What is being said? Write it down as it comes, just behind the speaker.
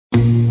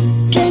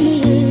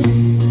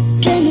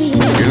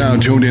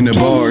tuned into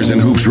Bars and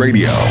Hoops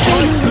Radio,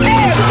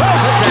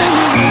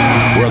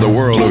 where the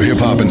world of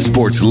hip-hop and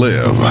sports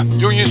live.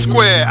 Union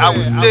Square, I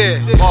was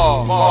there.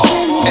 Bar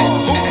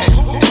and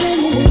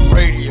Hoops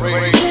Radio.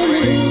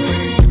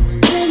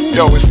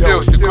 Yo, it's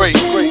still the great.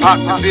 Pop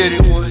the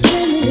bearded one.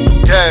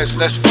 Dash,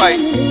 let's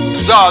fight.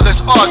 Czar, let's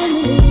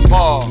argue.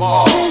 Bar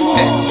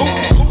and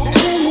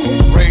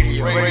Hoops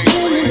Radio.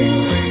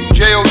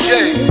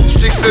 JOJ,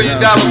 $6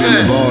 billion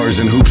man. Bars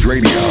and Hoops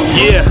Radio.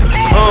 Yeah,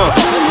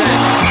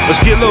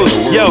 let's get loose.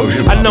 Yo,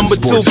 I number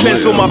 2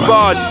 pencil my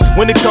bars.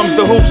 When it comes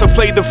to hoops, I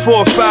played the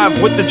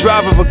 4-5 with the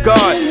drive of a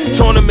guard.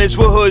 Tournaments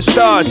with hood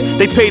stars.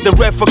 They paid the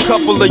ref a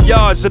couple of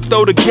yards to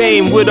throw the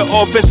game with an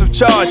offensive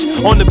charge.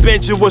 On the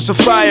bench, it was a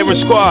firing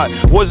squad.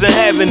 Wasn't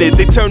having it.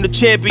 They turned the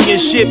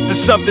championship to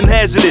something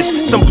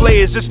hazardous. Some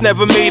players just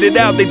never made it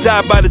out. They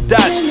died by the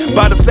dots,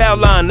 by the foul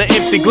line, the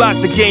empty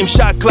Glock, the game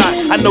shot clock.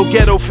 I know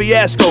ghetto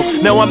fiasco.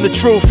 Now I'm the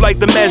truth like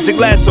the magic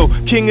lasso.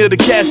 King of the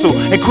castle.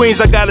 In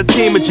Queens, I got a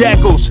team of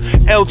jackals.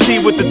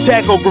 LT with the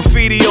tackle,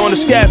 graffiti on the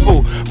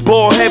scaffold.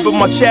 Ball head with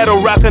my shadow,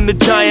 rocking the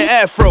giant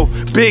afro.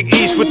 Big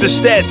East with the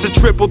stats, a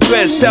triple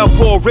threat.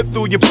 Southpaw rip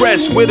through your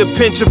breast with a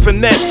pinch of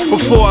finesse.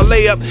 Before I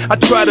lay up, I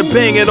try to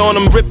bang it on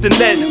them, rip the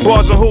net.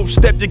 Bars and hoops,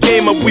 step your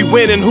game up, we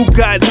winning. Who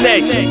got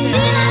next?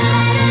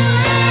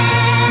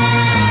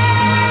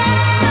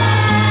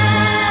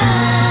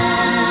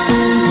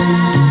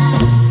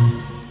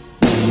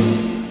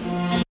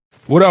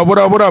 What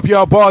up,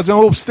 y'all? Bars and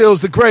Hoops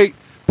stills the great.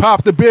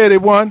 Pop the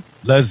bearded one.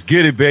 Let's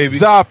get it, baby.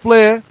 Zy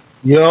Flair.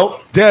 Yo.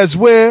 Des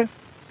Ware.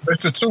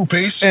 Mr.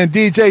 Two-Piece. And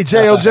DJ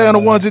JOJ on the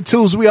ones and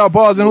twos. We are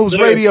Bars and Hoops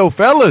Radio,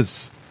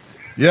 fellas.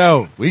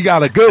 Yo, we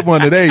got a good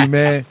one today,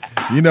 man.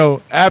 You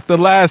know, after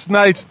last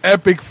night's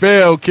epic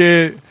fail,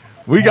 kid,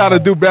 we got to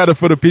do better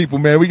for the people,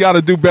 man. We got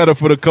to do better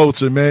for the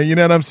culture, man. You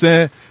know what I'm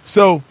saying?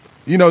 So,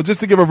 you know, just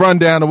to give a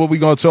rundown of what we're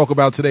going to talk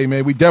about today,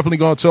 man, we definitely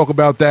going to talk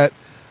about that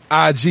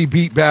IG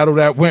beat battle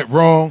that went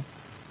wrong.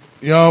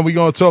 You know, we're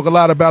going to talk a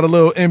lot about a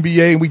little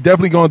NBA, and we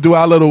definitely going to do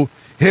our little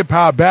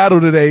hip-hop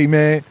battle today,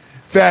 man.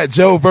 Fat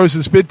Joe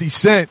versus 50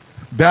 Cent,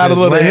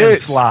 battle of the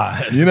hits.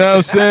 You know what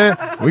I'm saying?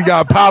 We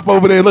got Pop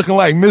over there looking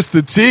like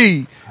Mr.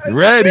 T,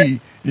 ready.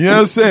 You know what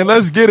I'm saying?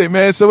 Let's get it,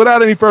 man. So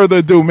without any further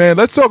ado, man,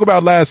 let's talk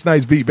about last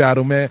night's beat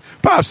battle, man.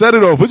 Pop, set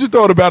it off. What you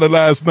thought about it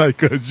last night?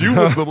 Because you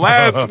was the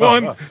last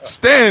one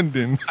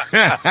standing.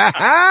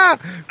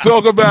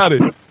 Talk about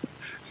it.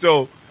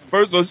 So,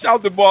 first of all,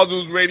 shout to Bars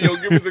and Hoops Radio.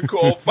 Give us a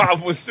call,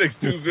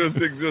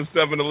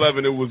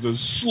 516-206-0711. It was a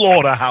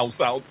slaughterhouse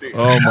out there.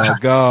 Oh, my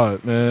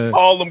God, man.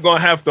 All I'm going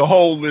to have to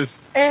hold this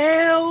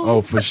L.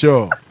 Oh, for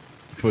sure.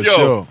 For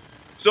sure.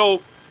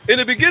 So, in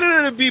the beginning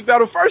of the beat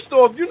battle, first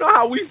off, you know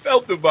how we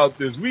felt about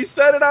this. We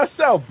said it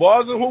ourselves.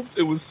 Bars and Hoops,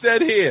 it was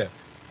said here.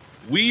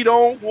 We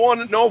don't want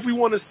to know if we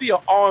want to see an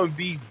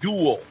R&B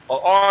duel, an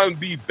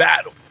R&B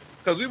battle.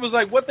 Because we was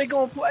like, what they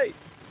going to play?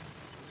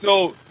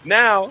 So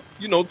now,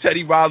 you know,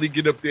 Teddy Riley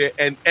get up there,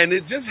 and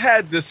it just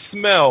had the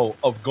smell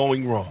of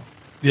going wrong.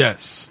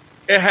 Yes.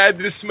 It had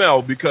this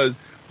smell because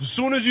as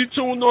soon as you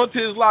tuned on to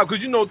his live,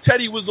 because, you know,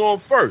 Teddy was on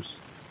first.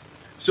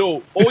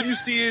 So all you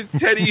see is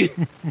Teddy.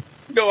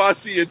 I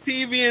see a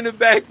TV in the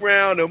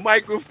background, a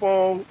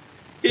microphone.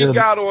 He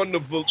got on the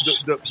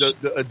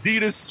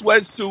Adidas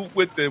sweatsuit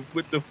with the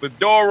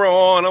fedora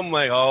on. I'm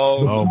like,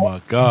 oh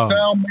my God.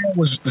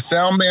 The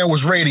sound man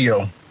was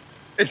radio.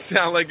 It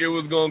sounded like it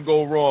was gonna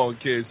go wrong,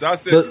 kids. So I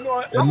said, you know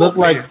what? It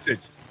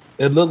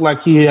looked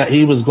like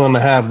he was going to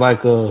have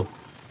like a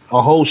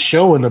whole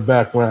show in the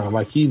background.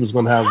 Like he was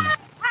going to have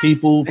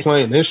people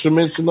playing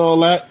instruments and all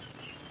that.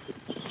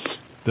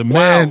 The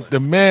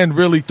man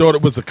really thought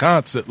it was a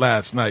concert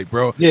last night,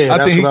 bro. Yeah,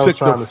 I think he took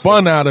the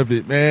fun out of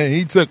it, man.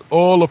 He took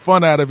all the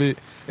fun out of it,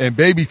 and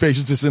Babyface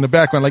is just in the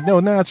background, like, no,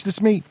 it's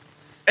just me.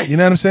 You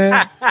know what I'm saying?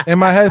 In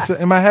my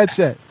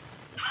headset.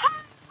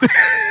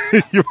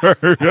 You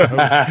heard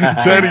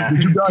Teddy.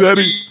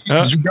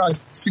 Did you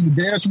guys see the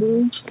dance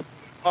moves?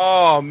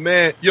 Oh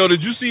man, yo,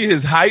 did you see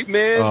his hype,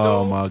 man?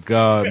 Oh my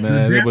God,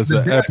 man, it was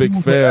an epic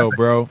fail,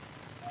 bro.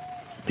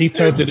 He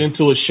turned it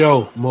into a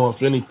show more,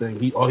 if anything.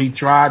 He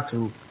tried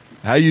to.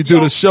 How you do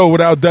the show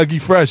without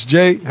Dougie Fresh,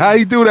 Jay? How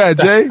you do that,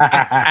 Jay?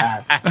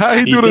 How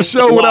you do the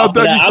show without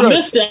Dougie Fresh? I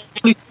missed that.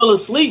 He fell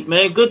asleep,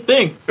 man. Good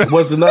thing. It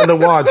wasn't nothing to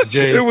watch,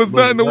 Jay. It was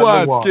nothing to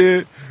watch,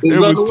 kid. It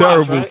was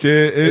terrible, right?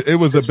 Kid. It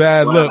was a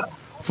bad look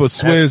for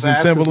Swizz and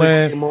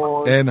Timberland.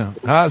 And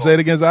say it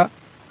again, Zach.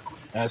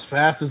 As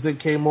fast as it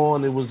came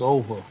on, it was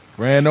over.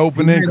 Grand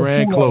opening,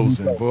 grand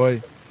closing,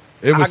 boy.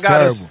 It was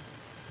terrible.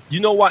 You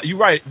know what? You're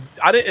right.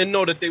 I didn't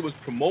know that they was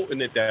promoting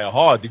it that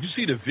hard. Did you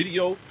see the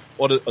video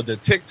or the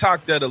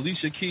TikTok that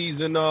Alicia Keys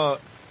and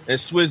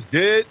Swizz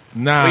did?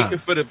 Nah. Waiting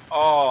for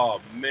oh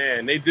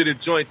man, they did a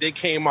joint. They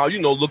came out, you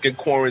know, looking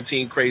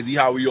quarantine crazy,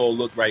 how we all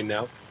look right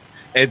now.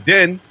 And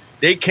then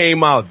they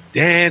came out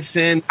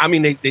dancing. I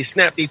mean, they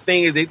snapped their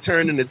fingers. They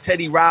turned into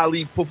Teddy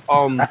Riley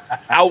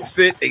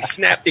outfit. They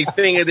snapped their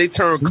fingers. They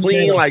turned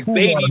clean like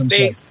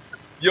Babyface.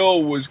 Yo,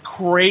 it was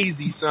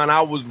crazy, son.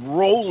 I was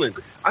rolling.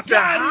 I said,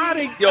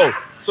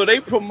 so they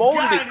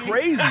promoted it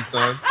crazy,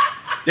 son.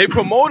 They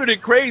promoted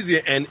it crazy,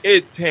 and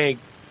it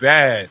tanked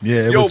bad.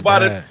 Yeah, it was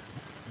bad.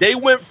 They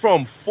went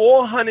from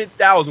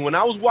 400,000. When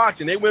I was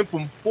watching, they went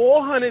from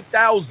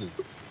 400,000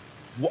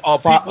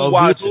 people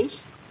watching.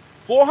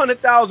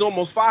 400,000,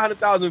 almost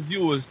 500,000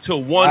 viewers to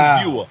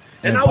one viewer.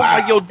 And I was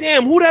like, yo,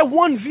 damn, who that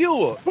one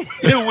viewer?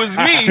 It was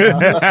me.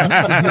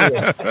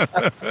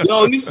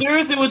 Yo, you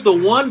seriously with the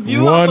one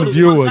viewer? One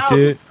viewer,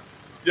 kid.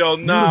 Yo,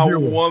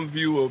 one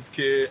viewer,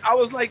 kid. I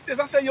was like this.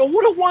 I said, yo,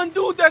 who the one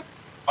dude that?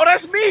 Oh,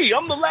 that's me.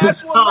 I'm the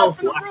last one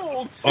left in the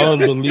room.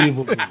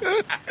 Unbelievable.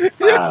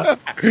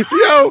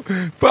 Yo,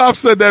 Pop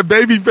said that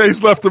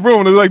Babyface left the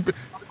room. It was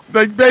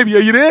like, baby, are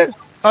you there?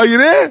 Are you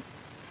there?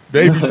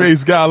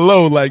 Babyface got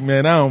low, like,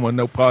 man, I don't want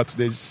no parts of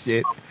this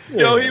shit.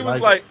 Yo,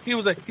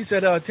 he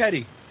said,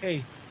 Teddy,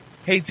 hey,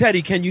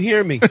 Teddy, can you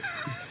hear me?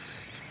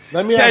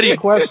 Let me ask you a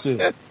question.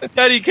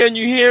 Teddy, can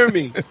you hear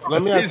me?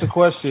 Let me ask you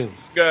questions.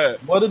 Good.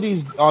 What are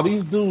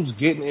these dudes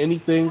getting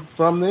anything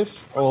from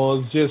this, or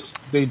is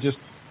they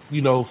just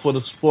for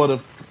the sport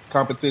of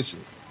competition?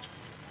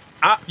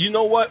 You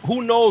know what?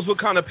 Who knows what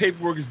kind of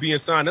paperwork is being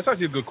signed? That's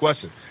actually a good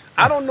question.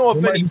 I don't know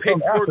if any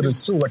paperwork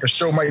is too. Like a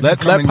show might let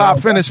Pop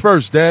finish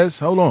first, Dez.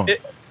 Hold on.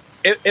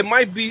 It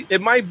might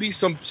be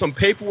some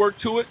paperwork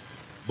to it,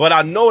 but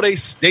I know they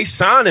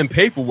signing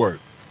paperwork.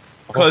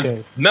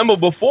 Because remember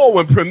before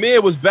when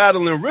Premier was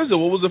battling RZA,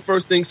 what was the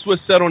first thing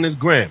Swiss said on his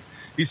gram?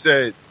 He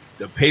said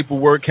the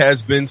paperwork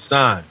has been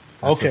signed.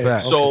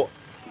 So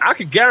I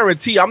could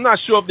guarantee. I'm not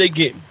sure if they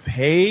getting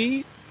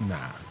paid. Nah.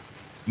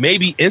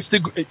 Maybe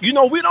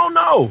Instagram. We don't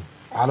know.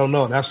 I don't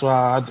know. That's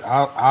why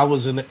I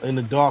was in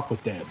the dark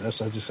with that.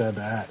 I just had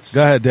to ask.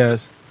 Go ahead,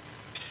 Dez.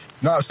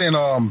 No, I'm saying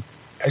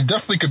it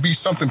definitely could be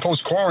something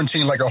post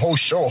quarantine, like a whole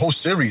show, a whole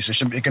series.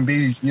 It can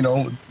be,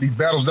 these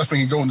battles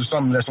definitely can go into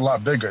something that's a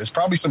lot bigger. It's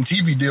probably some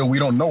TV deal we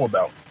don't know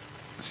about.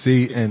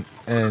 See, and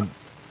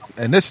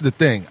this is the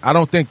thing. I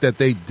don't think that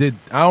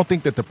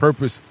the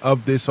purpose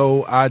of this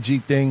whole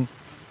IG thing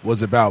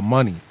was about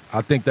money.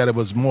 I think that it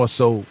was more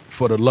so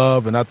for the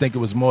love, and I think it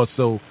was more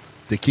so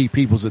to keep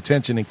people's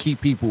attention and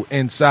keep people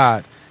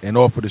inside and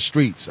off of the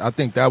streets. I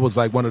think that was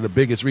like one of the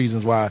biggest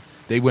reasons why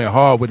they went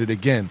hard with it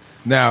again.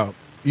 Now,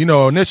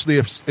 initially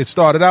it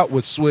started out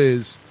with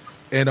Swizz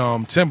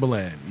and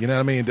Timberland. You know what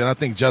I mean? Then I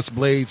think Just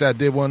Blaze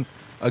did one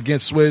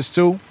against Swizz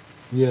too.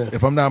 Yeah,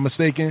 if I'm not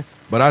mistaken.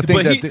 But I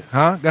think Go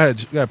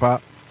ahead,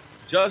 Pop.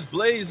 Just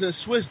Blaze and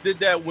Swizz did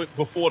that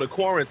before the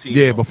quarantine.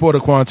 Yeah, before the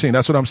quarantine.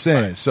 That's what I'm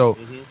saying. Right. So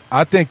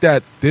I think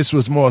that this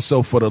was more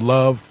so for the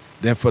love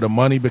than for the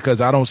money, because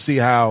I don't see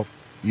how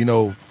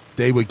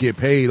they would get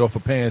paid off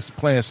of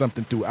playing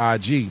something through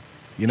IG.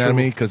 You know what I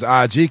mean? Because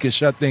IG can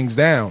shut things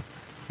down.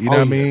 You know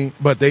what I mean?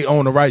 But they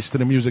own the rights to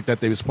the music that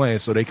they was playing,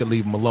 so they could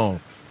leave them alone.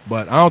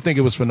 But I don't think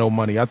it was for no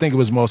money. I think it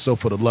was more so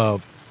for the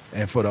love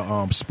and for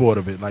the sport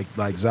of it,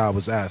 like Zah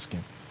was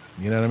asking.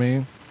 You know what I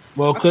mean?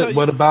 Well,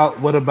 what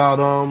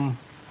about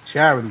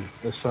charity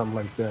or something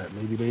like that?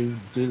 Maybe they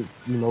did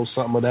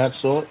something of that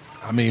sort.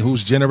 I mean,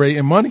 who's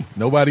generating money?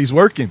 Nobody's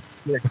working.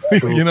 You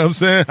know what I'm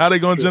saying? How they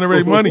gonna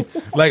generate money?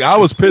 Like, I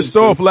was pissed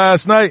off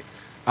last night.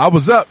 I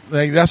was up.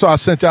 Like, that's why I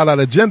sent y'all that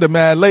agenda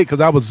mad late,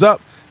 because I was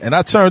up and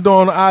I turned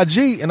on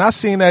IG and I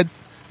seen that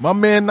my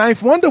man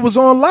Ninth Wonder was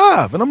on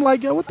live, and I'm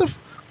like, yo, what the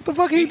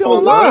fuck he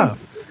doing live?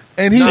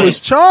 And he was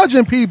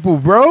charging people,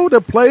 bro,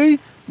 to play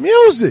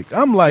music.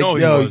 I'm like,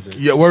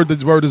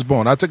 word is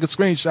born. I took a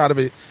screenshot of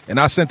it and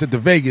I sent it to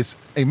Vegas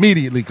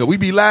immediately, because we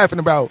be laughing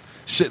about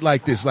shit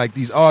like this, like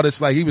these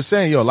artists. Like he was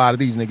saying, a lot of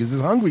these niggas is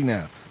hungry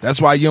now. That's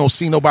why you don't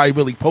see nobody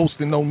really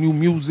posting no new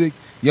music.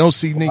 You don't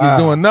see niggas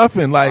doing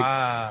nothing.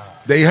 Like,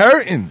 they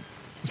hurting.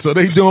 So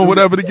they doing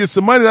whatever to get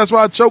some money. That's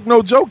why Choke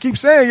No Joke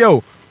keeps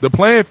saying, the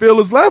playing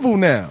field is level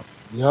now.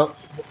 Yep.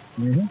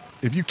 Mm-hmm.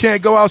 If you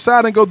can't go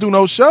outside and go do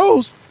no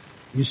shows.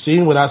 You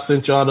seen what I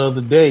sent y'all the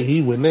other day.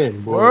 He went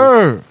in, boy.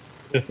 Word.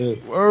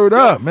 Word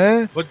up,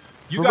 man. But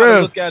you got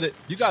to look at it.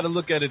 You got to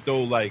look at it,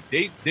 though. Like,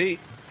 they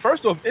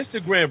first off,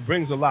 Instagram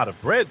brings a lot of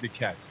bread to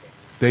cats.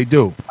 They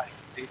do.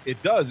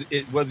 It does.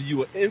 Whether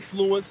you an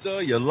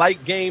influencer, your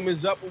like game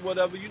is up or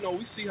whatever,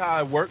 we see how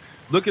it works.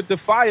 Look at the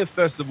Fire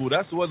Festival.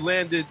 That's what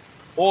landed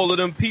all of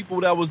them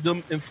people that was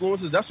them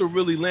influencers. That's what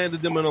really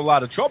landed them in a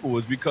lot of trouble,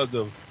 is because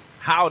of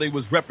how they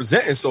was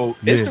representing. So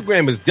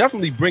Instagram is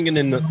definitely bringing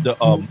in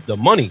the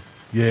money.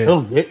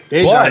 Yeah,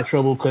 they got in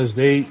trouble because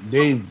they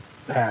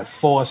had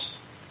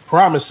false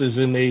promises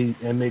in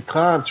their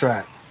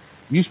contract.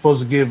 You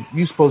supposed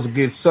to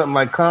get something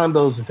like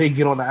condos if they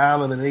get on the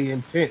island and they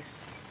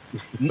intense.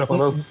 You know what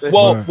I'm saying?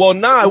 Well,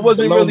 it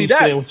wasn't really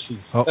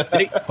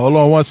that. Hold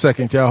on 1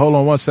 second, y'all. Hold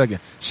on 1 second.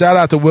 Shout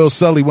out to Will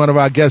Sully, one of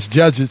our guest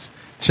judges,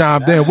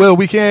 chimed in. Will,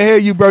 we can't hear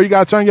you, bro. You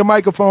got to turn your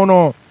microphone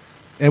on.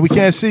 And we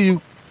can't see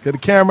you because the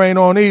camera ain't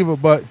on either.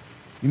 But,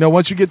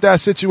 once you get that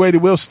situated,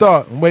 we'll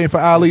start. I'm waiting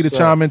for Ali to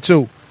chime in,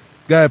 too.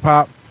 Go ahead,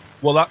 Pop.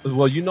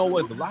 Well, you know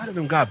what? A lot of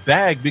them got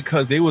bagged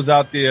because they was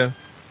out there.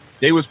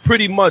 They was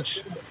pretty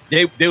much,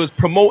 they was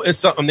promoting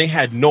something they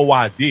had no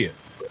idea.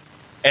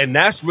 And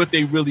that's what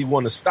they really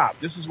want to stop.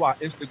 This is why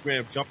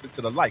Instagram jumped into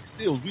the light.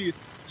 Stills, we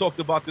talked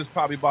about this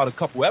probably about a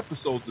couple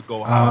episodes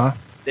ago. How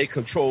they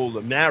control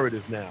the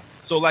narrative now.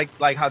 So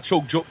like how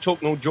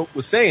Choke No Joke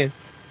was saying,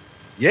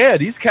 yeah,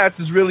 these cats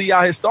is really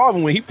out here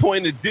starving. When he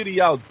pointed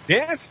Diddy out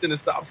dancing and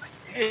stuff, I was like,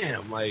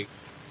 damn, like,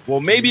 well,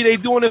 maybe they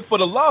doing it for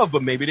the love,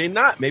 but maybe they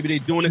not. Maybe they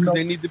doing it because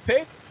they need to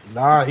pay.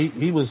 Nah,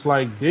 he was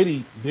like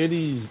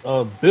Diddy's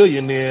a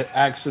billionaire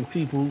asking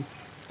people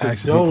to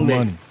donate.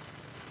 Money.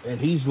 And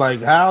he's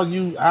like, how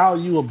you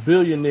a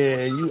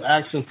billionaire and you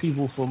asking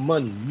people for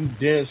money? You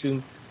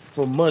dancing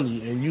for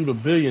money and you the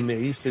billionaire.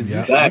 He said,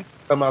 you should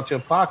come out your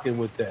pocket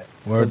with that.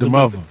 Word to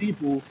mother.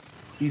 People,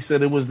 he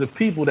said it was the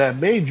people that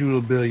made you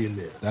a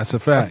billionaire. That's a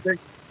fact.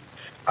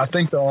 I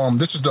think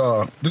this is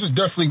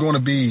definitely going to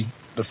be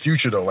the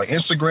future though. Like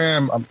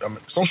Instagram,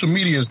 social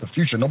media is the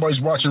future.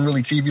 Nobody's watching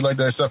really TV like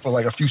that except for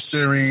like a few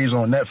series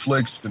on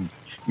Netflix and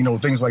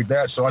things like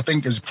that. So I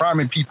think it's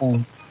priming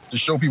people to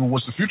show people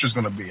what's the future is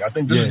going to be. I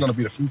think this is going to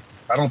be the future.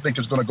 I don't think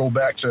it's going to go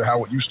back to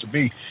how it used to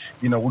be.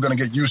 We're going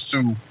to get used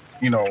to,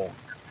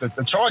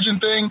 the charging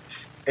thing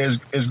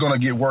is going to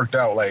get worked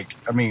out. Like,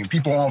 I mean,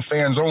 people on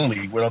fans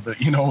only with other,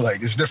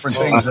 like it's different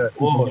things that.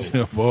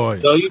 Boy.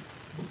 So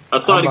I'm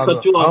sorry to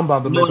cut you off.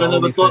 I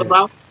never thought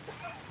about.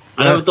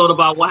 I never thought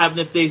about what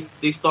happened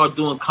if they start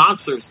doing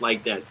concerts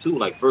like that too,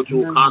 like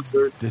virtual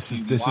concerts. This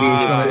is what's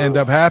going to end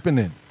up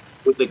happening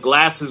with the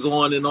glasses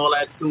on and all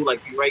that too, like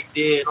you right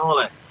there and all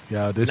that.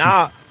 Yeah, this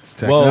is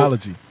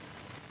technology.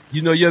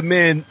 Well, your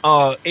man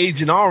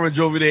Agent Orange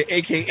over there,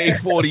 aka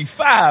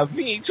 45,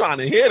 he ain't trying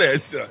to hear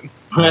that, son.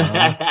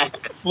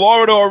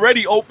 Florida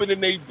already opening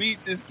their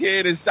beaches,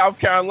 kid, and South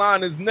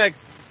Carolina's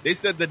next. They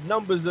said the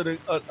numbers of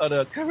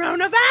the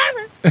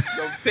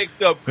coronavirus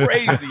picked up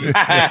crazy.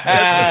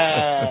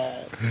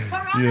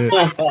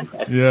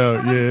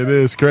 Yeah, it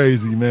is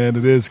crazy, man.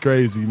 It is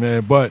crazy,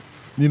 man. But,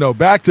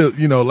 back to,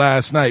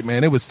 last night,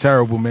 man, it was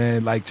terrible,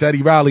 man. Like,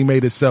 Teddy Riley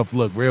made himself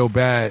look real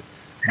bad,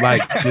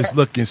 like, just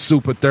looking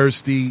super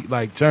thirsty,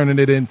 like, turning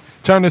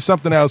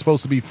something that was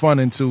supposed to be fun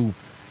into,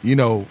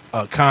 a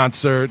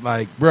concert,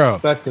 like, bro.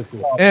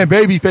 Spectacle. And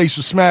Babyface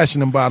was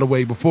smashing him, by the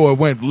way, before it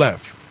went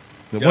left.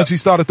 Once he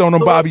started throwing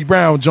them Bobby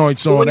Brown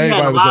joints on,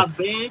 everybody was up.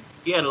 He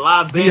had a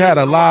live band. He had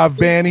a live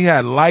band. He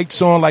had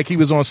lights on like he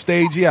was on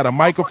stage. He had a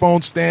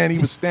microphone stand. He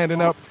was standing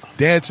up,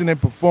 dancing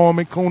and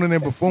performing, cooning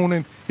and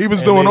buffooning. He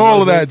was doing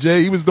all of that,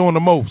 Jay. He was doing the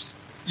most.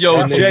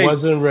 Yo, Jay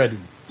wasn't ready.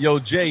 Yo,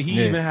 Jay,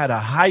 he even had a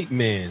hype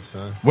man,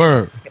 son.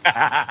 Word.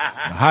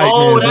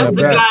 That's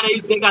the guy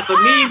they got the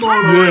meme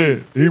on. Yeah,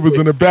 he was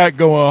in the back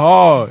going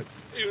hard.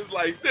 He was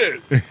like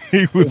this.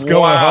 He was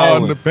going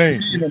hard in the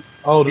paint.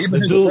 Oh,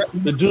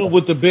 the dude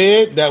with the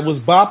bed that was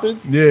bopping?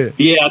 Yeah,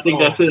 I think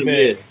that's him.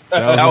 Yeah.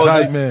 That was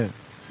hype, man.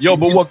 Yo,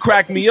 but what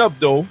cracked me up,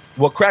 though,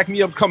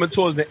 coming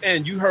towards the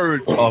end, you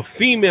heard a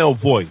female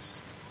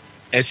voice.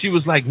 And she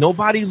was like,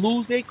 nobody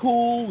lose their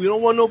cool. We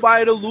don't want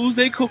nobody to lose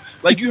their cool.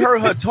 Like, you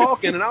heard her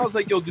talking, and I was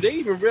like, yo, do they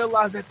even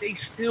realize that they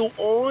still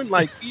on?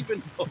 Like,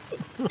 even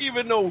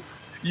though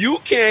you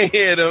can't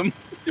hear them,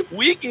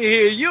 we can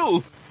hear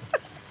you.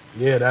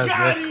 Yeah,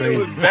 that's crazy. It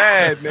was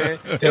bad, man.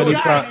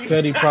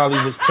 Teddy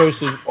probably was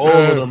cursing all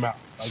of them out.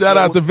 Like, shout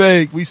out to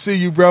Vague. We see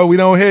you, bro. We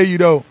don't hear you,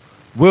 though.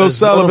 Will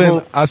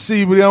Sullivan, I see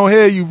you, but we don't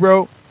hear you,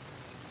 bro.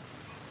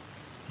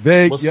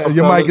 Vague,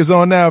 your mic is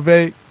on now,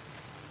 Vague.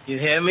 You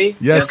hear me?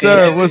 Yes,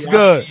 sir. What's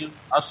good?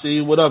 I see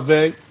you. What up,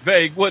 Vague?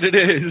 Vague, what it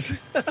is?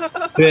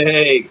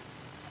 Vague.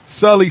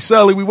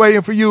 Sully, we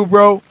waiting for you,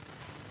 bro.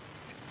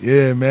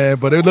 Yeah, man,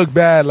 but it looked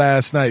bad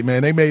last night,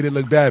 man. They made it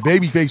look bad.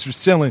 Babyface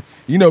was chilling.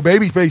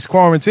 Babyface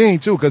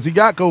quarantined, too, because he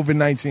got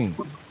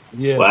COVID-19.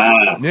 Yeah.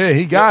 Wow. Yeah,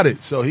 he got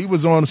it. So he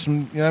was on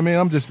some,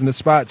 I'm just in the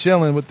spot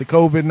chilling with the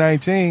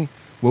COVID-19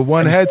 with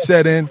one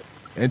headset in,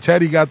 and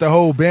Teddy got the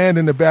whole band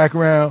in the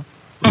background.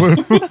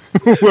 With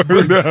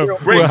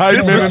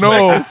hype men and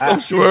all.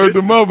 Word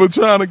the mother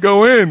trying to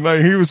go in.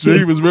 Like he was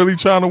really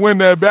trying to win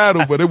that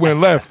battle, but it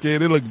went left,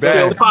 kid. It looked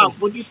bad. Yo, Pop,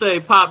 what'd you say,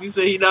 Pop? You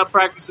say he not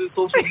practicing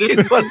social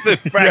distancing? He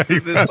wasn't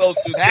practicing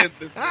social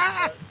distancing.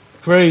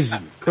 Crazy.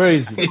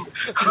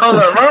 Hold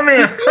up, my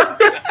man.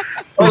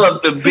 Hold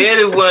up, the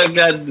bearded one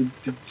got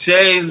the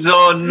chains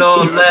on and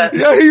all that.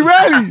 Yeah, he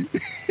ready.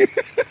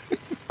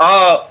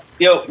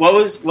 Yo, what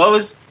was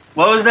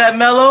that,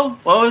 Mello?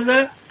 What was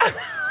that?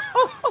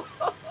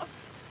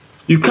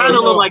 You kind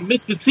of look like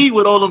Mr. T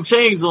with all them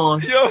chains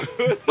on. Yo.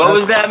 What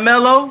was that,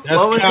 Mello?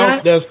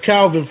 That's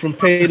Calvin from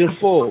Paid in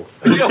Full.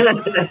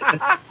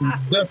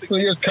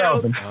 Definitely is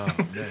Calvin.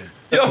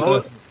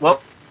 Oh, man.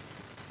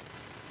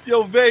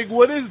 Yo, Vague,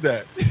 what is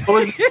that?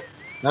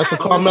 That's a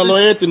Carmelo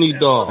Anthony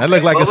dog. That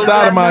look like a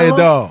Stoudemire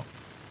dog.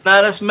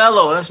 Nah, that's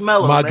Mello.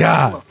 My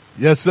God. Mello.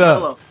 Yes, sir.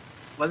 Mello.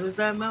 What is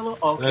that, Mello?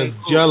 Okay, that's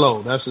cool.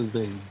 Jello. That's his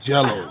name.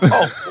 Jello.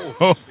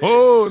 Is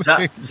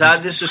that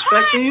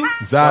disrespecting you?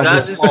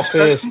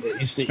 He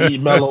used to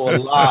eat Mello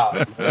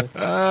alive,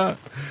 man.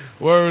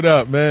 Word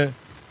up, man.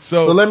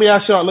 So let me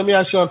ask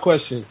y'all a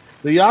question.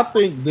 Do y'all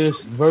think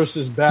this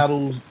versus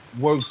battles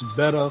works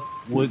better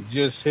with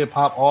just hip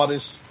hop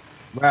artists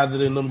rather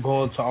than them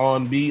going to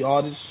R&B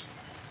artists?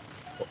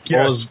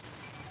 Yes.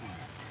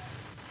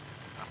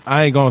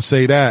 I ain't gonna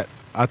say that.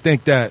 I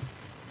think that,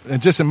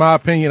 and just in my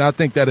opinion, I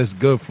think that it's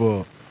good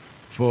for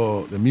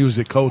for the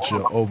music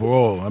culture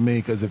overall. I mean,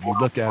 because if you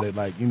look at it,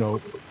 like, you know,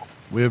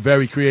 we're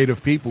very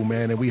creative people,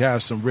 man, and we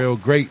have some real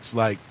greats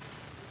like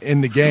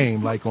in the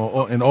game, like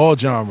in all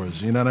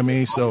genres. You know what I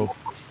mean? So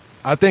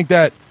I think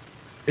that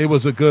it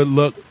was a good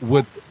look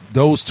with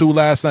those two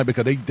last night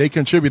because they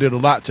contributed a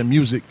lot to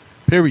music.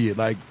 Period.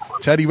 Like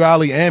Teddy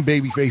Riley and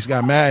Babyface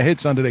got mad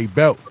hits under their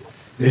belt.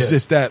 It's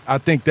just that I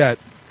think that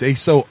they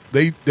just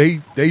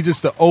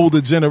the older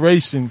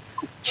generation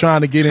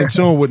trying to get in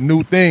tune with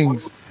new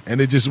things, and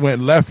it just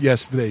went left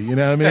yesterday. You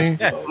know what I mean?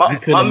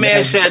 my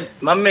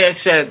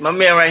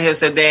man right here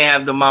said they ain't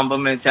have the Mamba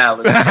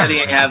mentality. Teddy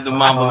ain't have the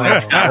Mamba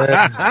mentality.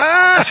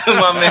 That's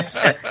what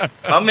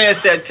my man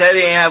said Teddy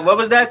ain't have. What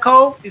was that,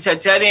 Cole? He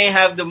said Teddy ain't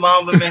have the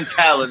Mamba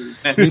mentality.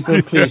 Sleep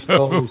in peace,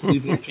 Cole.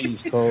 Sleep in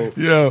peace, Cole.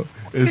 Yo,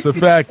 it's a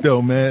fact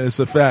though, man. It's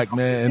a fact,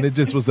 man. And it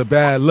just was a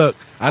bad look.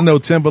 I know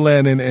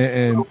Timberland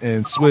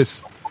and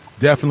Swiss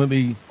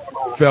definitely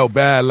felt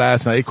bad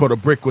last night. They caught a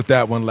brick with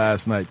that one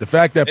last night. The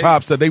fact that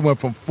Pop said they went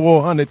from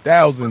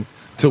 400,000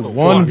 to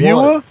one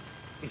viewer,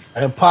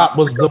 and Pop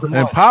was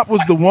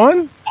the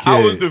one.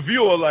 How was the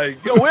viewer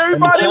like? Yo, where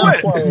everybody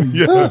went?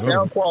 The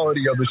sound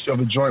quality of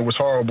the joint was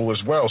horrible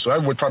as well. So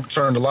that would probably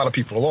turn a lot of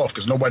people off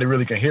because nobody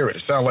really can hear it. It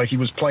sounded like he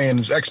was playing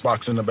his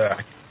Xbox in the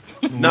back.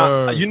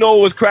 Nah, you know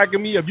what was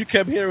cracking me up? You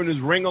kept hearing his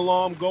ring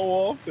alarm go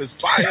off, his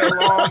fire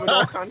alarm, and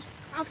all kinds.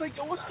 I was like,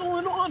 yo, what's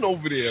going on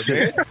over there,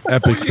 man?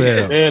 Epic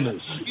fail.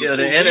 Yo,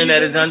 the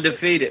internet is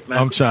undefeated, man.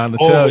 I'm trying to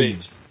tell you.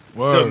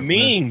 Word, the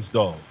memes,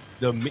 though.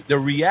 The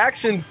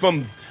reaction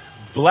from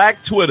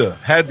Black Twitter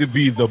had to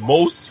be the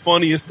most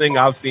funniest thing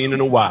I've seen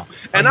in a while.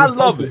 And I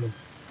love it.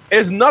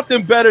 It's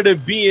nothing better than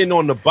being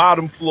on the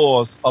bottom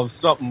floors of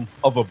something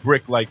of a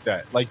brick like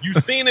that. Like, you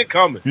seen it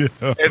coming.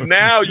 And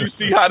now you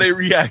see how they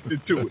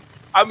reacted to it.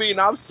 I mean,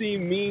 I've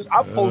seen memes.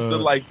 I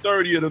posted like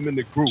 30 of them in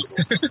the group.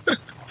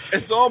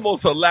 It's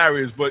almost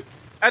hilarious. But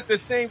at the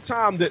same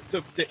time,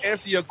 to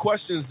answer your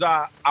questions,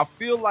 I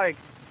feel like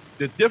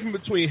the difference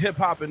between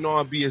hip-hop and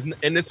R&B is,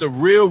 and it's a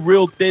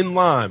real thin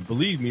line.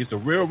 Believe me, it's a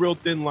real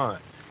thin line.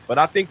 But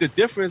I think the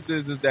difference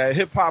is that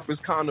hip-hop is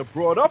kind of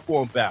brought up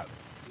on battle.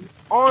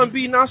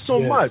 R&B, not so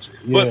much.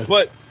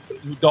 But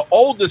the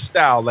older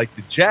style, like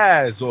the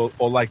jazz or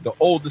like the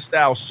older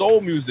style soul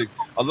music,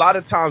 a lot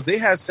of times they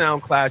had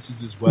sound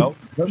clashes as well.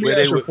 Let me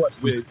ask you a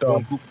question.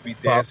 One group would be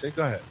dancing.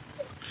 Go ahead.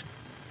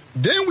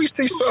 Didn't we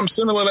see something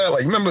similar to that?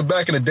 Like, remember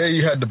back in the day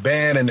you had the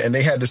band and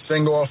they had to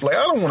sing off? Like, I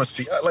don't want to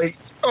see that. Like,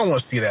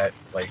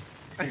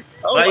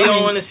 why you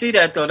don't want to see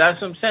that though?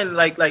 That's what I'm saying.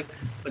 Like,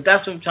 but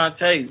that's what I'm trying to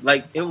tell you.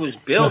 Like, it was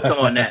built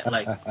on that.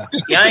 Like,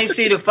 y'all ain't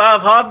see the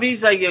 5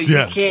 Heartbeats. Like, yo,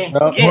 you can't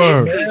get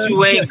it because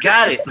you ain't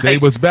got it. Like, they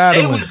was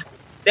battling.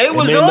 They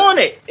was on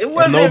it. It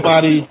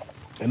wasn't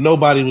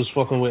nobody was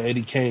fucking with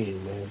Eddie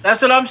Kane, man.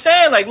 That's what I'm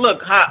saying. Like,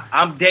 look,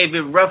 I'm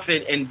David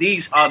Ruffin, and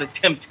these are the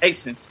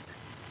Temptations.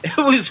 It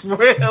was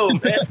real,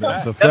 man.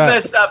 That's a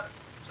fact.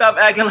 Stop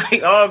acting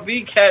like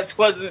R&B cats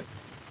wasn't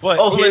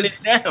holding it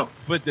down.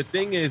 But the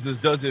thing is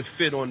does it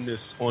fit on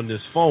this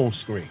phone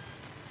screen?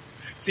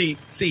 See,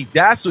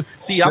 I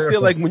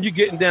feel like when you're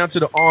getting down to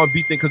the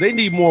R&B thing, because they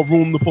need more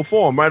room to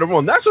perform, right or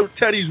wrong. That's what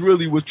Teddy's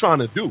really was trying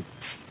to do.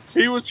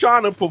 He was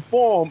trying to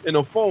perform in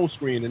a phone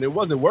screen, and it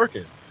wasn't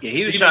working. Yeah,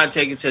 he was trying to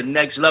take it to the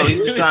next level. He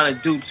was trying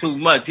to do too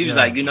much. He was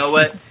like, you know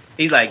what?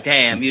 He's like,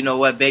 damn, you know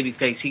what?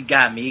 Babyface, he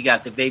got me. He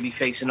got the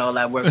Babyface and all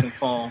that working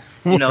for him.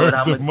 You know what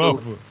I'm going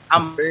to do?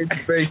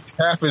 Babyface,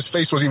 half his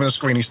face wasn't even a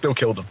screen. He still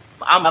killed him.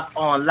 I'm up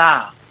on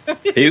live.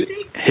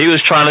 He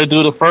was trying to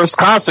do the first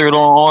concert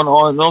on you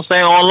know what I'm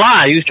saying,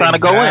 online. He was trying to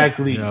go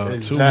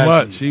in. Too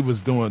much. He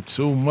was doing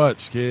too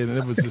much, kid. And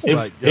it was just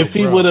if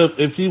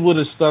he would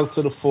have stuck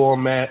to the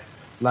format,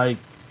 like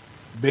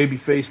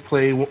Babyface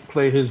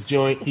play his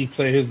joint, he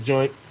play his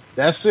joint.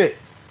 That's it.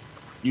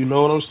 You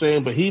know what I'm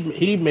saying? But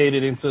he made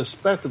it into a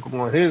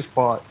spectacle on his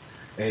part,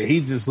 and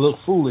he just looked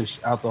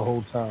foolish out the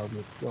whole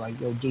time.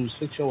 Like, yo, dude,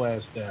 sit your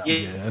ass down.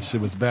 Yeah, that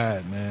shit was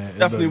bad, man.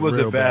 Definitely was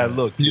a bad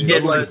look. He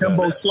looked like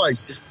Kimbo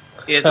Slice.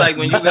 It's like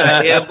when you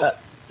got airbud.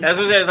 That's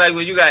what it's like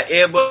when you got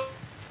airbud.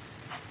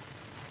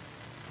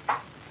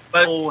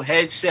 Old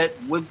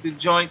headset with the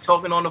joint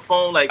talking on the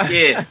phone. Like,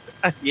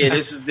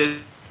 this is the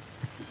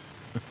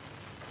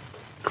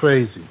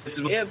crazy. This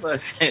is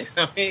earbuds.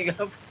 I ain't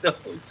got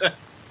those.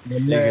 The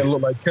man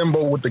looked like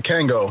Kimbo with the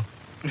Kango.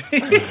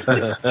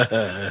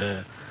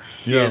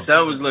 Yeah, so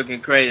I was looking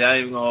crazy. I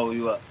ain't even gonna hold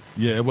you up.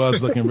 Yeah, it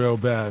was looking real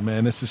bad,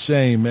 man. It's a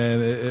shame, man.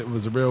 It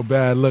was a real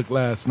bad look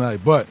last night.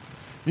 But,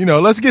 you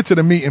know, let's get to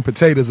the meat and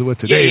potatoes of what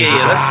today is. You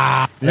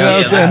know what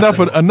I'm saying?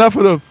 Enough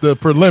of the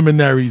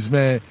preliminaries,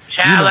 man.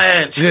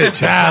 Challenge.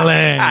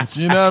 Challenge.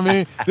 You know what I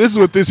mean? This is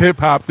what this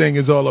hip-hop thing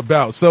is all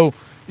about. So,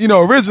 you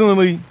know,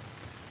 originally,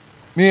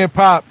 me and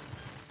Pop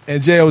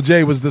and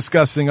JOJ was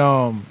discussing,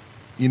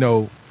 you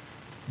know,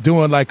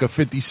 doing like a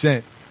 50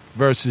 Cent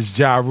versus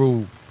Ja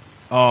Rule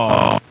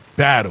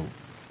battle.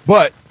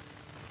 But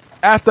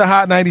after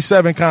Hot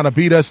 97 kind of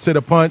beat us to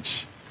the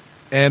punch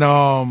and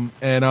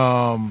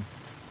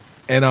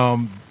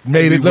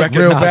made it look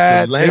real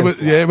bad.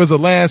 It was a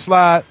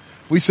landslide.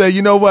 We say,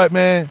 you know what,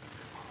 man?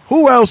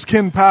 who else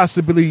can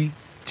possibly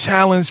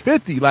challenge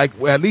 50? Like,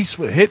 at least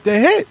for hit to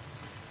hit.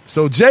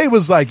 So Jay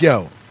was like,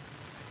 yo,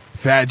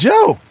 Fat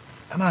Joe.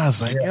 And I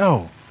was like,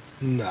 yo.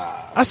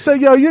 Nah. I said,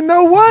 yo, you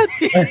know what?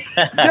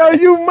 Yo,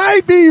 you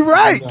might be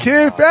right,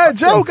 kid. Fat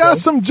Joe got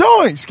some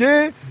joints,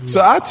 kid.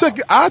 So I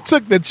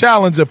took the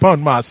challenge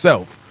upon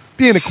myself.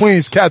 Being the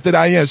Queens cat that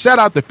I am. Shout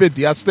out to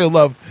 50. I still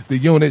love the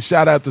unit.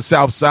 Shout out to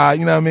Southside.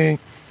 You know what I mean?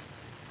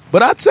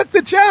 But I took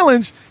the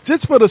challenge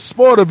just for the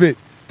sport of it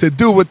to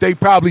do what they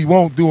probably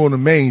won't do on the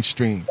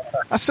mainstream.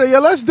 I say, yo,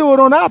 let's do it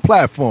on our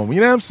platform.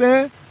 You know what I'm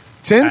saying?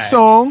 10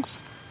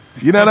 songs.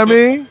 You know what I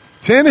mean?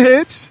 10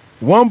 hits,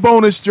 1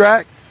 bonus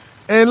track,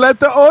 and let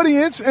the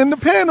audience and the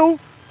panel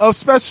of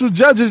special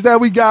judges that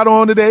we got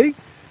on today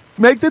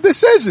make the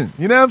decision.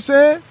 You know what I'm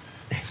saying?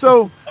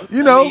 So,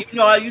 you know.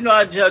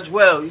 I judge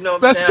well. You know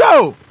what I'm saying? Let's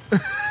go.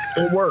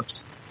 It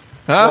works.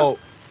 Huh? Well,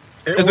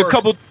 there's a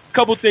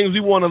couple things we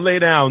want to lay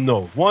down,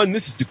 though. One,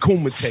 this is the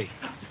Kumite.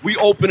 We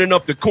opening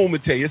up the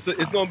Kumite.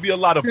 It's going to be a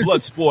lot of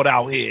blood sport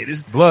out here.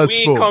 We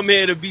ain't come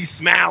here to be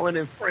smiling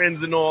and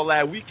friends and all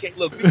that. We came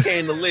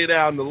to lay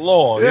down the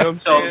law. You know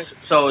what I'm saying?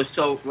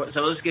 So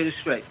let's get it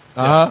straight.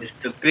 Uh-huh. It's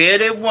the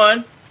Bearded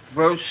One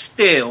versus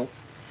Steel.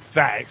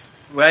 Facts.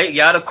 Right?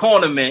 Y'all the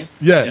cornermen.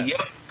 Yes.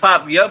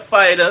 Your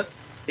fighter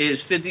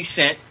is 50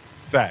 Cent.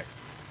 Facts.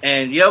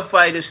 And your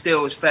fighter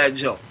still is Fat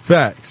Joe.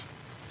 Facts.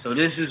 So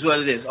this is what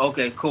it is.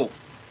 Okay, cool.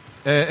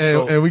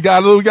 And we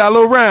got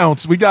little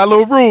rounds. We got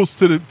little rules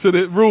to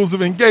the rules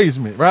of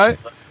engagement, right?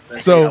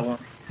 So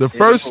the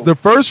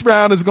first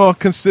round is going to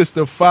consist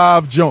of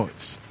 5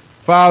 joints,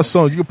 5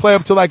 songs. You can play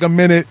up to like a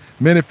minute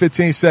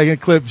 15-second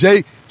clip.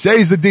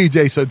 Jay's the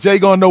DJ, so Jay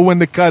gonna know when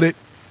to cut it.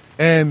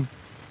 And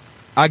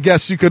I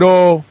guess you could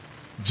all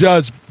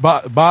judge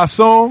by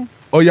song,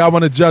 or y'all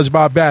want to judge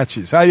by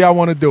batches. How y'all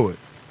want to do it?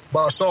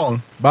 By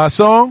song. By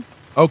song?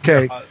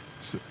 Okay.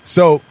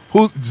 So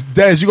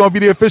Dez, you gonna be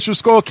the official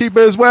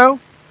scorekeeper as well?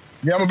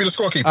 Yeah, I'm gonna be the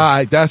scorekeeper. All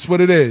right, that's what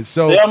it is.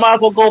 So I might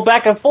as well go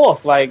back and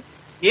forth. Like,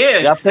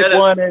 y'all pick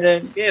one and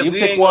then you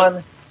pick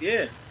one.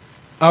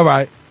 All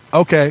right.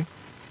 Okay.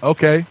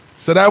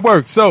 So that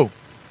works. So,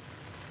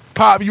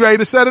 Pop, you ready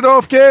to set it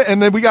off, kid? And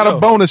then we got a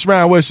bonus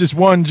round where it's just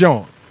 1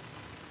 joint.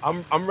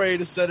 I'm ready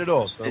to set it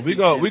off. So we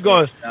going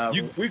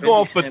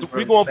for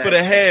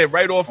the head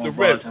right off the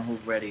rip.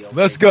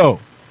 Let's go. All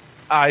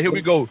right, here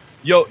we go.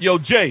 Yo,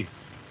 Jay.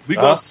 We're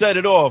gonna set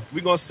it off.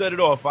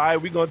 All right.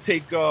 We're gonna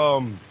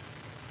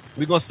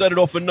set it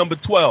off for number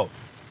 12.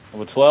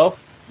 Number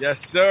 12? Yes,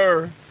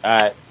 sir. All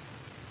right.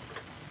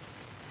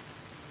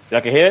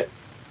 Y'all can hear it?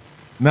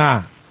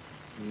 Nah.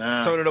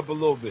 Turn it up a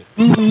little bit.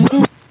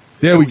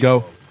 There we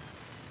go.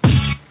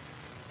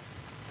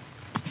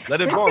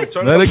 Let it go.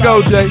 Let it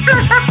go, Jay.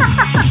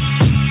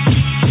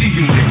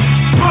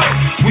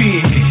 We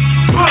in here.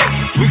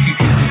 We can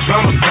get the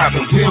drama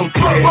poppin', we don't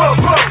care.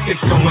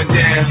 It's going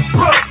down,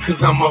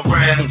 cause I'm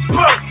around.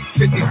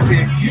 50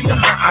 Cent, you know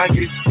how I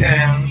get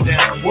down.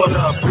 What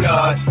up,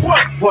 blood?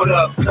 What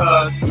up,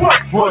 cuz?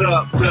 What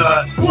up,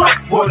 blood?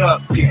 What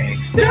up,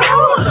 gangsta?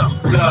 What up,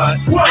 blood?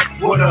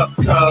 What up,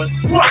 cuz?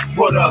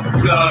 What up,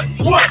 blood?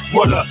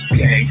 What up,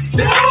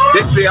 gangsta?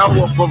 They say I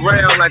walk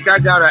around like I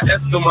got an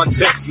S on my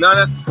chest. Now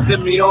that's a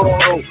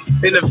semi-auto.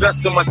 In the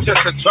vest on my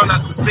chest, I try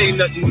not to say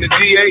nothing to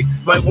DA.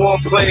 Like one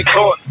playing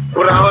court,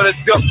 but I hunt a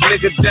duck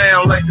nigga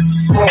down like this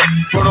is sport.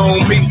 Put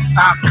on me,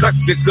 I'll cut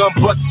your gun,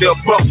 butt your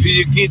buck. Do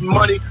you get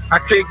money? I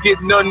can't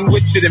get nothing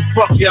with you, then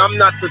fuck you. I'm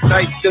not the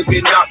type to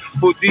get knocked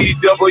for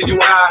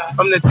DWI.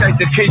 I'm the type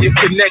that can you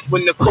connect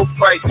when the coke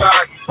price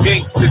high.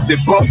 Gangsters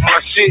that bump my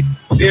shit,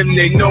 them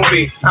they know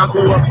me. I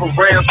grew up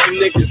around some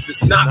niggas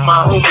that's not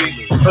my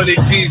homies. 100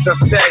 G's, I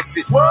stash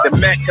it. The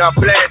Mac, I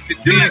blast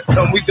it. These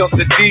come, we dump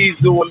the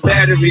diesel and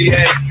battery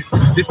acid.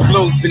 This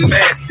flow's been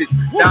mastered.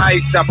 The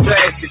ice, I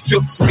flash it.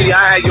 Jukes me,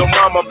 I had your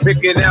mama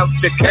picking out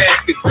your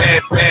casket.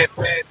 Bad.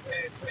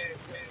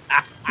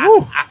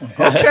 Woo.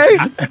 Okay.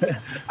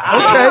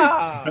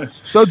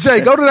 So, Jay,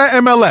 go to that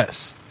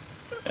MLS.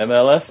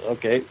 MLS?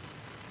 Okay.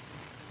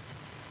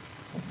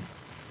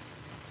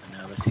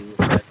 Now let's see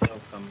what that show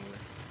coming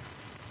with.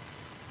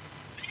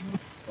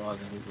 Bars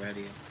and Hoop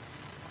Radio.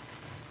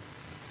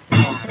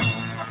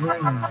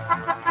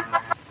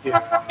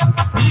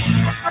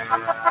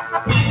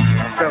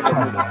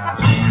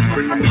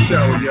 Bring them the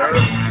show, you heard?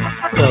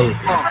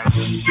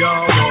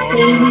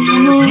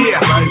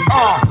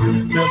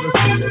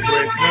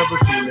 Never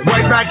seen it.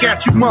 Right back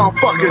at you,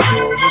 motherfuckers.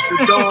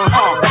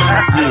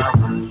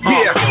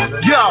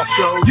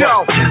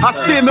 Yo, I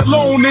stand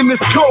alone in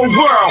this cold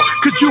world.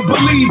 Could you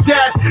believe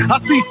that? I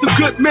see some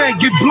good men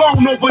get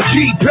blown over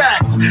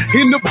G-packs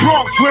in the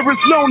Bronx where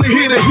it's known to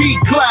hear the heat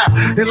clap.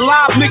 And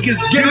live niggas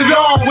get it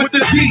on with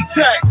the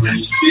D-Tex.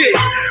 Shit,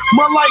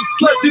 my life's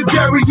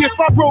legendary. If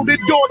I wrote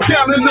it all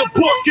down in a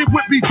book, it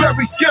would be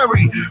very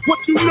scary.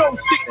 What you know,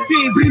 6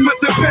 16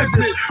 Beamers and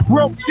Benzes.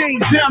 Rope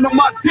chains down on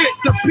my dick,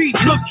 the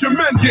beats look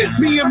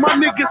tremendous. Me and my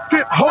niggas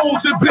spit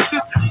holes and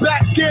bitches.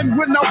 Back in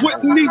when I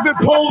wouldn't even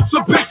pose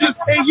for bitches.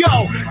 Hey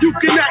yo, you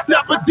can ask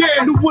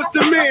Abadan who was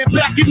the man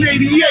back in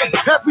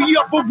 88. Every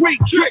upper weight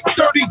trick,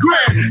 30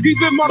 grand.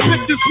 Even my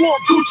bitches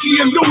want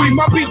Gucci and Louis.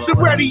 My beats are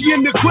ready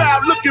in the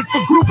crowd, looking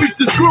for groupies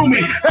to screw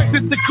me.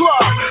 Exit the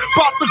club,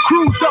 about to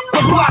cruise up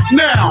the block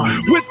now.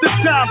 With the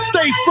time,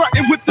 stay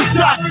frontin' with the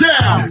top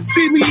down.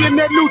 See me in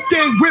that new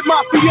thing with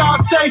my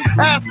fiance.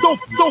 Ass so.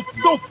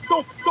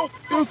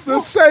 Used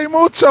to say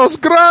muchos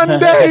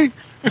grande.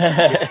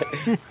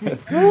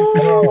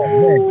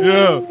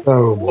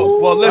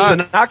 Well,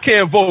 listen, I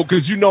can't vote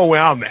because you know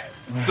where I'm at.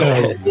 So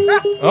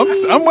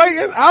I'm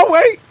waiting. I'll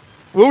wait.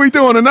 What we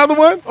doing? Another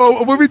one?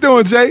 Or what we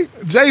doing, Jay?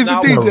 Jay's the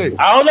DJ.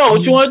 I don't know.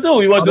 What you want to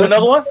do? You want to do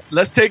another one?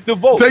 Let's take the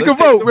vote. Take a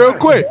vote real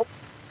quick.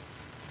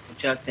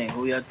 What y'all think?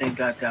 Who y'all think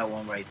got that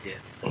one right there?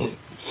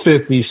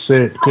 50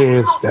 Cent,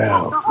 hands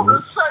down.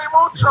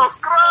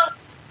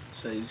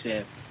 So you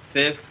said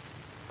fifth?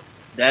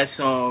 That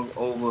song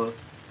over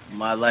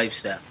My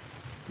Lifestyle.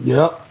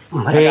 Yep.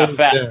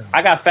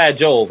 I got Fat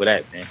Joe over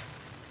that, man.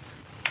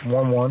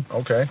 1-1.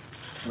 Okay.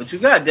 What you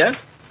got,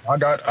 Def? I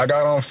got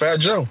on Fat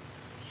Joe.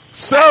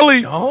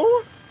 Sully.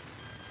 Hold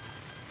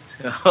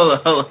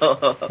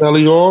on.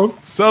 Sully on.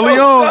 Sully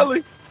on.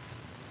 Sully.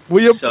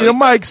 Where your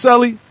mic,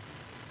 Sully?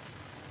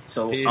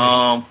 So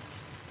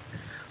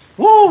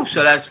woo!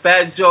 So that's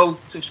Fat Joe.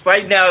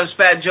 Right now it's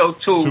Fat Joe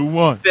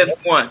 2-1. Fifth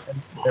one.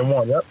 And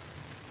 1. Yep.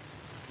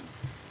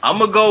 I'm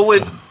gonna go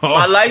with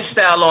My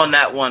Lifestyle on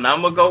that one.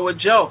 I'm gonna go with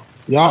Joe.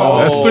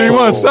 That's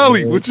 3-1.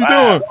 Sully, what you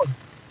doing?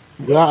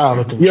 Y'all out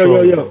of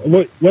control.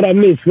 Yo. What I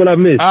missed?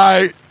 All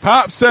right,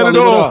 Pop set it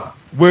off.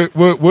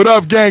 What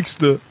up,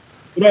 gangster?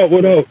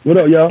 What up,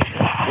 y'all?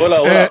 What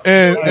up?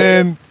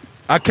 And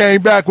I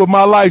came back with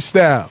My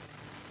Lifestyle.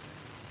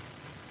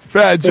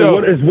 Fat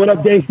Joe. So what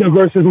up, gangster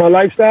versus My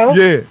Lifestyle?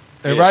 Yeah.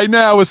 And right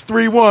now it's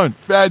 3-1.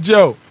 Fat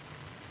Joe.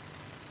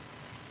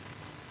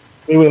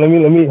 Wait, let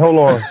me hold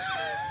on.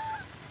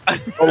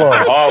 Hold on. That's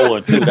a hard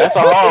one too. That's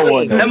a hard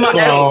one. And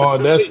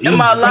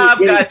my live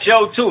got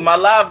Joe too. My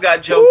live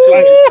got Joe too.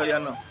 Just so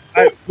y'all know. All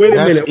right, wait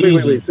a minute.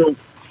 Wait. So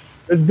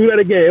let's do that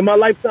again. In My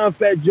Lifetime,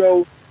 Fat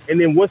Joe, and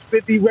then what's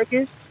 50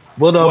 records?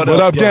 What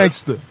up,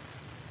 gangster?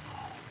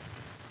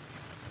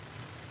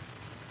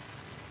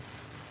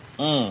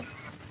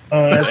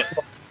 That's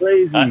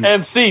crazy.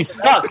 MC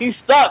stuck. He's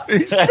stuck.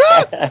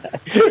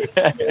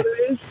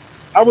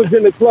 I was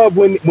in the club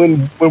when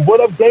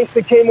What Up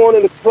Gangster came on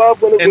in the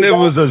club and there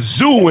was a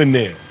zoo in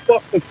there.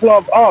 Fucked the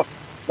club up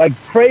like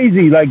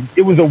crazy, like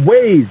it was a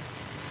wave.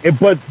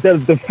 But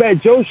the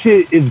Fat Joe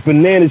shit is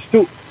bananas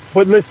too.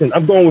 But listen,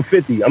 I'm going with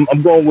 50. I'm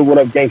going with What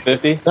Up Gangster.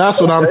 50. That's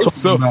what I'm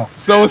talking about.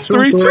 So it's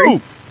 3-2.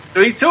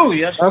 3-2.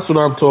 Yes. That's what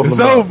I'm talking about. It's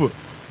over.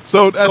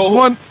 So that's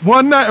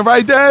 1-0,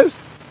 right, Daz?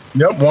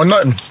 Yep,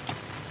 1-0.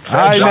 All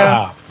right,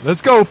 now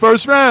let's go.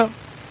 First round.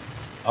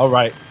 All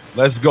right.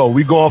 Let's go.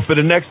 We going for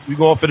the next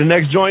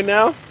joint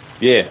now?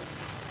 Yeah.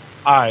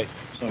 All right.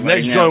 So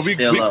next joint, we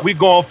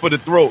going for the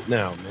throat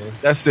now, man.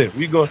 That's it.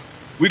 We going.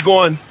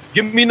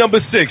 Give me number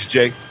 6,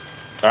 Jay.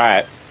 All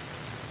right.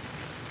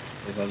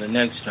 We go the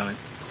next joint.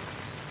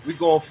 We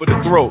going for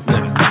the throat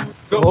now.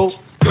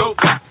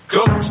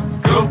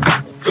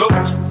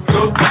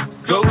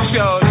 Go,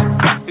 shorty.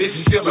 This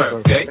is your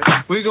birthday.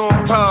 We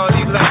gon'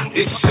 party like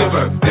it's your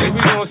birthday. We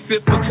gon'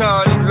 sip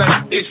Bacardi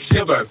like it's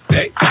your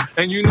birthday.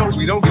 And you know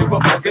we don't give a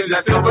fuck if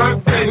that's your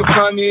birthday. You'll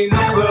find me in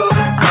the club,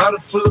 bottle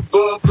full of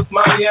bug. Look,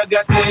 mommy, I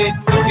got the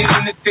head, so get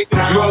in to taking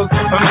drugs.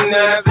 I'm in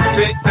there having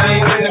sex, I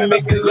ain't in there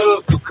making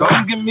love. So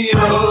come give me a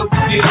hug,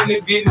 get in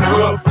there getting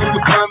rough. You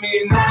can find me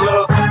in the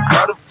club,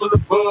 bottle full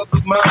of bug.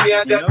 Look, mommy,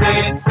 I got the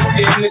head, so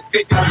get in there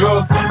taking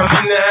drugs. I'm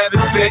in there having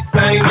sex,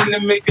 I ain't in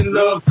there making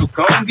love. So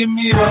come give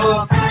me a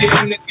hug, get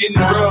in there getting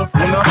rough.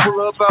 When I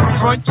pull up out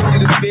front, you see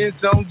the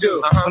Benz on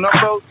dub. When I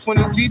roll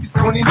 20 Jeeps,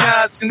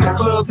 29s in the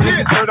club,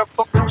 niggas heard I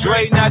fuck with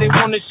Dre, now they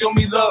wanna show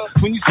me love.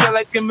 When you sell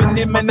like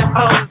Eminem and the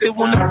O's, they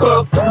wanna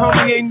fuck.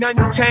 Homie, ain't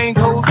nothing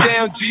changed, hold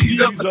down, G's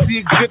up. I see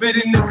exhibit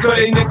in the cut,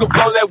 they nigga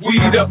roll that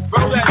weed up.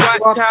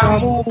 Watch how I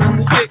move,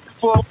 stick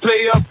before I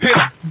play up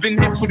here. Been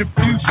hit with a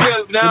few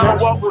shells, now I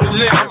walk with a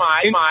limp.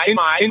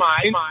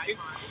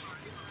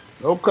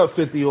 Don't cut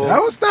 50 off.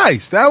 That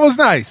was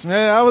nice,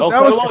 man.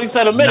 He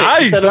said a minute.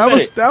 Nice. That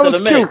was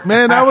cute,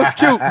 man. That was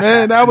cute,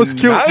 man. That was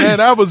cute, man.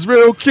 That was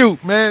real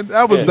cute, man.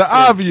 That was the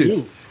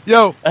obvious.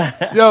 Yo,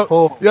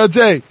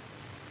 Jay.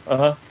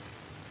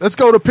 Let's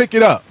go to Pick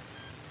It Up.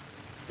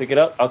 Pick It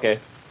Up? Okay.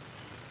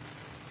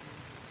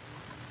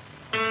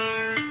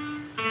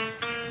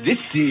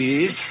 This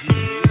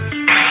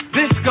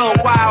go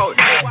out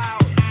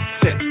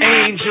to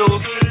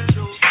Angels,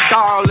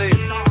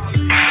 Starlets,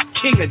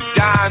 King of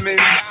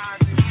Diamonds,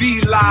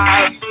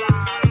 V-Live,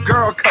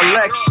 Girl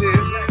Collection,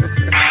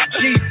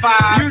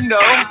 G5, you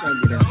know,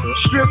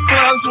 strip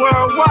clubs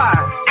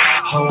worldwide.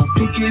 Oh,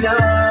 pick it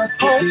up,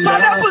 pick it up.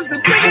 That was the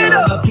pick it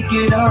up. Pick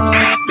it up,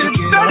 pick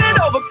it up. Turn it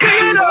over,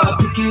 pick it up.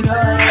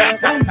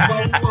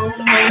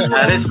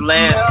 Now this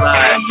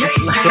landslide.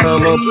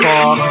 Trailer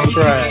Park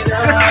Trash.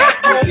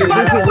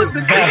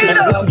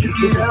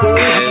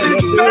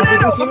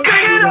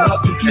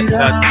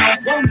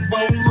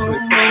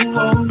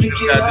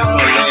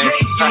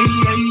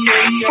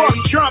 Fuck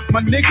Trump,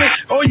 my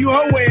nigga. All you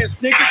hoe ass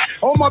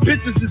niggas. All my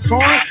bitches is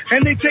foreign,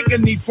 and they take a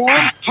knee for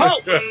him. Ho, ho,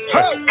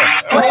 ho.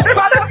 I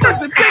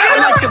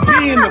like to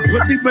be in the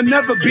pussy, but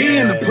never be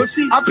in the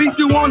pussy. I beat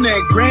you on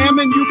that gram,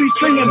 and you be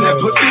slinging that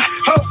pussy.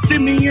 Ho, see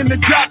me in the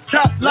drop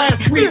top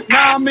last week.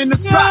 Now I'm in the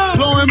spot,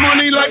 blowing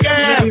money like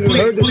an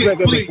athlete.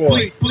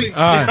 Bleep.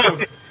 All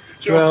right.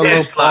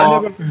 Trailer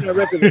Park.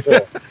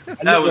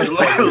 That was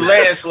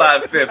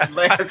landslide fifth.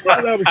 Landslide.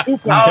 I don't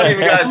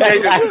even got to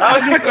take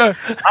it.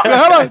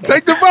 Hold on.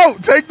 Take the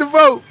vote. Take the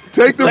vote.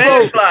 Take the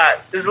landslide.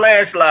 vote. It's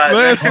landslide.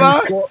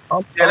 Landslide?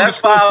 Yeah, that's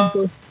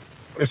 5.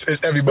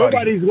 It's everybody.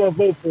 Nobody's going to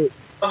vote for it.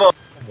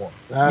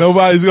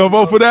 Nobody's going to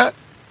vote for that?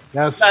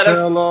 That's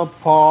Trailer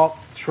Park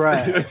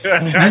Trash.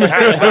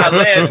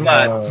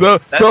 Landslide. So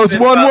it's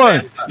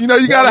 1-1. You know,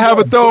 you got to have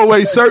a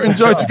throwaway. Certain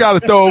joints you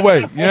got to throw away.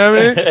 You know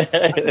what I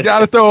mean? You got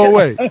to throw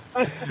away. That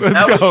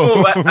was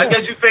cool. I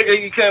guess you figured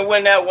you couldn't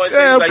win that one. So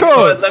Yeah, of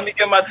course. Let me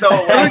get my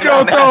throwaway. Let me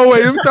go throwaway.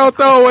 Let me throw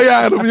throwaway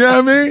at him. You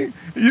know what I mean?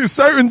 You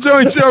certain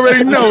joints you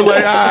already know.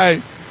 Like, all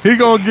right, he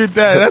gonna get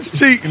that. That's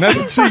cheating. That's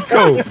a cheat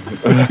code.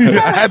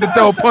 I had to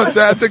throw a punch.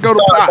 I had to go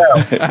to Pac.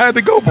 I had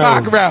to go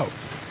Pac route.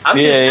 I'm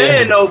just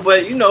saying though,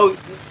 but you know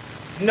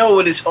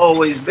what it's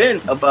always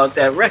been about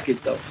that record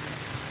though.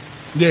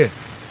 Yeah.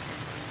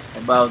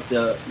 About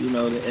the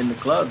in the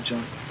club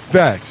joint.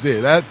 Facts.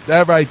 Yeah.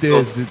 That right there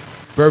is the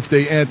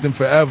birthday anthem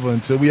forever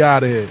until we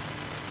out of here.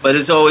 But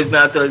it's always been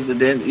out there.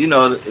 Then it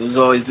was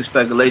always the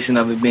speculation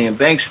of it being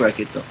Banks'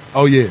 record though.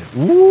 Oh yeah.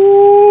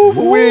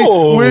 Woo! We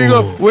ain't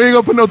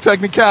gonna put no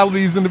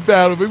technicalities in the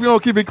battle, but we gonna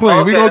keep it clean.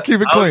 Okay. We gonna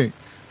keep it clean.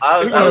 I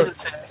was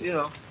just saying,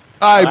 All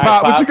right,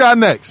 Pop. What you got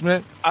next,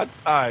 man? All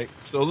right.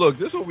 So look,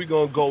 this is what we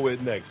gonna go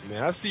with next,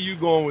 man. I see you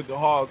going with the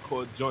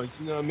hardcore joints.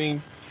 You know what I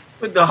mean?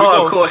 With the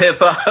hardcore hip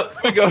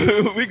hop. We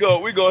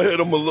gonna hit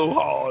them a little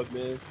hard,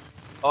 man.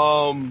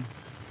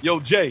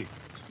 Yo, Jay.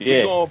 Yeah.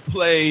 We gonna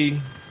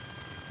play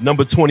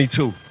number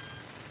 22. All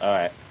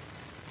right.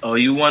 Oh,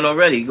 you won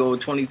already. Go with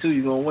 22.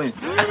 You gonna win.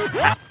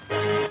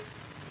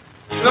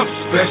 Something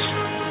special.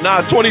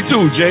 Nah,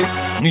 22, Jay.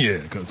 Yeah,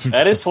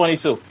 that is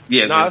 22.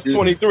 Yeah, nah, it's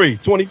 23.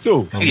 22.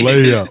 A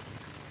layup.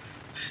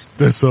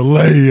 That's a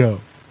layup.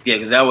 Yeah,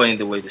 because that wasn't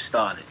the way to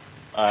start it.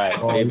 All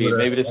right,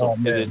 maybe this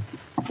one is it.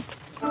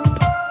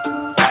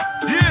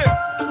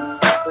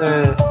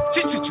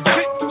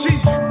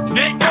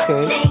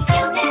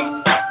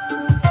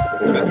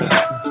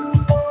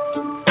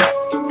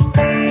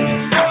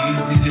 It's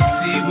easy to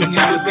see when you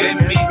look at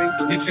me.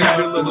 If you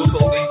look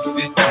closely,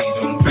 50,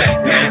 don't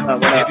back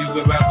down.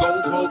 Everywhere I go,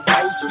 both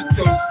coast for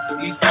toast.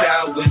 East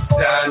side, west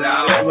side, I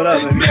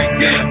always back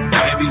down.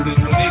 Every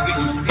little nigga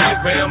you see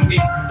around me,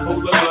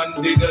 hold a gun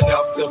big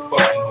enough to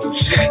fucking hold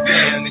shit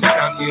down. Next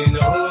time you're in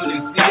the hood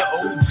and see an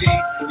OG,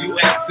 you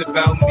ask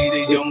about me,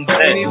 the young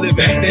boy living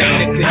down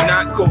that could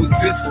not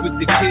coexist with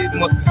the kid,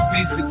 must have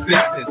ceased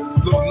existence.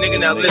 Little nigga,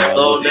 now listen,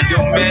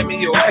 yo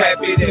mammy, yo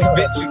pappy, that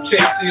bitch you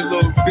chasing, your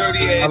little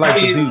dirty ass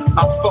kid,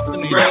 I'll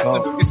fucking raise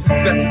him. Your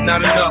success is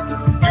not enough.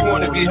 You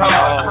wanna be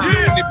hard,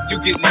 and if you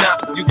get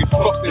knocked, you get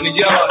fucked in the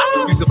yard.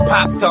 These are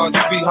Pop-Tarts,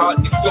 sweetheart,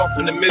 you soft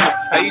in the middle.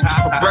 I eat you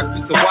for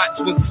breakfast, a watch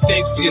was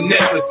exchanged for your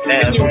necklace.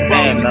 And your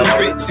boss is a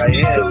bitch, if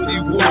he could, he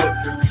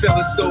would. Sell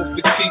his soul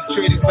for cheap,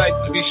 trade his life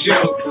to be sure.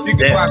 You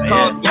can buy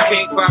cars, but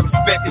can't buy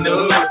respect in the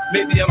hood.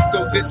 Maybe I'm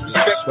so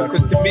disrespectful,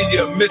 cause to me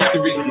you're a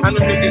mystery. I know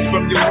niggas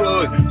from your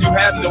hood, you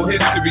have no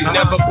history.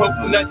 Never poke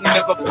nothing,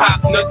 never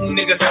pop nothing,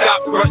 nigga.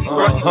 Stop frontin'.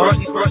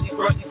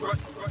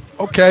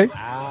 Okay.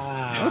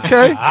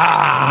 Okay.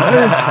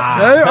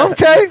 Hey,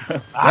 okay.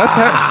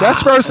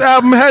 That's first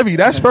album heavy. You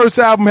know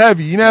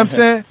what I'm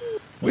saying?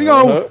 We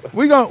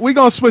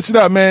gonna switch it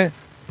up, man.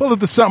 Pull it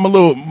to something a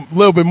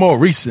little bit more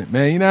recent,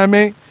 man. You know what I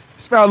mean?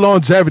 It's about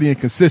longevity and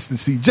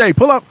consistency. Jay,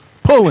 pulling.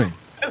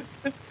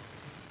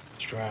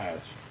 Trash.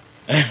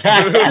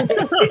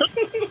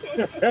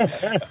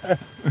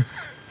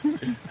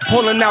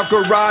 Pulling out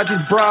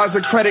garages, bras,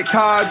 and credit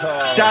cards,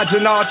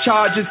 dodging all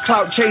charges,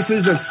 clout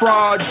chasers, and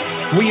frauds.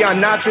 We are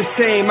not the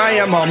same. I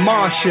am a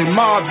Martian,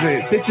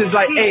 Marvin. Bitches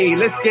like, hey,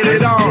 let's get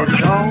it on.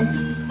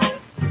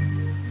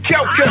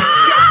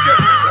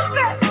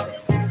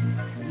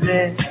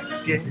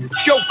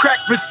 Joe Crack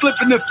been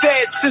slipping the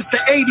feds since the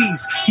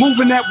 80s.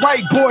 Moving that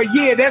white boy,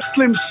 yeah, that's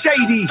Slim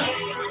Shady.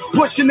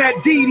 Pushing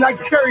that D like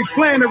Terry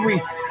Flannery.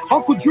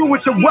 Uncle Drew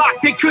with the rock,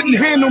 they couldn't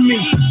handle me.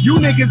 You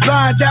niggas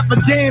lying dapper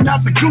Dan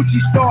out the Gucci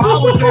store.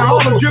 I was in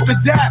Harlem dripping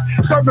dap,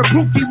 serving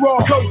Pookie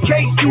Raw. Cold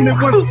case, unit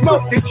one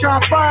smoke. They try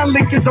to find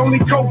liquors, only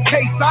cold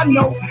case. I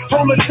know,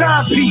 hold the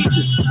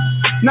timepieces.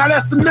 Now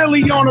that's a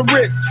milli on the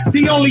wrist.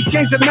 The only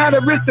change that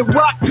matter is the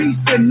rock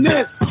piece in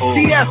this.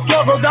 TS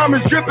logo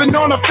diamonds dripping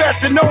on a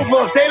Fashion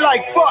Nova. They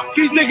like, fuck,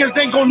 these niggas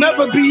ain't gonna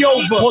never be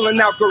over. Pulling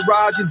out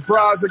garages,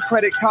 bras, and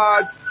credit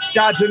cards,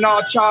 dodging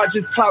all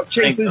charges, clout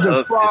chasers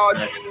and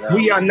frauds.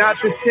 We are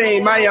not the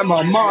same. I am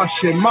a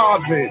Martian,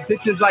 Marvin.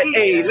 Bitches like,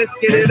 hey, let's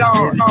get it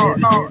on.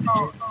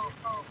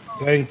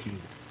 Thank you.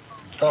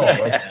 Oh,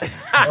 that's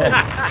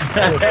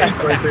a seat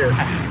right there.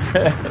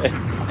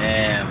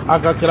 Damn.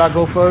 Can I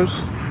go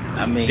first?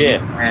 I mean,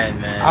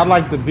 man. I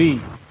like the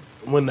beat.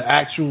 When the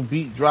actual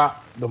beat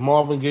dropped, the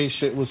Marvin Gaye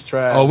shit was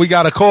trash. Oh, we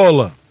got a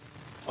caller.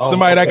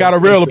 Somebody that got a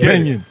real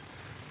opinion.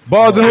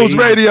 Bars and Hoops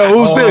Radio,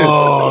 who's this?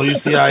 Oh, you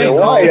see how you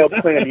Why are y'all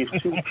playing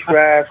these two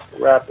trash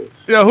rappers?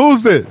 Yeah,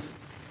 who's this?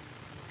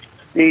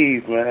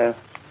 Steve, man.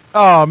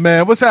 Oh,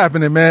 man, what's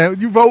happening, man?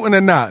 You voting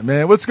or not,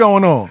 man? What's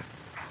going on?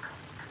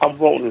 I'm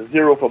voting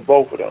 0 for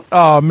both of them.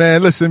 Oh,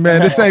 man, listen,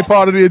 man, this ain't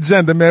part of the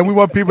agenda, man. We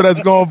want people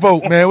that's going to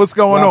vote, man. What's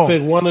going on?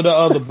 Pick one or the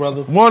other,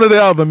 brother. One or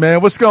the other,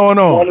 man. What's going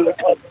on? One or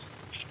the other.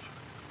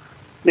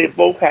 They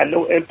both had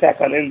no impact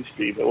on the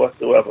industry, but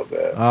whatsoever,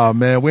 man. Oh,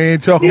 man, we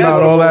ain't talking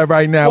about all that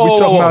right now. We're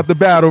talking about the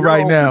battle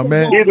right now,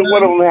 man. Neither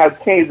one of them has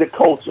changed the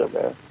culture,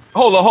 man.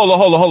 Hold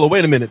on.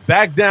 Wait a minute.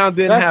 Back Down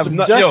didn't have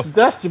nothing.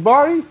 That's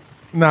Jabari?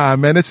 Nah,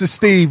 man, this is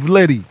Steve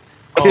Liddy.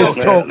 Kids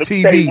Talk Let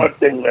me tell you TV. one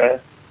thing, man.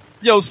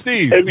 Yo,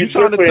 Steve, you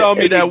trying to tell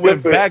me that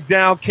when Back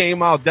Down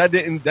came out, that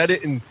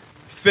didn't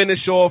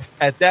finish off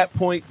at that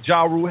point?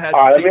 Ja Rule had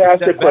All right, to let me take a ask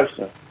you a step back?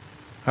 question.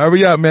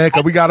 Hurry up, man,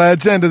 because we got an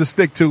agenda to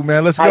stick to,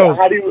 man. Let's go.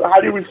 How do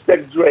you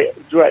respect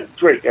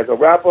Drake as a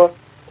rapper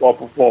or a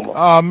performer?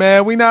 Oh,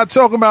 man, we not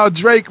talking about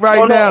Drake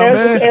now,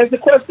 man. Answer the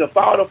question.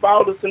 Follow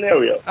the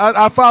scenario.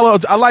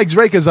 I like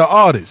Drake as an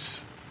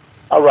artist.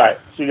 All right.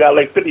 So you got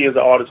like 50 as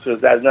an artist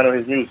because that's none of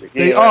his music.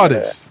 They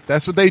artists.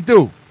 That's what they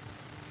do.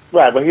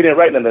 Right, but he didn't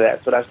write none of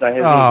that, so that's not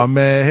his Oh, music.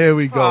 man, here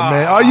we go,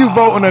 man. Are you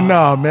voting or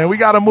not, man? We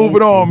got to move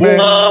it on, man. 0.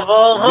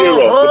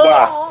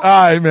 Goodbye. All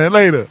right, man,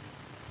 later.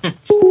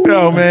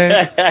 Yo,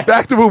 man,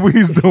 back to what we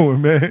was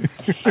doing, man.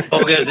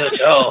 Okay, the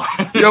show.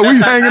 Yo, we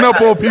hanging up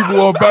on people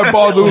on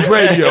Bars and Hoops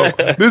Radio.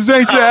 This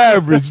ain't your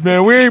average,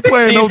 man. We ain't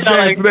playing those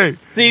games today.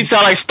 Steve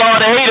sound like Star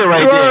the Hater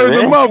right You there, heard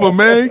the man. mother,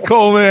 man.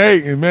 Calling and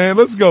hating, man.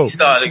 Let's go.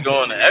 Started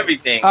going to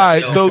everything. All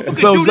right, so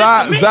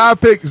Zai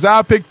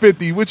pick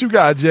 50. What you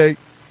got, Jay?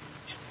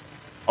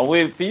 I'm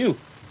waiting for you.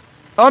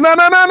 Oh, no. As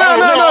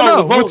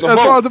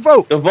far as the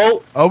vote. The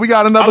vote? Oh, we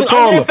got another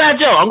caller.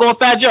 I'm going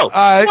Fat Joe.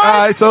 All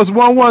right. So it's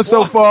 1-1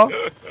 so far.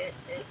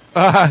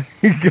 All right.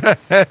 Go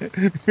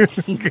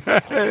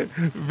ahead.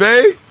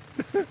 Vay?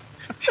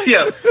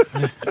 Yeah.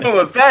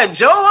 With Fat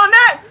Joe on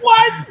that?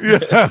 What?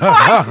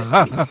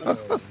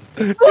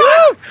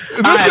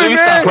 Listen,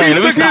 man, he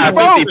took his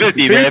vote.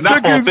 50-50, man.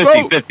 Not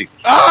 50-50.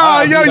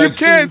 Ah, yo, you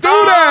can't do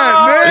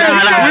that, man.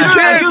 We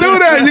can't do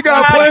that. You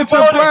got to plant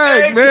your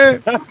flag,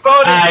 man.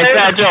 All right,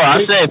 Fat Joe. I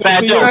said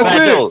Fat Joe. That's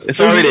Fat it. Joe.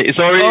 It's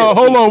already.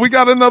 Hold on. We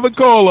got another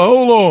caller.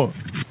 Hold on.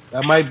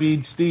 That might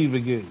be Steve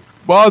again.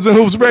 Bars and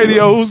Hoops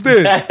Radio. Who's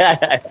this?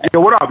 Yo,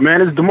 what up,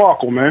 man? It's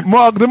DeMarco, man.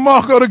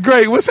 DeMarco the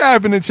Great. What's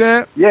happening,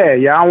 champ? Yeah.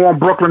 I don't want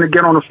Brooklyn to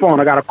get on the phone.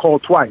 I got to call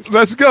twice.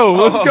 Let's go.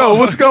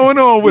 What's going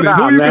on with it?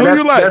 Who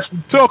you like?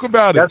 Talk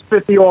about it. That's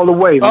 50 all the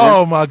way, man.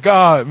 Oh, my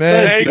God,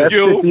 man. Thank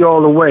you. 50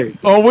 all the way.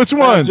 Oh, which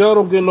one? Joe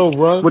don't get no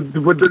run.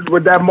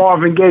 With that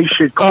Marvin Gaye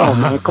shit. Come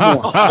on, man. Come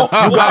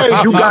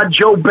on. You got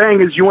Joe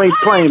Bangers. You ain't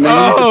playing,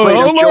 man. Hold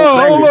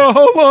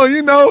on.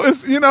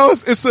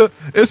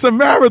 It's a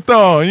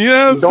marathon. You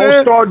know what I'm saying?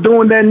 Don't start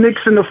doing that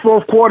Knicks in the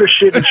fourth quarter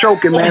shit and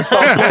choking, man.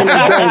 Start playing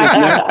Bangers,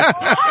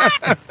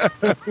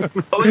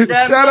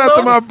 man. Shout out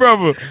to my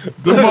brother,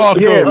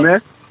 DeMarco. Yeah,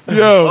 man.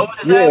 Yo.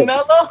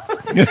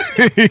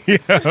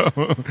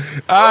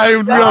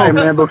 All right,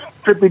 man, but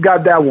 50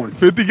 got that one.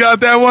 50 got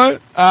that one?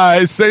 All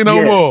right, say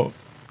no more.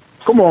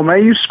 Come on,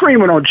 man. You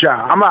screaming on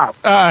Ja. I'm out.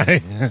 All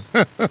right.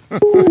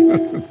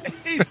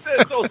 He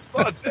said don't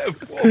start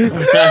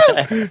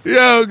that.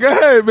 Yo, go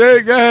ahead,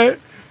 man. Go ahead.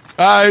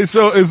 All right,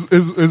 so it's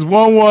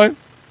 1-1.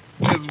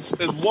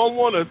 It's 1-1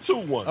 or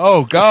 2-1.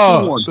 Oh,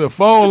 God. The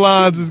phone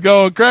lines is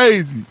going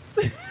crazy.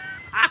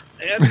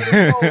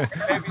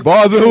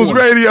 Bars and Hoops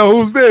Radio.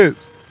 Who's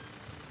this?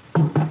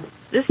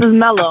 This is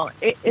Mello.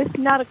 It's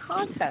not a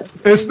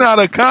contest. It's not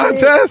a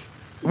contest?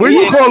 Where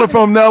you calling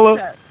from,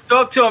 Nella?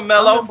 Talk to him,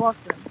 Mello.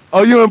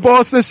 Oh, you in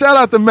Boston? Shout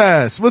out to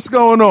Mass. What's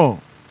going on?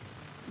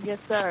 Yes,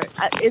 sir.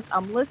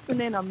 I'm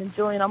listening. I'm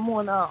enjoying. I'm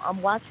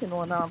watching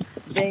on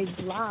Dave's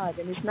Live,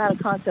 and it's not a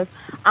contest.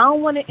 I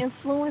don't want to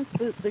influence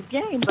the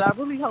game, but I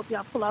really hope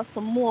y'all pull out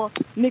some more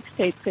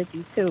mixtape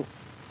 50 too.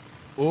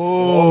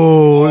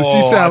 Oh,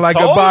 she sound like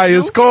a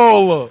biased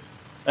caller.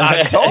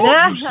 I told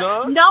you,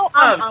 son. No,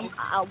 I'm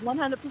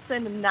 100%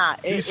 am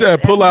not. She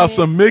said pull out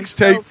some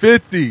mixtape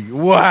 50.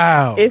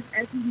 Wow. It's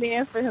every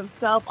man for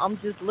himself. I'm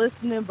just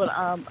listening, but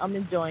I'm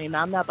enjoying.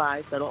 I'm not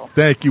biased at all.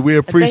 Thank you. We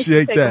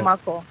appreciate thank you for taking that. my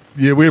call.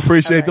 Yeah, we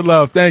appreciate the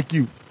love. Thank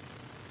you.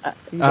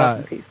 You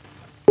got peace.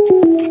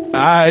 All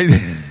right.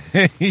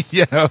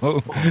 Yo.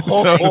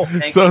 So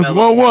it's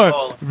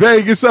 1-1.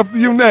 Vegas, up to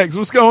you next.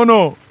 What's going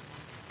on?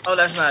 Oh,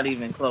 that's not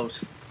even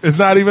close. It's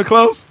not even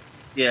close?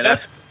 Yeah,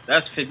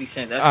 that's 50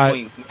 Cent. That's all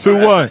right.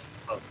 2-1.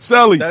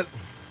 Sully.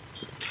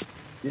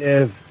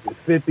 Yeah,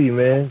 50,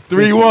 man.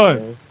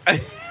 3-1.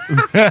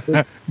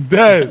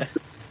 Dead.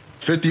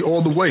 50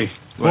 all the way.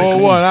 4-1.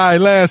 All right,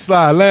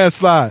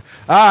 landslide.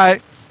 All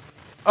right.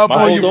 Up My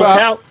on hold you, don't Pop.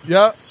 count?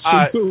 Yep. All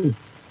right.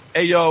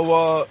 Hey,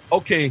 yo,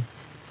 okay.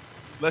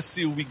 Let's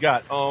see what we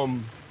got.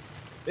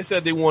 They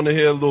said they want to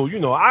hear a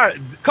little, a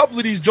couple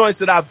of these joints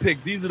that I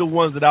picked, these are the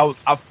ones that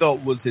I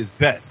felt was his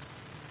best.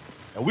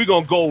 And we're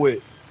going to go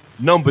with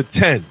number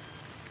 10.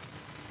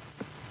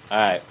 All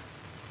right.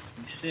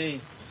 Let's see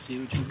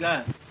what you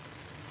got.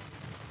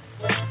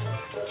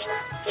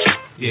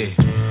 Yeah.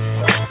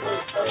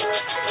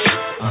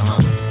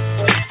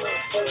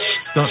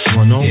 Stunt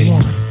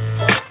 101.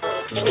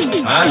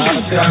 I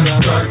keep trying to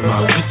stunt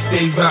my wrist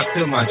stay rocked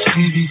till my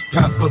TVs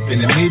pop up in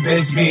the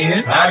Maybach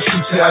Benz. I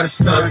keep trying to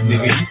stunt,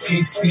 nigga. You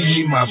can't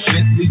see me. My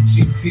Bentley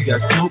GT got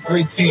smoke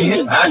right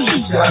tin. I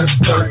keep trying to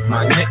stunt.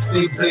 My neck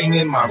stay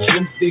blingin', my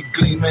rims stay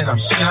gleamin'. I'm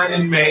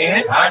shining,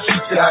 man. I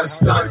keep trying to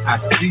stunt. I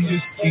see you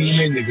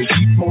scheming, nigga.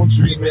 Keep on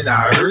dreaming.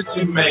 I hurt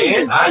you,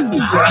 man. I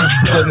keep trying to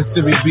stunt. 7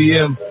 Series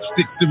BM,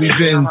 6 Series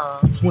Benz,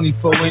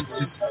 24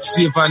 inches.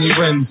 Giovanni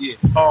rims.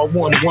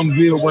 R1, one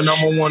wheel when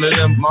I'm on one of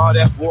them. All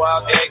that boy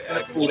out there acting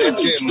a fool.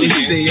 That's it. They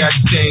say I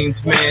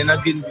changed, man.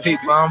 I'm getting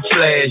paper, I'm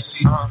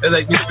flashy. They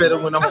like me better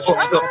when I'm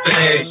fucked up and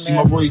ashy.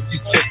 My royalty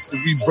checks the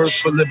rebirth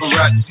for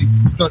Liberace.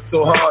 It's not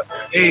so hard.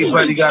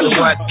 Everybody gotta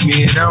watch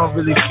me, and I don't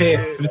really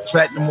care if it's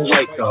platinum or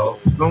white, though.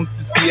 Long as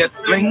it's BS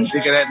bling, they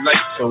got that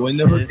light show. In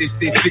the hood, they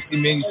say 50,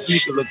 man, you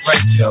sneaker look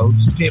right, yo.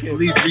 Just can't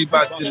believe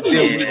Reebok did a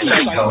deal with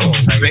Psycho.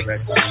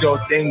 Banks is a sure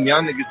thing,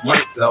 y'all niggas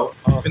might blow.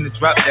 Finna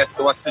drop that,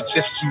 so I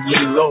suggest you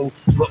lay low.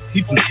 Look,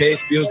 he from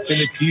Cashville,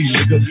 Tennessee,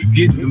 nigga.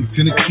 Get them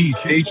Tennessee,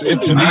 say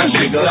to me,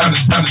 nigga.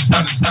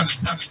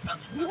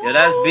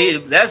 Yeah,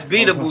 that's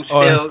beatable still.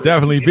 Oh, that's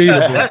definitely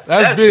beatable.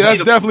 That's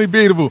definitely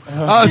beatable.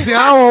 See,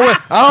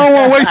 I don't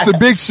want to waste the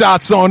big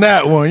shots on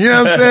that one. You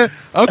know what I'm saying?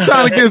 I'm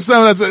trying to get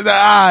some that's all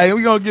right,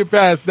 we're gonna get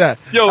past that.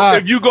 Yo,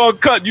 if you gonna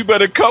cut, you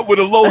better cut with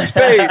a low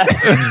spade.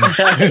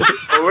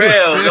 For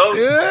real, don't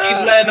keep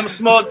letting them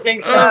small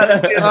things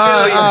slide. All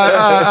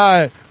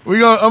right.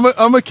 I'm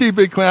gonna keep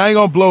it clean. I ain't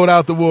gonna blow it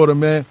out the water,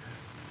 man.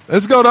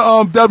 Let's go to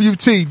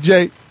WT,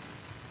 Jay.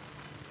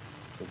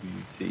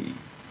 WT.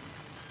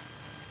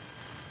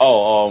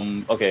 Oh,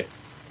 okay.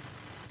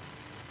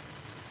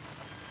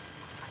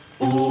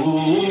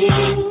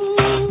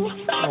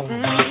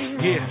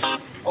 Yeah.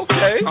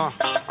 Okay.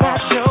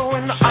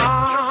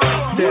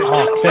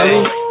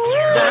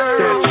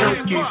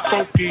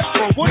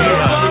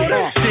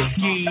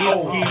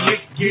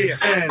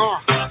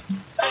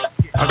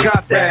 I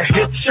got that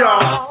hit,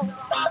 y'all.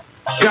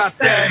 Got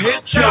that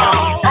hit,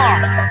 y'all.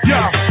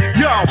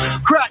 Yo,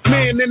 crack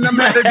man in the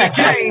middle of the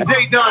game.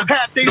 They done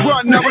had they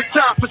run, now it's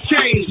time for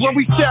change. When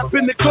we step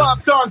in the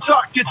club, done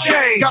tuck your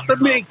chain. Got the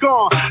mink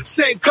on,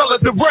 same color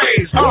the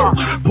rays.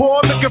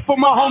 Poor looking for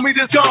my homie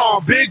that's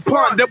gone. Big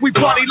pun that we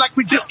party like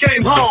we just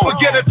came home.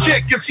 Forget a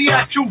chick if she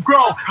act too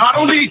grown. I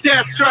don't need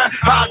that stress.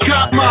 I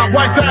got my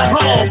wife at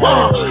home.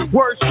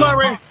 Words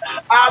slurring,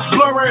 eyes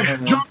blurring.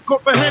 Drunk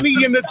off a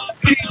Henny and the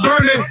keep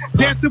burning.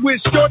 Dancing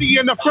with Shorty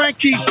and the friend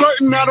keep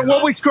flirting. I don't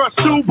always crush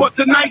too, but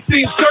tonight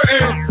seems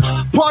certain.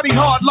 Party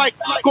hard like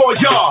or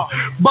y'all.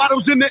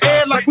 Bottles in the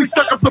air like we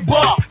stuck up the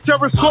bar.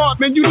 Terrorist card,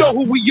 man, you know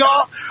who we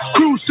are.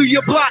 Cruise through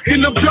your block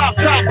in them drop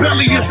top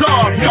belly is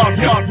ours.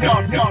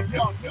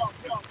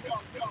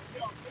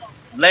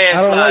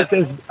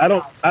 Landslide. I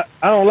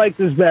don't like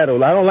this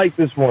battle. I don't like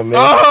this one, man.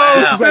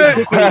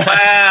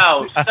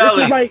 Wow,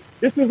 Sully.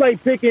 This is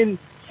like picking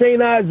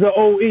St. Ives or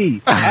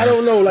OE. I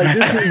don't know. Like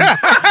this is.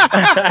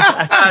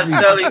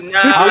 Sully, we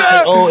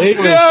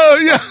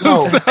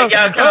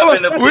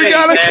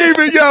gotta keep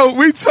it, yo.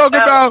 We talking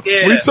about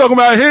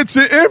hits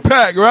and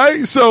impact,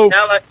 right? So.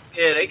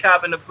 Yeah, they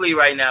copping the plea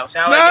right now.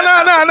 No.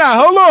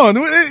 Hold on.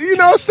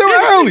 It's still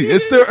early.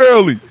 It's still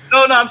early.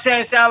 No, I'm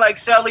saying sound like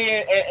Sully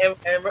and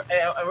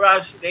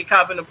Raj, they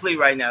copping the plea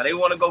right now. They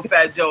want to go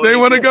Fat Joe. They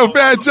want to go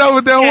Fat Joe,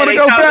 but they don't want to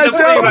go Fat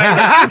Joe.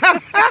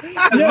 Right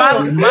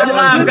my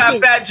live got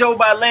Fat Joe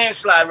by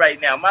landslide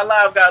right now. My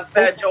live got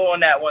Fat Joe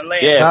on that one.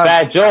 Landslide. Yeah,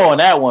 Fat Joe on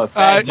that one.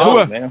 Fat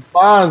Joe, man.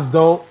 Bonds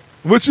don't.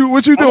 What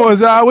you doing,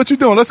 Zai? What you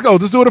doing? Let's go.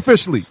 Let's do it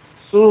officially. As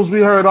soon as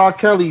we heard R.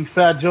 Kelly,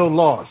 Fat Joe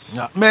lost.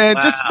 Man,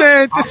 this is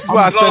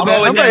why I said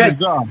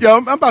that.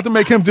 I'm about to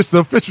make him just the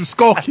official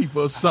scorekeeper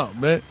or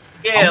something, man.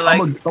 Yeah,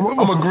 I'm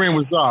agreeing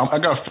with Zai. I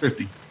got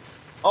 50.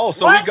 Oh,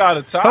 so we got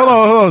a tie. Hold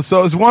on.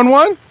 So it's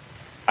 1-1?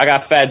 I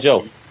got Fat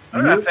Joe.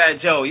 I got Fat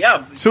Joe.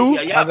 Yeah. 2?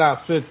 I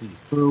got 50.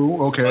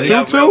 2, okay.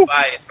 2-2?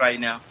 Biased right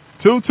now.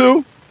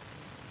 2-2?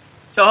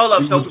 So hold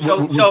up.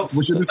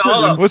 What's your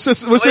decision? What's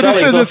your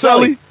decision,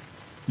 Sully?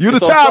 You the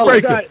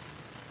tiebreaker.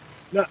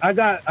 No, I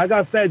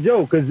got Fat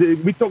Joe because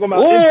we talking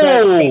about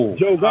impact.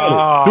 Joe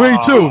got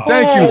it. 3-2.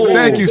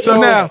 Thank you. So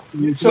now,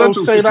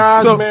 St.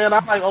 Ives, man, I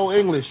like old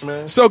English,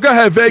 man. So go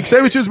ahead, Vic.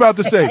 Say what you was about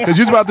to say because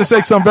you was about to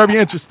say something very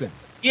interesting.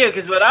 Yeah,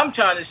 because what I'm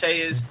trying to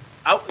say is,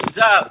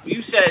 Zah,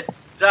 you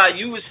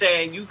were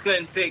saying you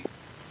couldn't pick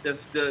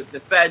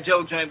the Fat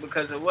Joe joint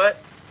because of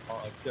what?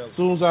 As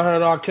soon as I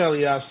heard R.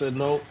 Kelly, I said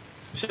no.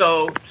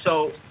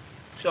 So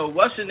So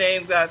what's the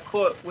name got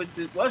caught with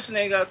the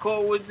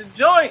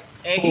joint,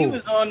 and he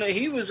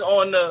was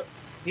on the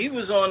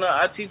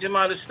I teach him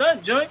how to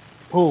stunt joint.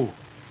 Who?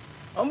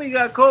 Homie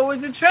got caught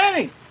with the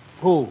training.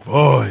 Who?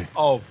 Boy.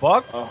 Oh,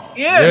 Buck.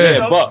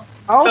 Yeah, Buck.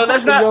 So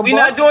that's we're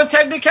not doing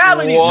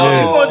technicalities.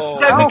 We're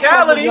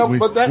technicality.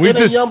 We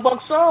just Young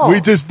Buck song.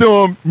 We just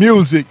doing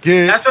music,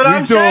 kid. That's what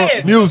I'm saying.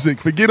 We doing music.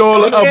 Forget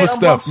all the other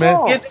stuff,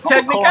 man. Get the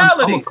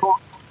technicality.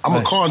 I'm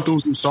a car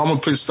enthusiast, so I'm gonna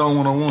play Stone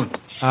 101.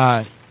 All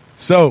right.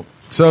 So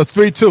it's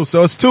 3-2.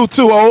 So it's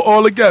 2-2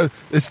 all together.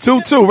 It's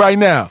 2-2 right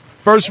now.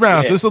 First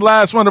round. So this is the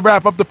last one to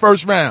wrap up the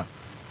first round.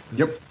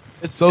 Yep.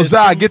 So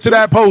Zai, get to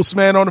that post,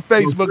 man, on the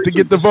Facebook to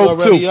get the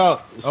vote too.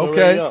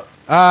 Okay. All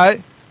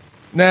right.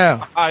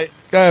 Now. All right.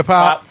 Go ahead,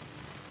 Pop.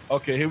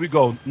 Okay, here we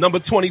go. Number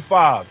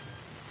 25.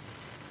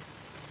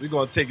 We're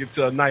gonna take it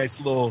to a nice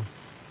little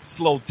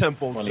slow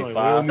tempo joint.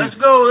 Let's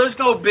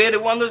go, Bid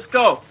it one. Let's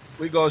go.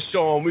 We're gonna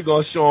show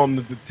them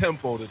the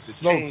tempo, the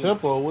slow change.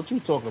 tempo. What you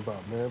talking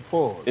about, man?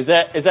 Pause. Is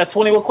that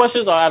 21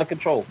 questions or out of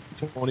control?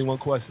 21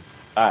 questions.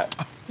 All right.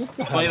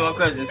 21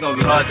 questions. It's gonna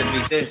be hard to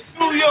beat this.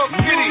 New York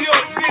City.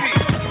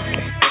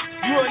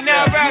 You are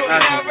now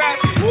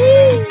rapping.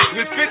 Woo!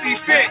 With 50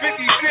 Cent.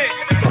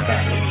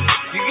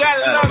 You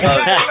gotta love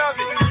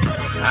it.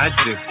 I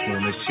just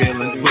wanna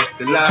chill and twist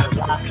the line.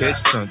 Catch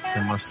stunts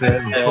in my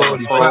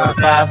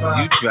 745.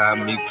 You drive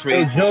me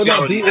crazy,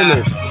 shorty. I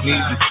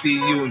need to see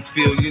you and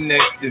feel you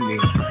next to me.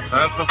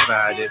 I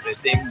provide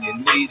everything you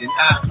need, and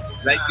I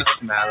like your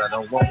smile. I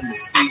don't want to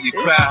see you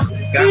cry.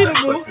 Got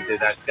some questions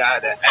that I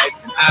gotta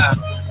ask, and I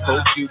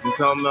hope you can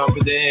come up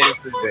with the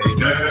answers, baby.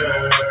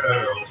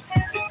 Girl,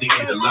 it's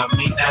easy to love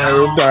me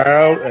now.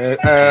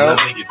 Love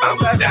me if I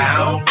was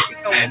down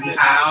and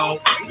out.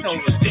 But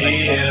you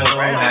still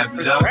have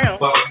love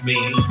for me,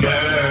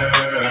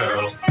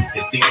 girl.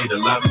 It's easy to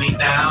love me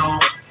now.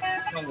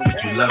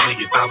 Would you love me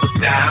if I was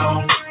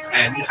down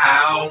and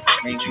out?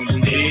 But you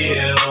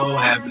still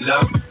have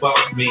love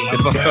for me.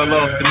 If I fell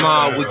off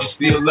tomorrow, would you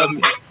still love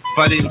me? If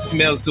I didn't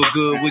smell so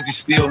good, would you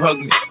still hug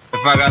me?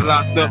 If I got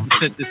locked up and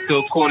sent this to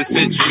a quarter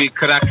century,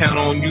 could I count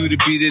on you to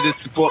be there to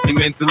support me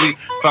mentally?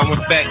 If I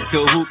went back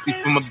to a hoopty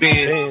for my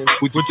band,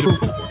 would you poof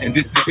and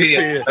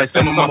disappear like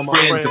some of my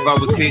friends? If I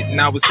was hit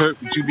and I was hurt,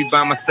 would you be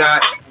by my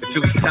side? If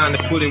it was time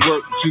to put in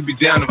work, would you be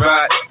down to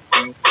ride?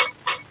 All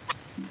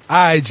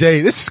right, Jay,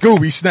 this is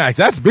Scooby Snacks.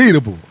 That's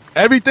beatable.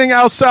 Everything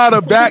outside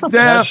of back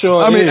down.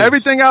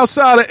 Everything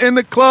outside of in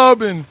the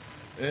club and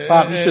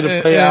Pop, you should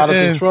have played out of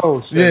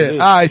control. Yeah. All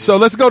right, so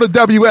let's go to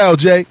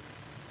WLJ. You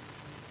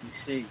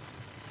see,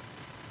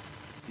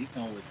 he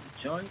going with the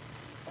joint.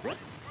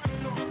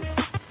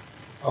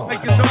 Oh,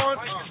 like it's on.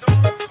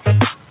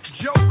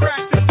 Joe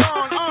cracked it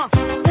on.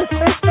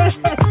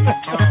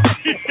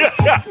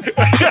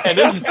 And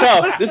this is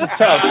tough.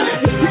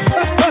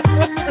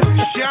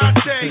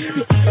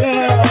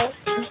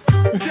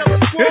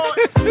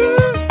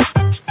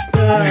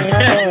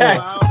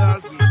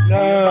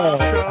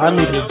 I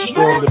need to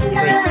destroy the drink.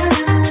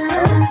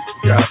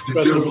 Got to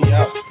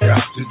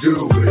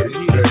do it.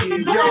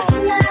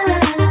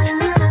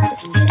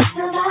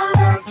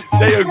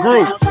 They a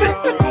group.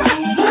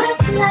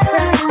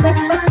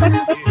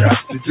 Got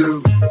to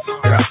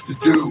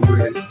do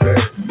it.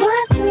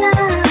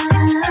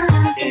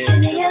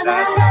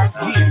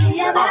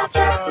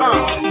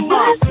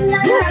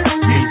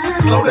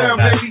 Slow down,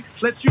 baby.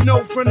 Let you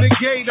know from the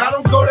gate, I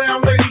don't go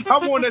down, lady. I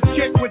want a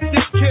chick with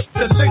thick hips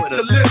and licks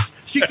her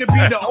lips. She could be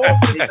the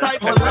office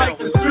type, but like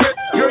the strip.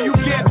 Girl, you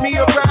get me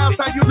aroused,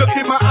 how you look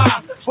in my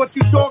eye. But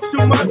you talk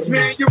too much,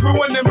 man, you're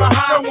ruining my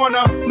high. I don't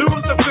wanna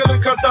lose the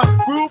feeling, cause the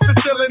roof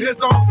is ceiling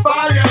is on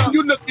fire.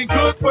 You looking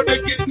good for the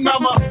getting,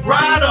 I'm a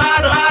rider.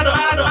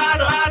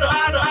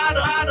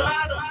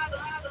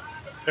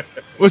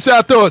 What's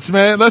your thoughts,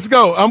 man? Let's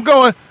go.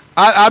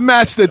 I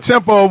matched the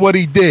tempo of what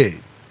he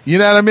did. You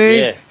know what I mean?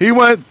 Yeah. He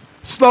went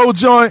slow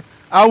joint.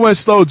 I went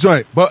slow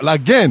joint. But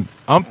again,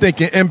 I'm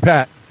thinking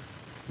impact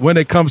when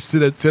it comes to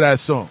that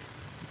song.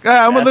 Go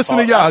ahead, I'm gonna listen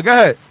to y'all. Go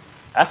ahead.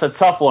 That's a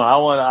tough one.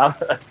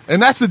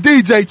 And that's the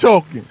DJ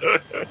talking.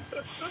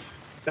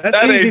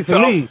 That's easy for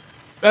me.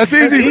 That's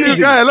easy for you.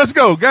 Go ahead, let's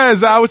go. Go ahead,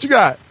 Zai. What you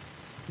got?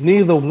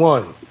 Neither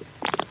one.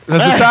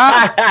 That's a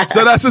tie?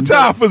 So that's a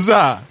tie for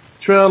Zai.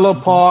 Trailer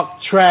Park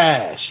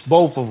Trash.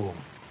 Both of them.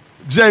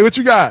 Jay, what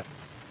you got?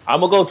 I'm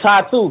going to go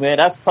tie too, man.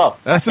 That's tough.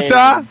 That's a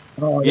tie?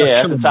 Yeah,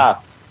 that's a tie.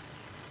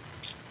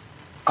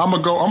 I'm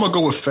gonna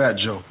go with Fat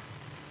Joe.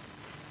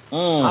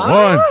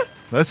 One.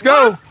 Let's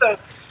go.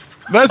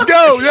 Let's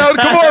go. Yo,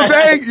 come on,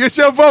 Bang. It's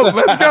your vote.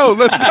 Let's go.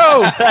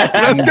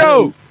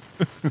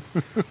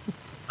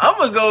 I'm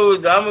gonna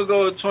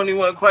go with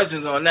 21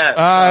 questions on that.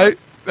 All right.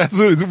 That's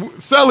what it's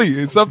Sully.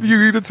 It's something you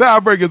need a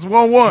tiebreak. It's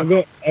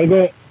 1-1.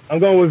 I'm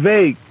going with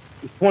Vague.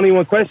 It's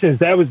 21 questions.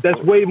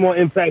 That's way more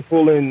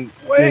impactful than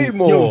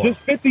more. Yo, just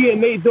 50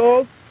 and Nate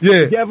Dogg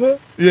together.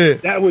 Yeah.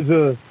 That was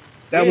a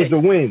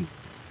win.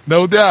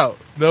 No doubt.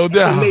 The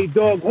Nate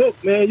Dogg hook,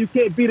 man. You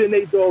can't beat a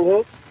Nate Dogg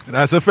hook.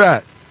 That's a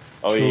fact.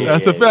 Oh yeah.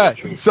 That's a fact.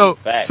 True.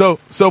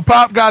 So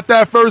Pop got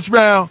that first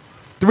round.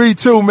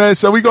 3-2, man.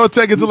 So we gonna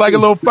take it to like a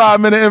little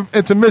 5-minute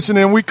intermission,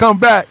 and we come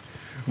back.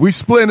 We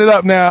splitting it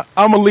up now.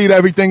 I'm gonna lead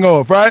everything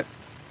off, right?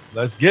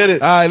 Let's get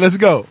it. All right, let's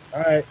go.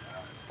 All right.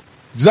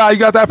 Zai, you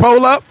got that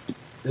poll up?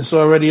 It's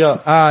already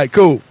up. All right,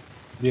 cool.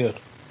 Yeah.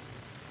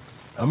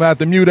 I'm gonna have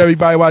to mute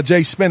everybody while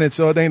Jay spin it,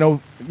 so it ain't no,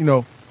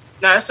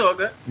 Nah, it's all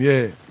good.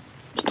 Yeah.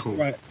 Cool.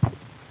 Right.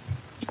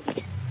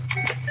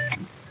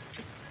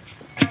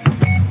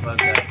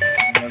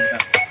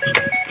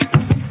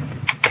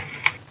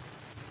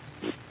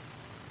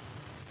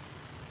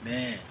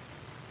 Man.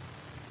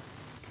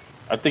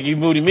 I think you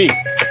muted me.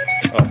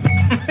 Oh.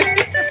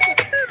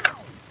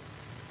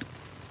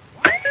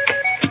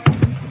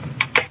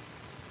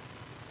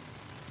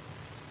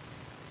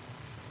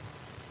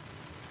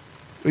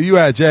 Where you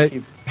at,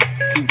 Jay?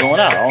 Keep going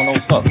out. I don't know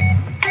what's up.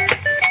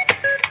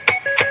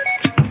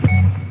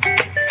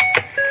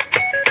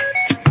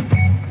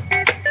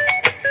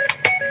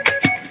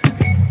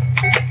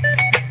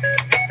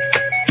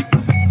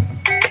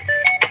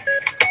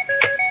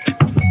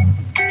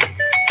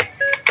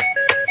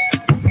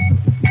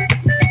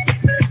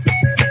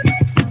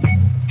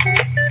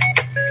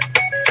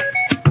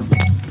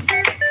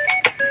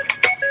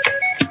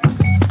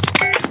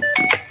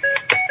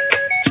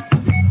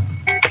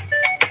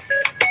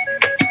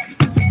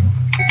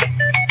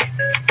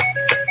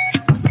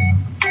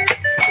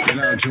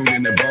 Tuned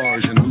in to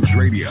Bars and Hoops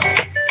Radio.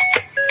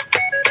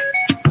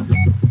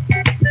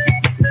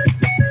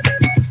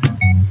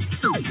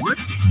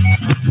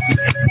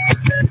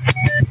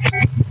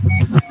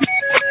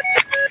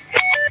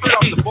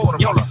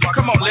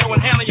 Come on, Lil,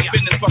 and handle your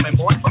business for me,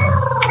 boy.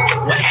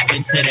 What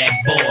happened to that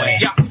boy?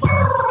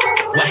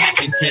 What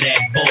happened to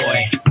that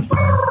boy?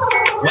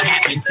 What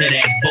happened to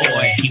that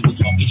boy? He was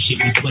talking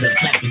shit, we put a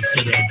clap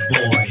into that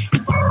boy.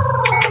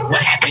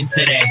 What happened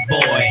to that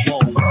boy? Whoa.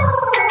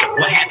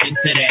 What happened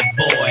to that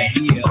boy?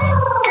 Yeah.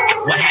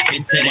 What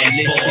happened to that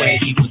boy?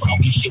 He was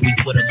talking shit, we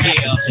put a clap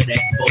into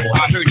that boy.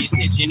 I heard he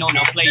snitching on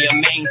a player,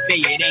 man, say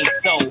it ain't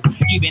so.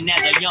 Even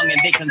as a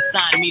youngin', they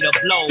consigned me to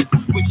blow,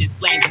 which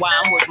explains why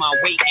I'm worth my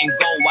weight in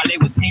gold. While they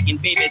was taking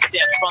baby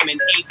steps from an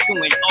 8 to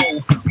an O.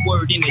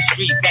 Word in the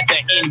streets that the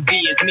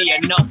envy is me.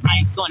 Enough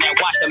ice on that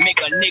watch to make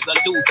a nigga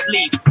lose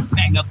sleep.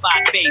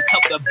 Magnified face,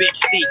 help the bitch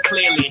see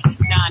clearly.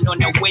 9 on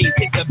the waist,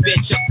 hit the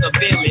bitch up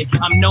severely.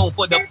 I'm known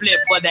for the flip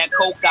for that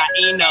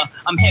cocaine.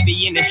 I'm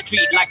heavy in the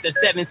street like the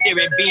 7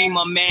 Series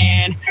Beamer,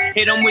 man.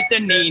 Hit him with the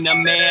Nina,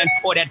 man.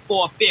 Or that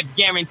 4/5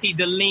 guaranteed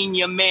to lean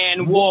you,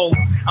 man. Whoa,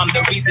 I'm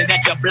the reason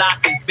that your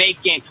block is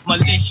vacant.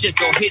 Malicious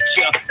or hit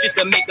you just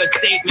to make a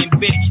statement,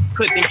 bitch.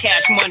 Cause in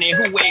cash money,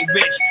 who ain't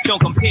rich? Don't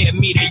compare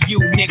me to you,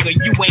 nigga.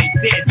 You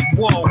ain't this.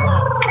 Whoa.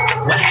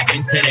 What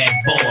happened to that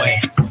boy?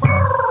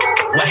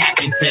 What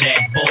happened to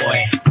that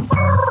boy?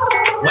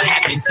 What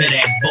happened to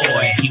that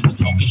boy? He was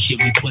talking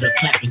shit, we put a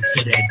clap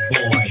into that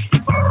boy.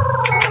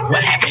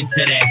 What happened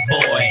to that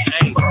boy?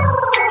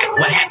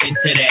 What happened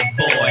to that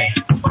boy?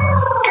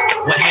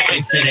 What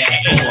happened to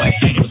that boy?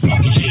 He was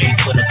talking shit, we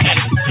put a clap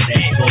into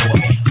that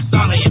boy.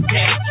 Solid and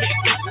pancake.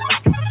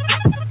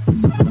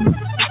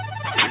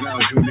 You're now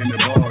tuned in to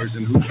Bars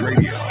and Hoops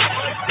Radio.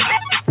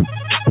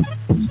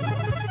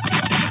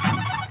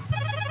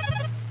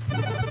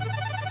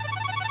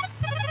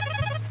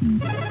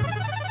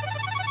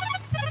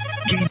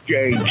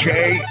 DJ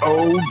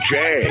J.O.J.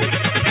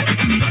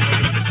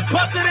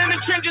 Busted in the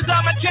trenches,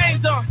 all my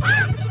chains on.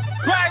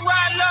 Pride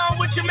ride along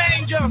with your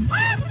main jump.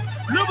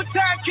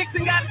 Louboutin kicks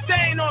and got a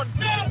stain on it.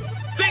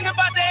 Think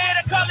about the head,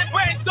 I call it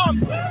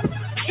brainstorming.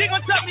 She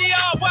gon' suck me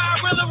all while I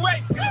really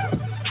rape.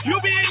 You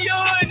be in your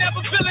hood,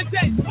 never feeling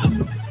safe.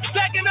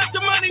 Stacking up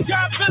the money,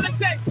 trying to feel it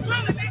safe.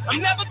 I'm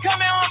never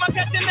coming home, I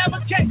got the never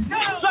case.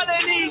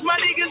 Felonies, my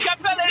niggas got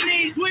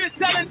felonies. We was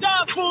selling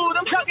dog food,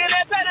 I'm talking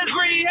that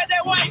pedigree. Had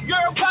that white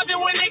girl popping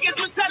when niggas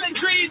was selling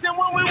trees. And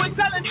when we was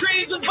selling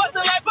trees, was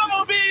busting like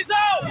bumblebees.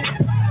 Oh,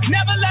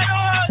 never let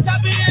on hugs, I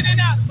be in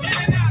and out.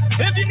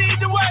 If you need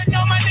the word,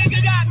 know my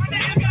nigga got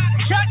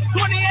it. Track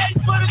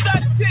 28 for the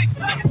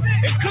 36.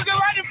 And cook it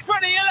right in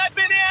front of you like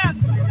Benny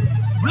Ass.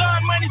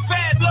 Blood money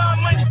fast, blood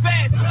money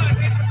fast.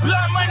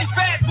 Blood money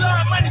fast,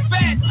 blood money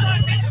fast.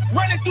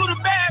 Running through the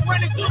bag,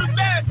 running through the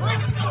bag.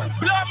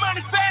 Blood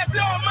money fast,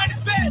 blood money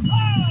fast.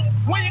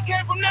 When you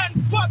came from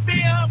nothing, fuck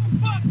being humble.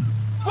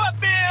 Fuck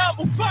being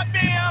humble, fuck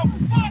being humble.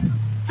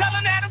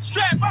 Tellin' that I'm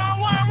strapped, I don't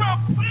wanna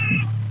rumble.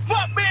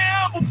 Fuck being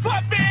humble,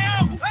 fuck being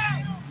humble.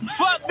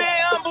 Fuck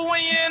being humble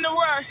when you're in the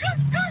run.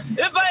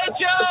 If I hit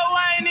your hoe,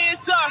 I ain't even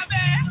sorry.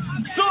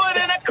 Threw it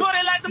and I caught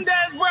it like them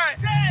Daz Bryant.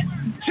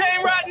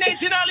 Chain rock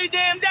nation, all these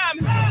damn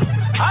diamonds.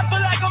 I feel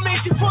like I'll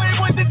meet you before you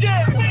went to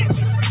jail.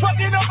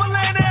 Fucking up a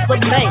land every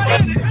time I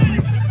hit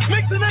it.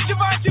 Mixing up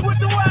Givenchy with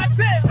the wild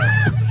tail.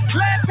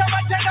 Last time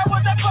I checked, I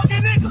was that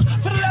fucking nigga.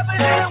 For the love of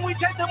him, we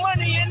take the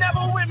money and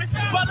never women.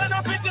 Ballin'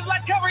 on bitches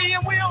like Curry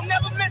and we don't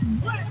never miss it.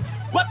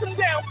 Bust them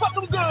down, fuck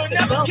them good,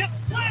 never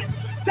kiss it.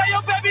 Tell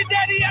your baby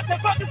daddy I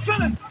said fuck his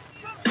feelings.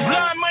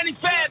 Blood money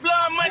fast,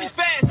 blood money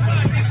fast.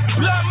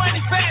 Blood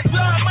money fast,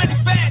 blood money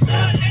fast.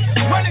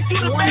 Running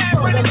through the bag,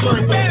 running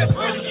through the bag.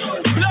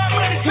 Blood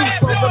money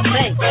fast, blood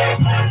money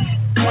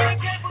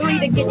fast. me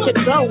to get you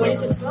going.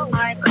 Cause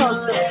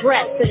the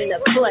brats in the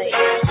place.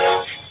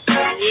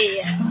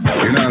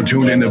 Yeah. You're now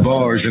tuned into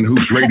Bars and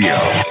Hoops Radio.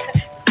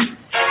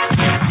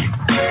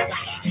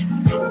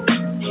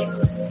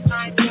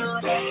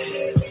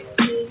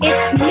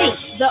 It's me,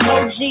 the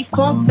OG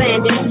Funk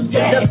Bandit,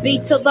 the B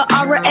to the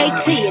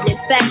R-A-T. And in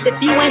fact,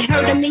 if you ain't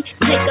heard of me,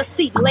 take a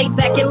seat, lay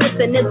back and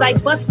listen as I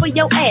bust for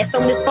your ass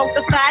on this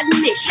funkified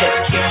mission.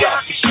 Kick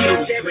off your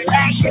shoes and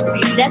relax your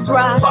feet. That's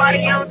right.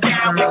 Party on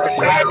down with the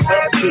bad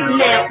beat.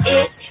 Now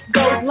it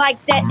goes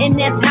like that, and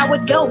that's how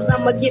it goes.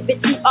 I'ma give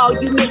it to all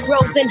you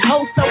Negroes and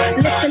hoes, so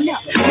listen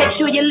up. Make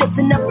sure you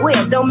listen up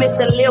well. Don't miss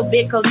a little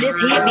bit, cause this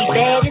here be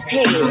bad as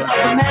hell.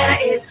 The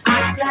matter is,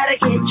 I splatter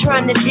it.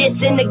 Trying to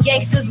diss in the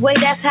gangster's way,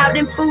 that's how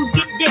them fools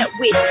get dealt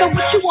with. So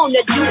what you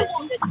wanna do?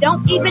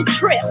 Don't even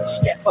trip.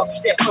 Step up,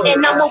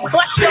 and I'ma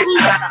bust your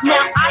lip.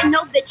 Now I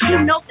know that you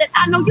know that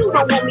I know you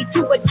don't want me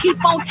to, but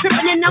keep on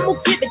tripping and I'ma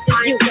give it to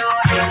you.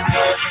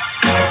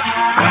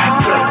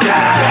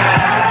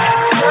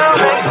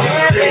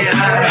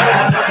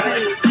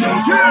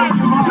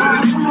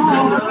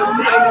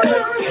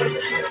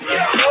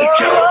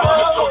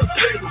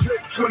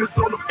 Twenties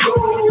on the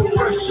floor,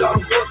 first shot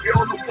of buggy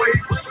on the way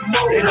with some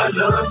more. And I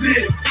love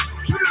it.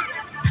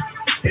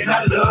 And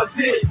I love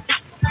it.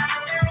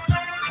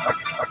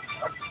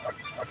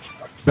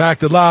 Back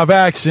to live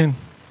action.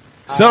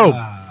 So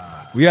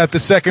we at the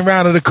second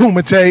round of the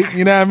Kumite.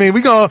 You know what I mean?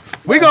 We gonna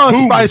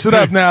spice it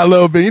up now a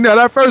little bit. You know,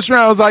 that first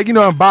round was like, you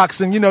know, in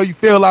boxing, you know, you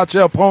feel out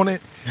your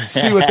opponent,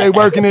 see what they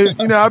working it.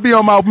 You know, I be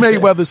on my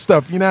Mayweather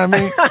stuff, you know what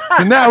I mean?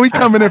 So now we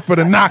coming in for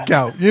the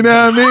knockout. You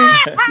know what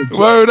I mean?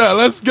 Word up,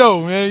 let's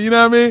go, man. You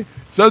know what I mean?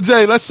 So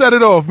Jay, let's set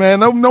it off, man.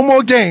 No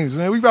more games,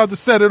 man. We about to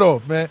set it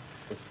off, man.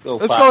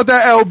 Let's go with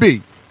that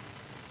LB.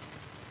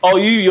 Oh,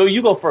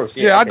 you go first.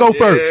 Yeah, I go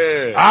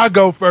first. I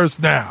go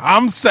first now.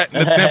 I'm setting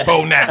the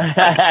tempo now.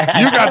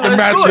 You got to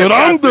match what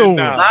I'm doing.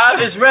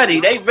 Live is ready.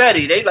 They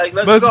ready. They like,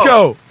 let's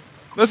go.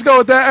 Let's go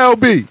with that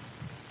LB.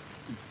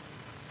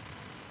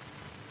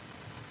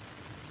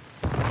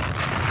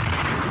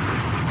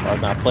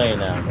 I'm not playing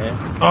now, man.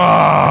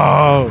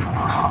 Oh,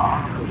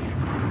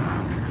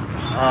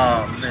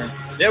 man.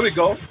 There we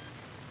go.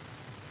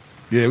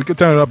 Yeah, we can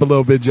turn it up a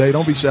little bit, Jay.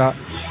 Don't be shy.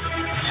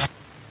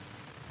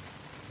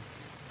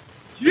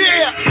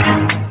 Yeah!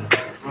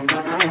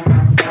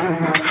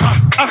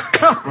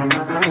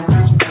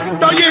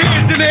 Throw your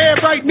hands in the air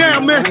right now,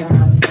 man.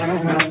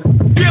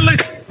 Feel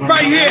it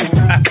right here.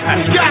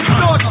 Scott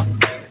Storch.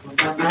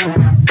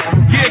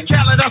 Yeah,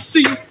 Khaled, I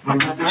see you.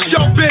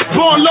 Showbiz,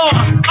 born law.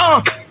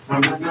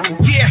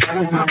 Yeah.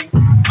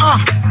 I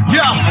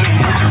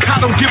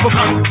don't give a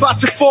fuck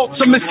about your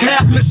faults or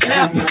mishaps.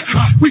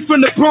 We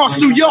from the Bronx,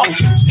 New York.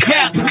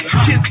 Happens,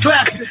 kids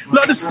clapping,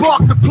 love to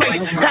spark the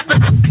place. Half the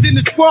in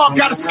the squad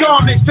got a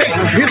scar on their face.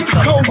 It's a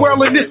cold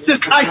world and this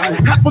is ice.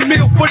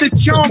 $500,000 for the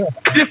charm.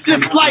 This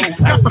is life.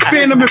 Got the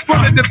Phantom in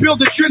front of the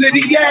building,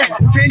 Trinity. Yeah,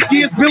 10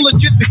 years been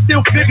legit, they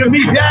still figure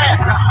me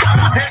bad.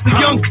 As a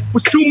young,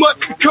 was too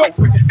much to cope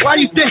with. Why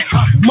you think,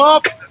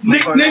 Mob?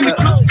 Nickname it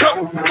Coach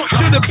Coke.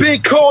 Should have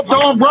been called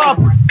on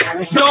robbery.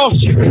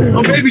 Extortion,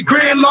 or maybe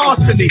grand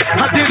larceny.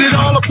 I did it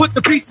all, I put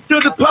the pieces to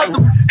the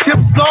puzzle.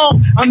 Tips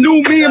long, I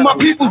knew me and my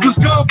people was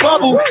gonna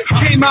bubble.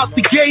 Came out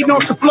the gate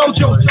on some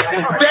flojo.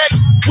 Back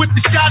with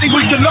the shotty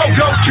was the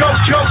logo.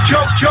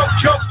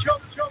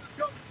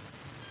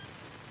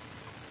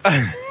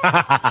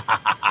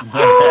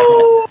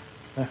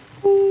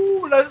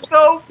 Ooh, let's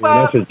go,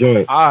 That's a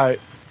joint. All right,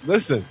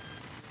 listen.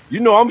 You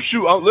know I'm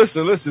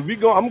listen.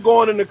 I'm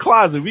going in the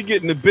closet. We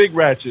getting the big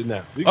ratchet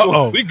now. We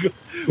going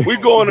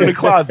in the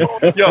closet.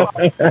 Yo,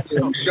 go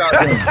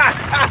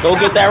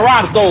get that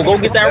Roscoe. Go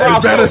get that Roscoe.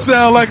 It better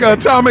sound like an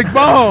atomic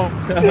bomb.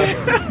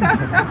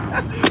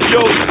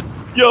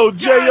 yo,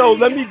 J.O.,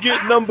 let me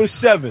get number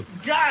 7.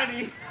 Got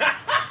it.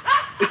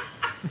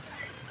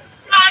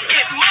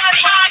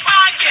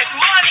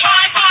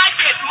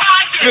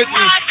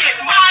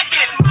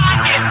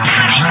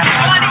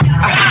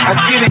 I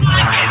get it.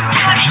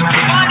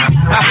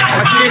 I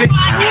get it.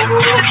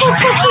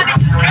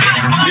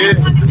 Yeah.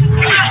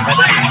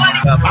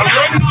 I'm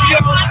ready for you.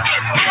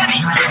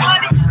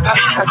 I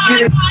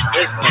get it.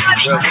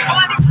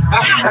 I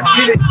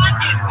get it.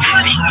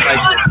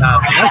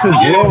 That's a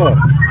draw.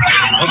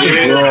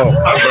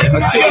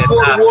 I take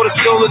quarter water,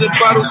 sold it in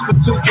bottles for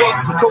 $2.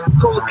 The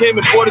Coca-Cola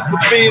came and bought it for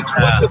 $1.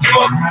 What the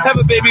fuck?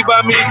 Have a baby by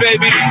me,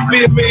 baby.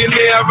 Be a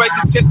millionaire. I write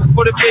the check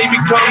before the baby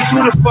comes.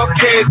 Who the fuck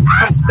cares?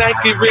 I'm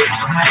stanky rich.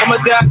 I'ma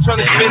die trying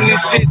to spend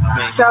this shit.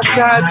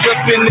 Southside's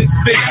up in this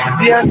bitch.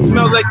 Yeah, I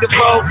smell like the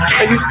boat.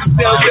 I used to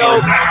sell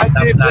dope. I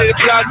did play the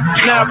block.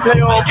 Now I play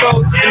on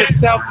boats in the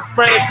south of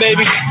France,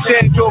 baby.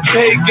 Sandro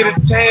Pay, get a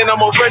tan. I'm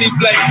already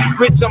black.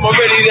 Rich, I'm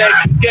already that.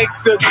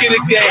 Gangster, get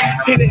a gang.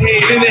 Hit the head,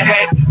 in the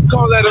hat.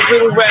 Call that a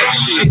real rap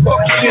shit.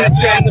 Fuck the chit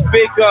chat, the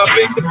bake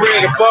the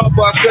bread, the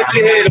barber, I cut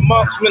your head, the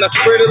marksman, I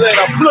spray the lead,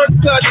 I blood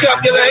clot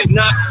chocolate,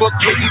 not fuck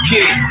with the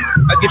kid.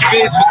 I get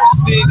biz with the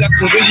cig, I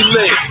can really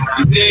live.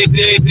 You day.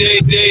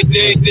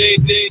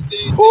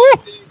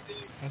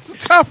 That's a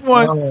tough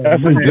one.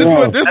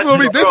 This what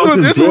we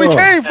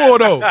came for,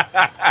 though.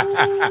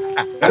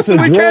 That's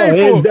what we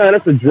came for.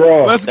 That's a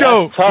draw. Let's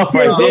go. Tough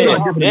right there.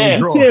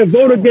 You can't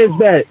vote against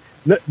that.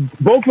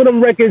 Both of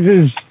them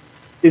records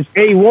is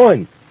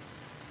A1.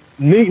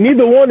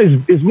 Neither one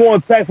is more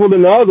impactful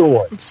than the other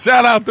one.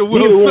 Shout out to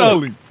Will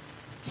Sully.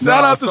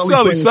 Shout out to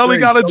Sully. Sully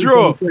got a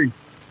draw.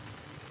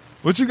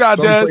 What you got,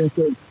 Des?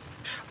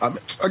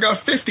 I got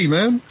 50,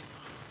 man.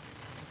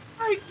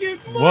 I get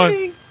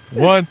money.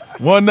 One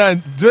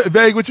nine.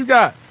 Vague, what you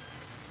got?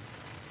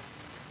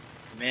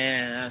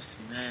 Man,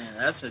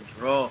 that's a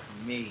draw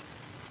for me.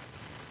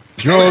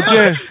 Draw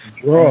again.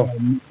 Draw.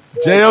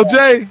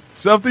 JLJ,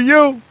 it's up to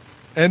you.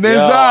 And then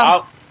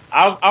Zah.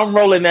 I'm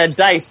rolling that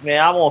dice,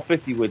 man. I'm on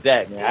 50 with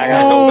that, man. I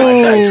got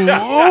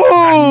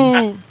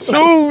Ooh,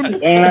 two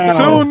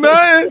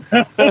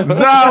nothing.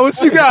 Zah,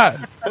 what you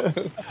got?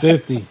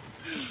 50.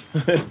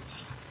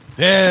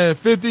 Yeah,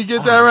 50.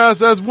 Get that round.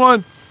 So that's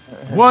one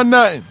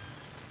nothing.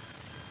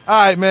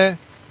 All right, man.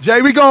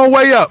 Jay, we going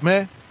way up,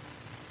 man.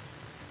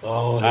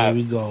 Oh, here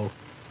we go.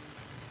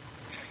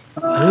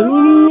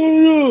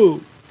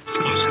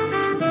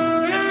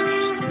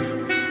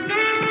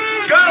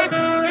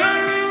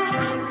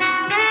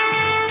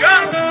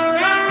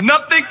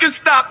 Nothing can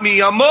stop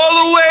me. I'm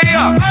all the way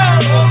up. I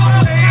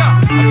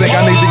think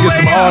I need to get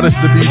some artists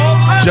to be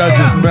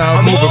judges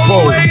now moving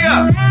forward.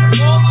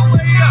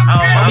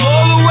 I'm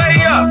all the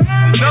way up.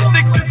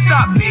 Nothing can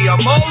stop me. I'm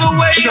all the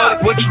way up. Show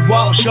it what you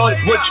want, show it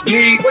what you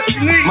need.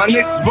 My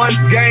niggas run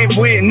the game,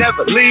 we ain't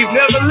never leave.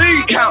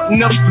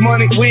 Counting up some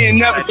money, we ain't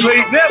never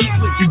sleep.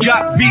 You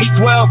got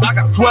V12, I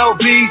got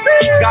 12 V's.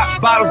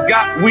 Got bottles,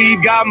 got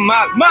weed, got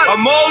my.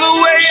 I'm all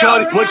the way up. Show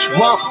it what you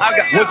want, I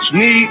got what you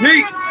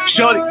need.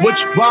 Shorty, what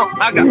you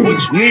want? I got what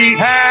you need.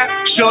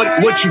 Shorty,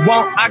 what you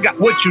want? I got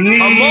what you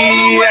need. I'm all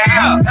the way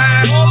up.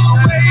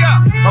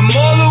 I'm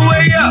all the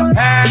way up.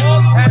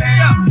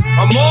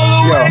 I'm all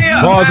the way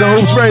up. Bars and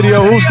Hoops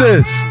Radio. Who's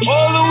this?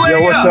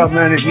 Yo, what's up,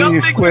 man? It's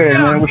Union Square,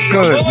 man. What's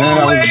good, man?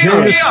 I was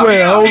Union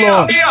Square. Hold on.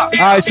 All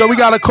right, so we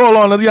got a call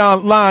on the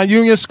line.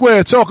 Union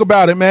Square. Talk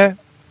about it, man.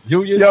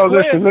 Yo,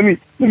 listen. Let me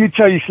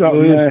tell you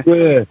something, man.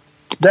 Square.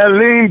 That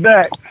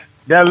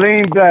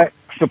lean back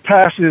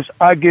surpasses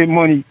I Get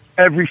Money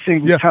every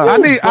single time. I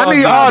need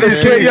artists,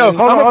 kid. Yo,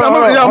 I'm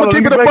gonna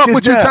keep it a buck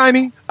with you,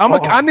 Tiny.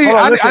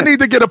 I need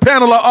to get a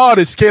panel of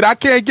artists, kid. I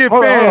can't get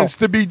fans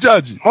to be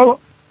judges. No.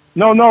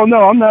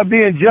 I'm not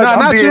being judged. Nah,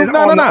 not you.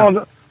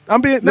 No.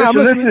 I'm being. I'm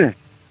listening. Listen.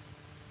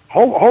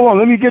 Hold on.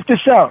 Let me get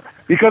this out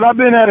because I've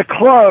been at a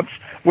club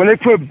when they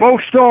put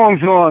both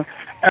songs on,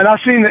 and I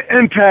seen the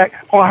impact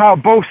on how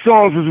both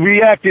songs was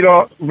reacted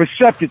or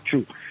recepted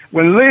to.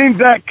 When Lean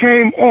Back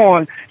came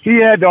on, he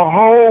had the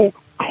whole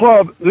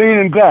club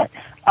leaning back.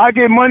 I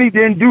Get Money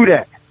didn't do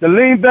that. The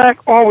lean back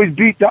always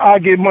beat the I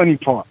Get Money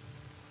part.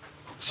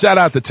 Shout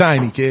out to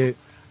Tiny, kid.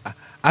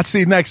 I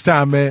see next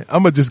time, man.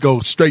 I'm going to just go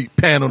straight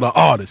panel the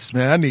artists,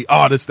 man. I need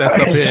artists that's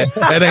up here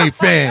that ain't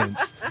fans.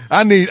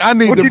 I need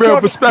the real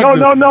perspective.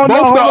 No.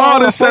 Both the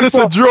artists said it's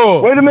a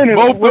draw. Wait a minute.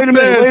 Both the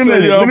fans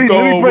say, let me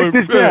break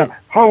this down.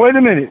 Wait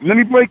a minute. Let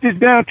me break this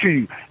down to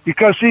you.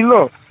 Because, see,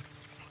 look.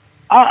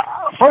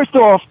 First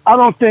off, I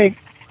don't think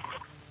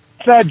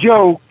Fat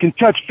Joe can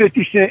touch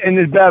 50 Cent in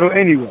this battle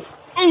anyway.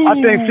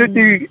 I think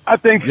 50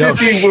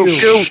 will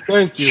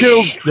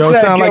kill. Yo,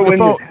 it sound like the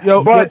phone.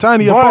 Yo,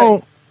 Tiny, your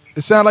phone.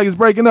 It sounds like it's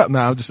breaking up.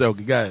 Nah, I'm just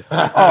joking. Go ahead.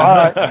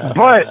 All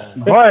right.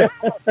 But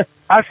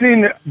I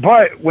seen it.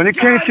 But when it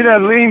came to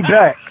that lean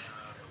back,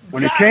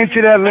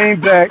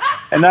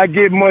 and I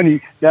Get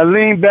Money, that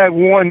lean back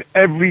won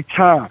every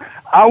time.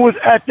 I was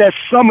at that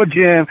Summer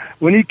Jam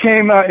when he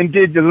came out and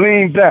did the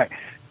lean back.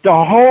 The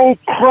whole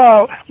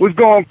crowd was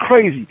going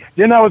crazy.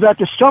 Then I was at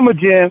the Summer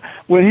Jam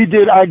when he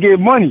did I Get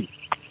Money.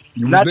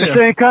 Not the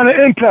same kind of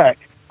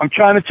impact. I'm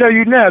trying to tell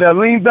you now that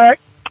lean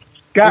back,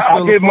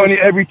 I Get Money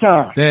every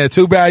time. Yeah,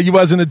 too bad you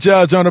wasn't a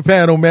judge on the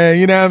panel, man.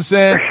 You know what I'm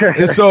saying?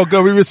 It's all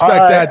good. We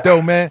respect that,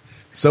 though, man.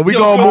 So we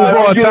gonna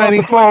move on, Tiny.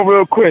 On the phone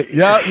real quick.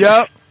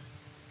 Yep.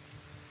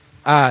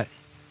 All right.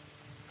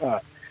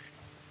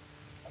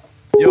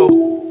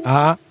 Yo.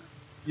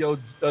 Yo,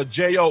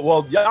 J.O.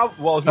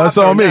 Well, it's my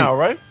turn now,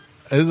 right?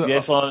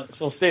 It's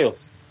on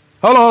Steels.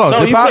 Hold on.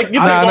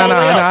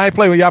 I ain't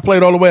playing with y'all.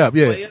 Played all the way up.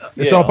 Yeah.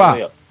 It's on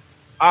Pop.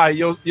 All right,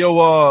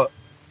 yo,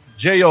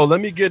 J.O.,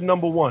 let me get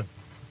number one.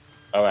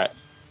 All right.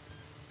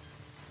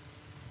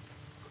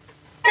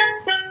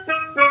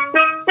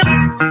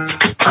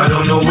 I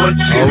don't know what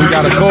you we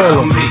got a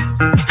caller.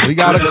 We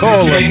got a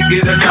caller.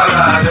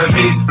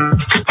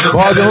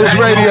 Bars and Hoops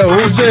Radio.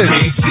 Who's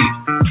this?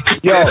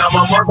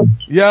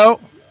 Yo.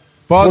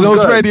 Bars and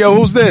Hoops Radio.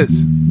 Who's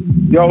this?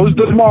 Yo, who's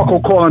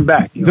DeMarco calling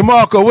back?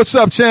 DeMarco, what's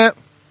up, champ?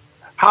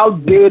 How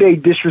dare they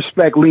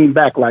disrespect lean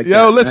back like that?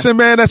 Yo, listen,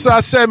 man. That's what I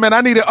said, man.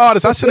 I need an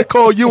artist. I should have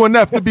called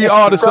UNF to be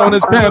artists on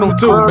this panel,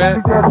 too,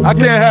 man. I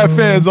can't have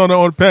fans on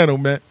the panel,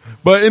 man.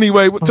 But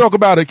anyway, we'll talk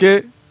about it,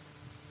 kid.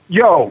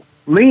 Yo,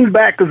 Lean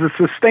Back is a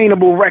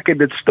sustainable record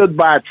that stood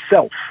by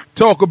itself.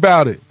 Talk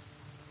about it.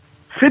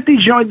 50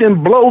 joint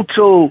didn't blow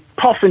till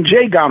Puff and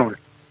Jay got on it.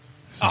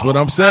 This is what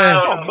I'm saying.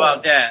 I don't know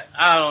about that.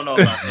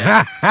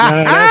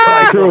 That's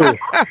not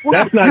true.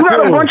 That's not You got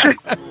true. a bunch of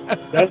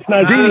That's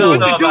not I don't true. know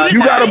about you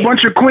got that. a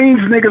bunch of Queens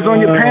niggas on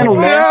your panel,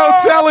 man. Yeah,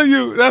 I'm telling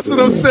you. That's what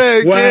I'm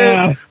saying,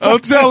 Wow. kid. I'm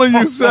telling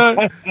you,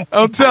 son.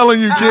 I'm telling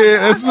you, kid.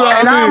 That's what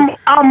And I mean.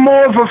 I'm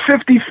more of a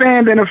 50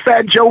 fan than a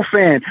Fat Joe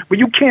fan, but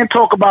you can't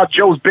talk about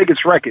Joe's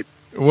biggest record.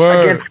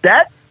 Word. Against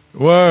that?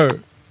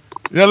 Word.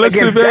 Yeah,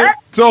 listen, Against man. that?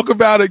 Talk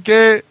about it,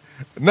 kid.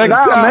 Next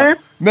Nah, time, man.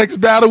 next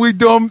battle we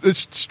do them,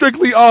 it's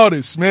strictly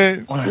artists,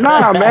 man.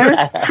 Nah,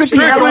 man. 50 had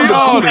Strictly on the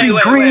artists.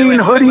 Gucci green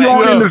hoodie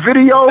on in the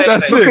video,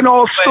 That's looking it.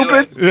 all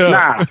stupid. Yeah.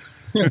 Nah.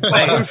 Go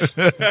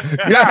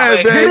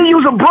ahead, Did he babe.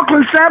 use a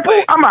Brooklyn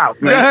sample? I'm out,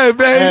 Go man. ahead,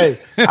 babe.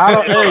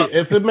 Hey,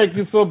 if it make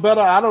you feel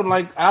better, I don't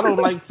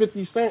like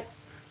 50 Cent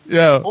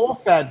Yeah. or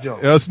Fat Joe.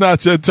 Yeah, it's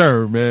not your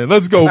turn, man.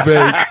 Let's go,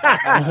 babe.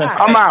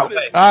 I'm out.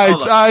 All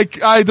right,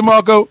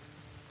 DeMarco.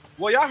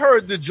 Well, y'all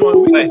heard the joint.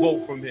 We can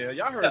vote from here.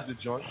 Y'all heard the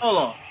joint.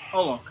 Hold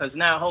on,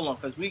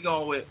 because we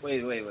going with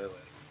wait.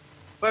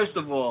 First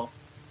of all,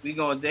 we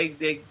going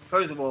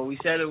first of all, we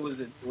said it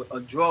was a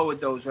draw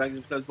with those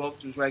records because both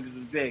those records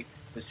was big.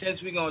 But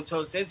since he want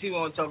to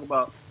talk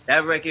about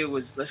that record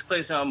let's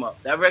clear something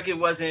up. That record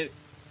wasn't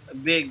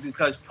big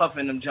because Puff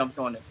and them jumped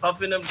on it.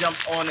 Puff and them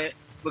jumped on it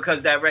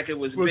because that record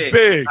was big.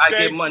 I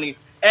get money.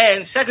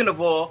 And second of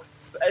all,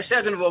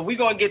 we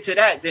gonna get to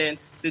that then.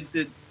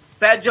 The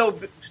Fat Joe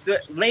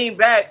lean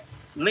back,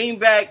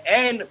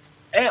 and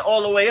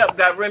all the way up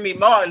got Remy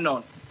Martin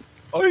on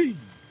it. Oi.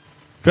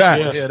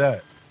 Facts. Hear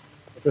that.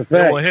 That's a You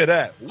fact. want to hear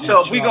that?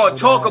 So if we gonna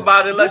talk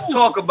about it, let's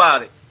talk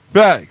about it.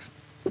 Facts.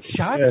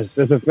 Shots. Yes,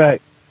 that's a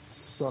fact.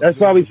 That's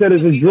why we said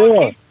it's a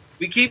draw.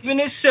 We keeping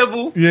it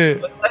civil. Yeah.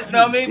 That's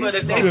know what I mean. But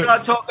if they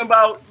start talking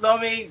about, know what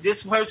I mean,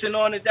 this person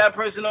on it, that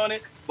person on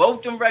it,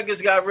 both them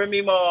records got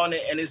Remy Ma on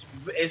it, and it's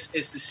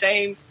the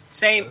same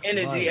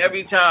energy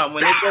every time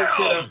when they go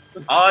to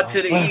the R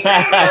to the E and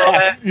all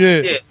that.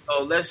 Yeah.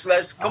 So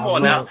let's come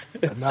on now.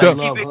 Let's So-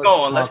 keep it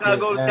going. Let's not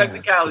go to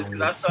technicalities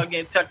because I start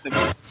getting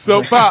technical.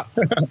 So, Pop,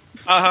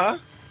 Uh-huh.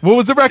 what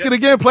was the record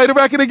again? Play the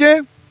record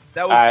again?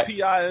 That was All right.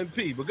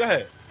 PIMP, but go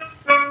ahead.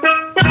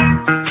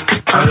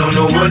 I don't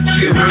know what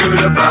you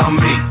heard about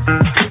me.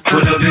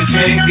 Put up this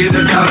can't get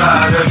 $1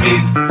 out of me.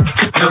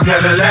 No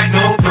Cadillac,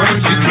 no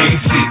perms you can't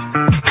see.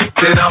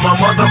 Then I'm a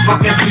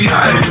motherfucking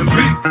PIMP.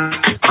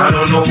 I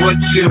don't know what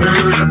you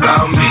heard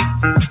about me.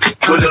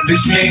 Put up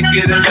this can't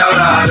get $1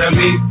 out of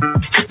me.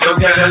 No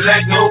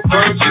Cadillac, no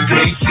perms you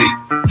can't see.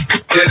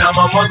 Then I'm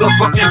a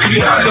motherfucking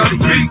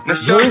PIMP. Now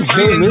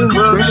she in the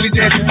club, she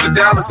dancing for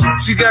dollars.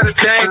 She got a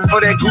thing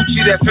for that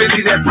Gucci, that Fendi,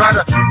 that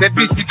Prada, that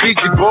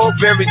BCBG,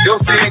 Burberry,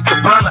 Dolce and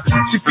Gabbana.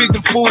 She feed them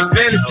fools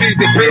fantasies,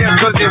 they pay her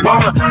cause they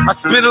want her. I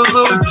spit a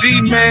little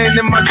G, man,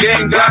 and my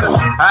gang got her.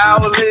 An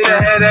hour later,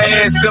 had her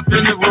ass up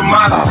in the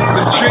Ramada.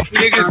 The trick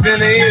niggas in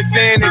the ear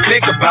saying they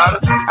think about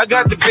her. I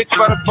got the bitch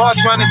by the bar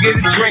trying to get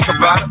a drink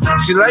about her.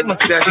 She like my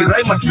style, she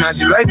like my smile,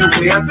 she like the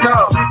way I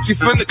talk. She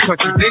from the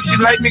country, then she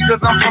like me cause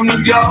I'm from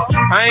New York.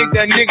 I ain't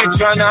that nigga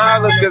tryna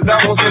holler cause I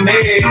want some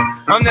head.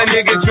 I'm that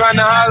nigga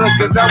tryna holler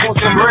cause I want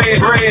some bread.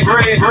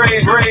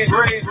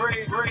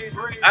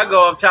 I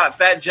go up top,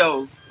 Fat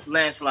Joe,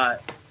 landslide.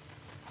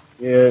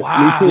 Yeah,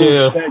 Wow. me too.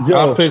 Yeah, Fat Joe.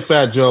 I'll pick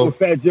Fat Joe.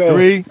 Fat Joe.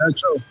 3, Fat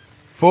Joe.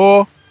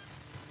 4,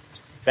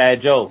 Fat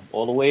Joe,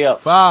 all the way up.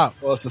 5,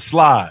 Well, it's a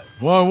slide.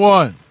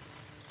 1.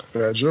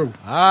 Fat Joe.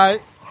 All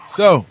right.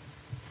 So,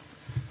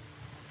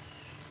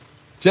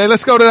 Jay,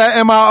 let's go to that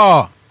MIR.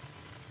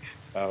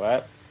 All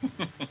right.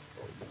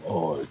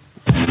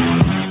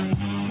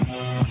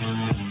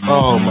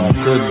 Oh my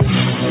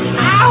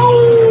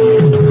goodness.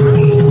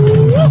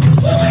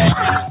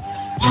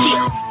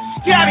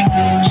 Static,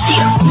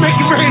 make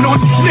it rain on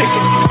these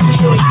niggas.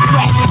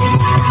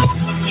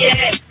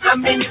 Yeah,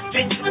 I'm in this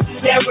bitch with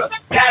terror.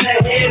 Got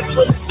a head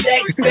full of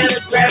stacks, better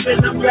grab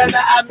an umbrella.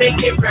 I make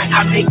it right,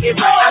 I make it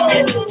right. I'm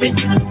in this bitch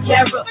with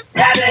terror.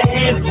 Got a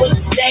head full of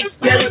stacks,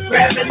 better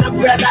grab an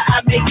umbrella. I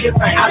make it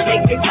right, I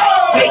make it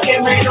right. Make it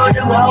rain on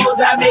them hoes,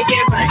 I make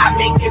it right, I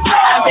make it right.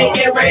 I make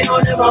it rain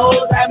on them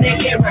hoes, I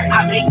make it right,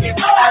 I make it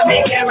right. I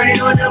make it rain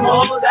on them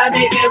hoes, I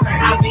make it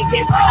right, I make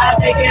it right. I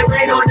make it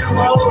rain on them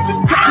hoes.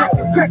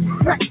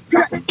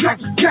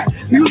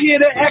 You hear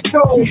the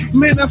echo,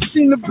 man, I've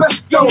seen the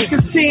best though,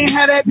 cause he ain't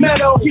had that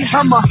metal.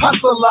 I'm a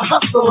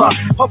hustler,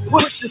 a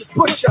pusher's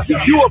pusher.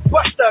 You a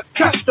buster, a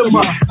customer.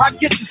 I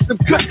get you some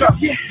cooker.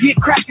 Yeah,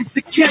 crack is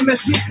a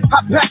chemist.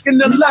 I pack an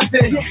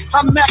 11,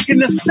 I'm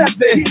macking a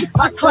 7.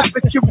 I clap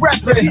at your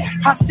reverend.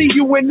 I see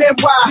you in NY,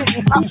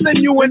 I send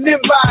you an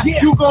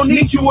invite. You gon'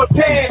 need you a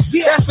pass.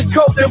 That's the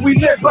code that we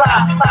live by.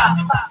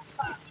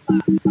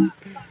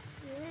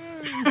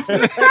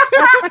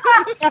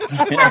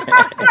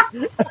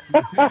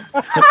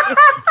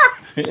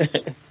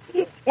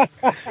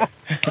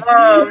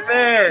 Oh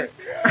man!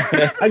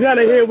 I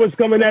gotta hear what's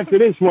coming after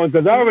this one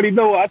because I already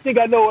know. I think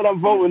I know what I'm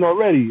voting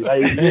already.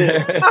 Like,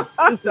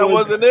 That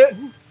wasn't it?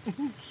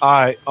 All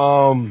right.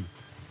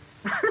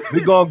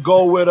 We gonna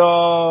go with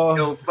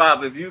Yo,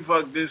 Pop, if you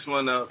fuck this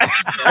one up. Yo,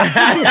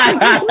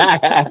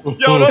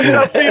 don't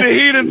y'all see the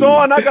heat is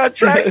on? I got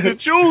tracks to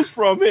choose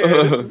from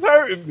here. This is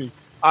hurting me.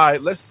 All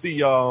right, let's see.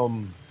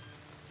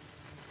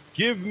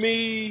 Give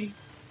me.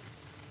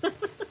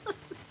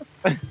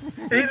 He's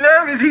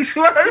nervous. He's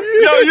slurring.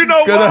 Yo, you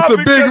know why? That's a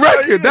big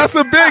record. That's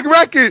a big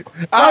record.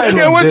 I don't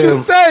care what you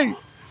say.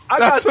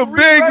 That's a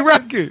big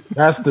record.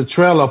 That's the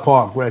Trailer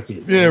Park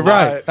record. Yeah,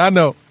 right. I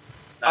know.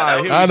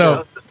 I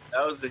know.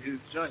 That was a huge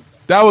joint.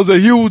 That was a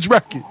huge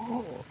record.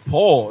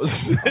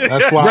 Pause.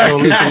 That's why I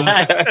don't listen.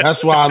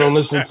 That's why I don't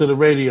listen to the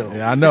radio.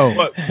 Yeah, I know.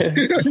 But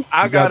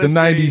I got the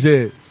 '90s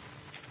head.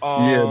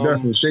 Yeah,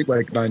 definitely shaped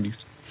like '90s.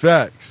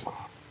 Facts.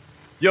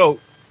 Yo,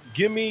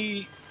 give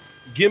me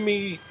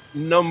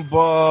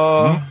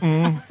number.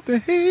 The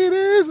heat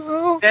is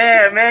on.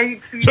 Yeah, man. You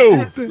see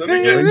 2.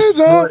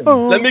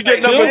 Let me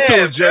get number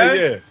 2,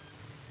 Jay.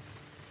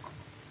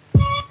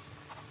 Yeah.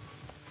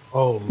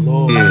 Oh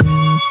Lord.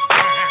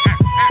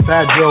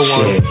 Fat Joe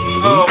one.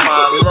 Oh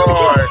my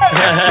Lord.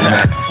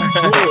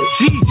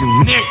 Gee,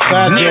 you nick.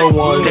 Fat Joe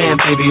one. Damn,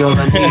 baby, all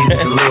I need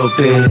is a little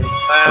bit of this, a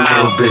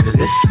little bit of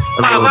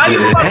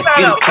that.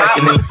 Get it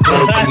cracking in the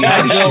club, give me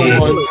that shit.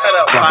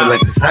 Drop it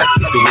like it's hot,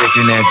 get the work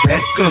in that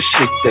back. Girl,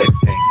 shake that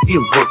thing,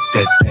 you work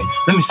that thing.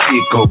 Let me see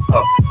it go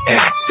up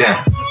and down.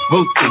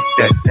 Rotate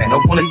that thing, I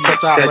wanna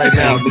touch that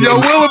thing. Yo,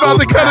 Will about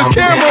to cut his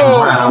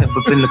camera off. Step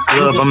up in the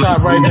club, I'm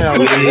stop right now.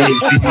 Yeah,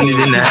 she need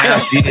in the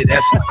house, yeah,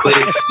 that's clear.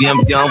 Yeah,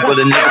 I'm young,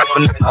 but a nigga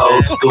from the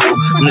old school.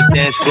 On the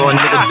dance floor,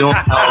 nigga doing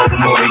old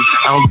moves.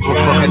 I don't give a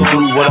fuck, I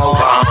do what I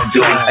want to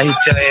do. I hit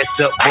your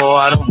ass up, boy,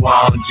 I don't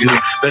want you.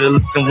 Better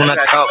listen when I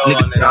talk,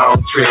 nigga, don't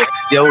trip.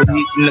 Yo,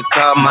 heat in the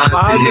car, mine's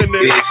in this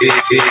bitch.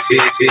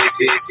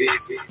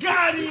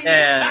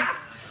 Yeah.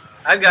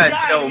 I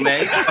got Joe,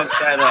 man. You fucked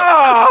that up.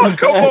 Oh,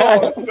 come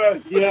on,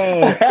 son.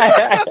 Let's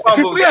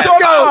go.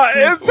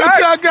 What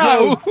y'all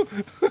got?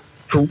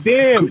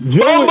 Damn,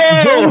 Joe,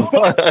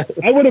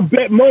 I would have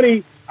bet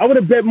money.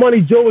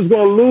 Joe was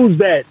gonna lose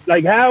that.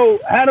 Like, how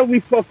do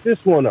we fuck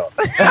this one up?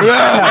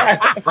 I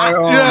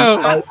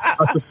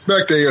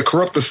suspect a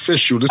corrupt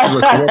official. This is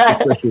a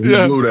corrupt official. He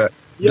blew that.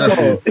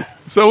 Definitely.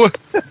 So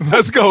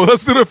let's go.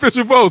 Let's do the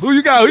official votes. Who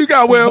you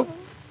got? Will?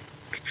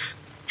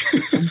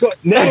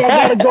 Now I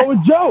gotta go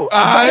with Joe. All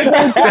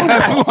right,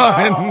 that's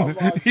one.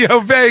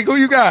 Yo, Vague, who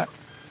you got?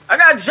 I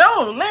got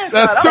Joe. Lance.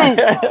 That's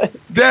 2.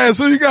 Daz,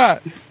 who you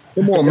got?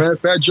 Come on, man.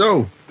 Fat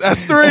Joe.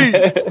 That's 3.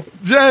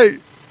 Jay.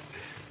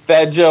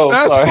 Fat Joe.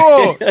 That's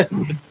sorry.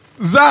 4.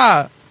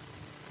 Zah.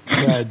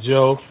 Fat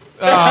Joe.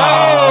 Oh,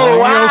 wow.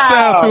 You don't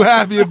sound too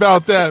happy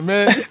about that,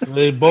 man.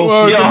 They both.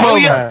 Hold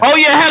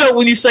your head up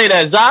when you say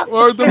that, Zah.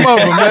 Word the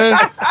mother, man.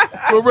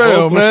 For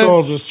real, both man.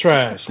 songs was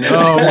trash, man.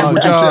 Oh my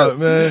God,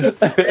 man.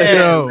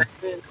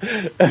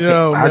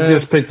 Yo, man. I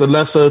just picked the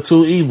lesser of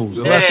two evils.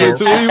 The lesser of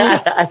two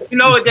evils. You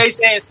know what they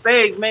say in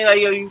spades, man? Like,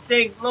 yo, you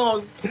think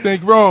wrong. You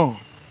think wrong.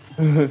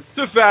 It's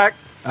a fact.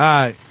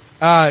 All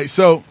right.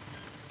 So,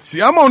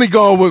 see, I'm only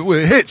going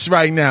with hits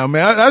right now,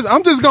 man.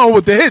 I'm just going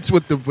with the hits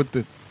with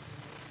the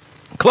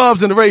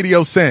clubs and the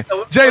radio saying.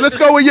 Jay, let's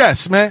go with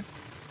yes, man.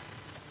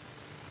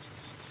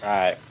 All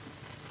right.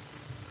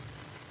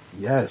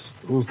 Yes.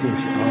 Who's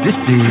this?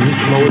 This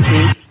is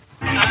Poetry.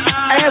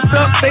 Ass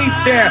up,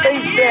 face down.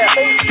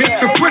 This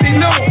for pretty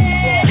new.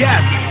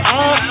 Yes.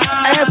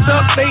 Ass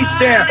up, face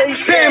down.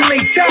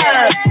 Family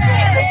ties.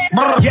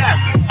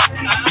 Yes.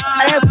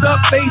 Ass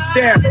up, face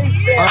down.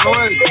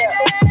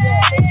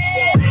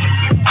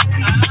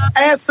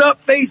 Ass up,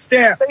 face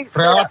down.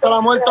 Regalaste la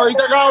muerte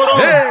ahorita,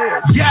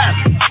 cabrón. Yes.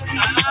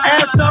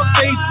 Ass up,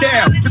 face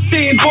down. The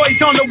seeing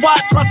boys on the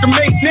watch them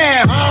make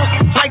now.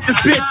 Light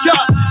this bitch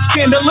up,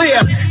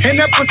 chandelier. And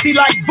that pussy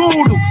like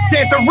voodoo,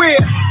 Santa Rhea.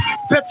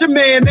 Bet your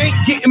man ain't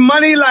getting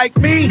money like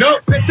me.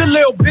 Nope. Bet your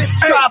little bitch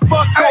try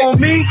fuck on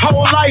me.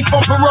 Whole life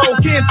on parole,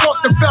 can't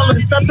talk to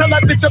felons. I tell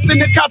that bitch up in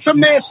the couch, a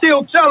man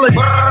still telling.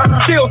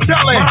 Still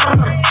telling.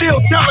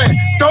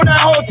 Throw that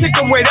whole chick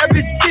away. That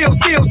bitch still.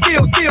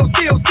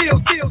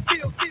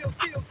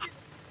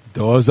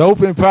 Doors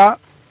open, Pop.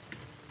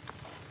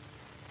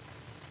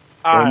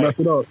 Don't mess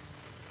it up.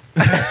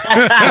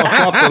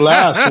 Fuck the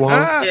last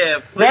one. Yeah,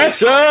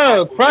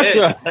 Pressure.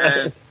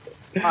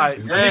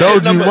 Right,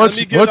 Told you, once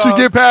you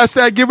get past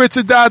that Give It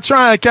to Die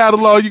Trying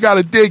catalog, you got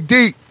to dig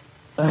deep.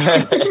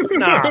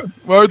 Nah.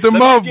 Word the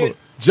mother.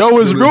 Joe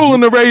is ruling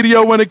the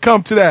radio when it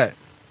comes to that.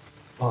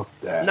 Fuck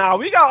that. Nah,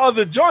 we got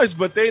other joints,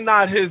 but they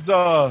not his.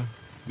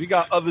 We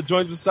got other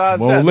joints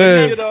besides Won't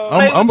that.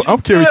 live.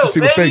 I'm curious to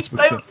see what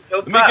Facebook says.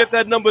 Let me get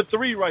that number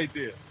 3 right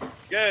there.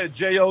 Yeah,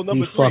 J.O.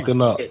 number 3.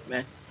 Fucking up.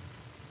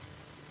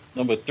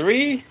 Number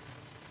 3.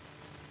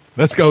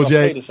 Let's go,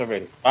 Jay. Played this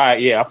already. All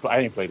right, yeah,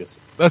 I didn't play this.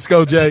 Let's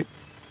go, Jay.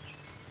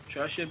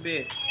 Trust your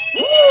bitch.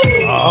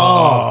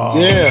 Oh,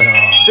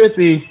 yeah.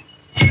 50.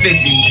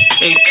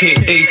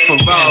 AKA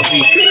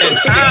Ferrari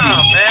F50.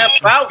 Man,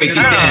 break it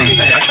down.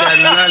 I got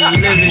a lot of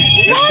living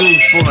to do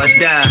before I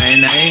die,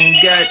 and I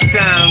ain't got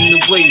time to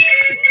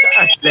waste.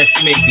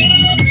 Let's make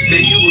it. You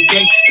say you a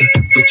gangster,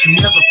 but you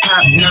never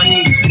pop none.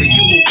 You say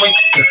you a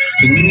wankster,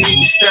 and you need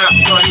to stop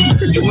running.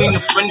 You ain't a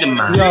friend of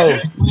mine.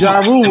 Yo, Ja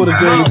Rule would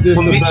have gave this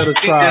a better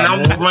try. Then I'm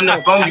run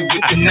up on you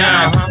with the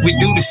 9. We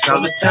do this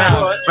all the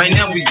time. Right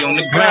now we on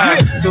the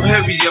grind, so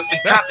hurry up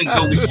and pop and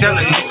go. We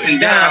selling nicks and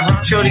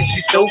dimes. Shorty,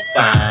 she's so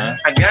fine.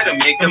 I gotta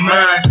make her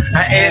mine.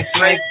 I ass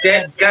like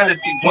that, gotta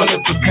be one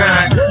of a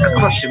kind. I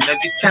crush them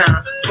every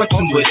time, punch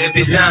them with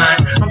every line.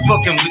 I'm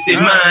fucking with their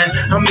mind.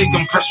 I make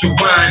them press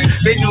rewind.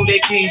 They know they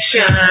can't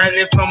shine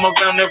if I'm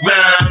around the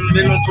rhyme.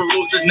 Been on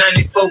Peru since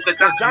 94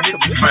 cause I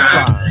commit the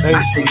crime.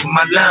 I say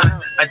my line,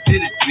 I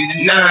did it 3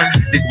 to 9.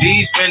 The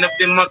D's ran up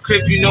in my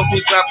crib, you know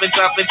who dropping.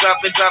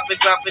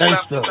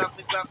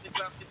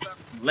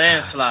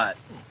 Landslide.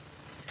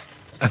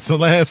 That's a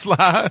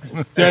landslide.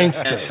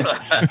 Gangster.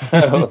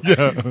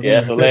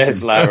 Yeah, that's a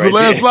landslide. That's a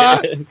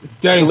landslide?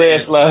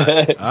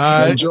 Landslide. All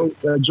right.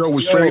 Joe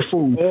was straight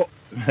food. All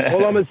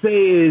I'm going to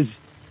say is,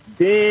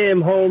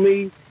 damn,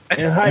 homie.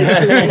 And high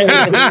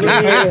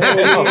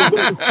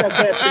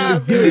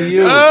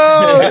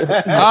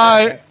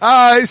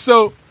All right.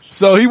 So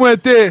he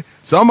went there.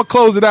 So I'm going to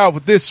close it out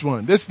with this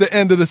one. This is the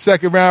end of the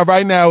second round.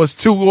 Right now it's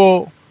 2-2.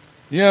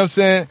 You know what I'm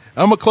saying?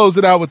 I'm going to close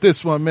it out with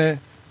this one, man.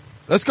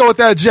 Let's go with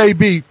that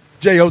JB.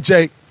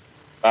 J-O-J.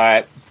 All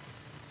right.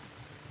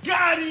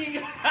 Got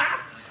him.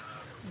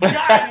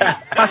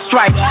 My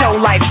stripes show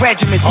like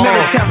regiments,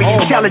 military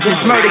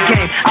intelligence, murder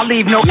game. I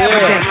leave no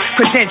evidence,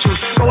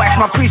 credentials. Go ask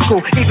my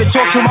preschool, even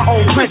talk to my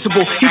old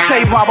principal. He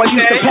tell you how I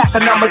used to pack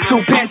a number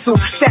 2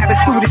 pencil, stabbing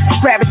students,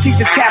 grabbing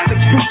teachers,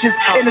 Catholics, preachers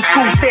in the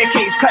school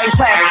staircase, cutting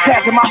class,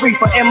 passing my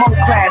reefer, MO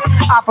class.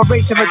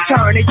 Operation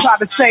Return. They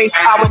tried to say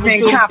I was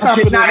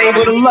incompetent, not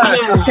able to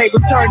learn. The table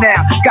turn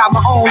now, got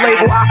my own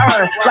label I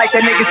earn, like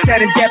the nigga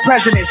said in Dead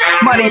Presidents.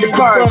 Money to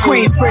burn,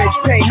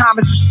 Queensbridge, pay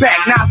homage,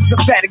 respect. Nas is a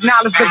vet,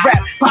 acknowledge the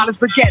rap. Polish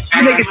baguettes,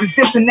 niggas is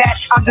this and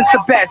that. I'm just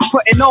the best,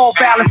 putting all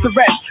balance to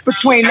rest.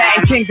 Between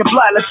Latin kings and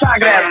blood, La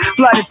Sangre,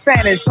 blood is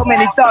Spanish. So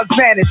many thugs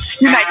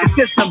vanish. Unite the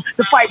system,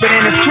 the fight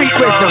within the street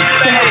wisdom.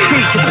 The head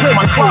teacher,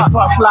 prison club,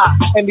 puff fly.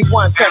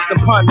 Anyone touch the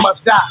pun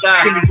must die.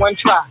 Give me one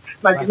try.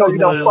 Like you know you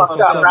done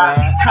fucked up, right?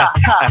 Ha,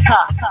 ha,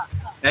 ha, ha.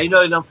 Now you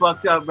know you done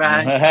fucked up,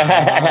 right?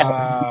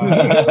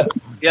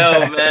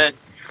 Yo, man.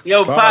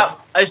 Yo,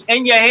 Pop, it's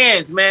in your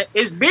hands, man.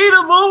 It's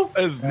beatable.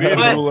 It's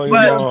beatable,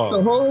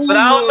 but I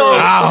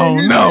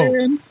don't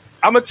know.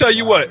 I'm gonna tell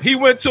you what. He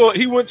went to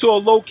a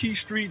low key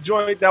street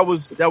joint that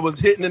was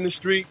hitting in the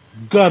street.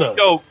 Gutter.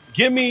 Yo,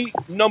 give me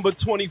number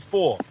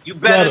 24. You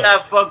better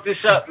not fuck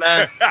this up,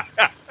 man.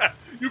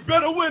 You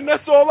better win.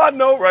 That's all I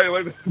know, right?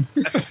 Like,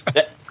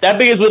 that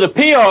begins with a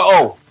P or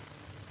O?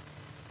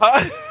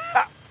 Huh?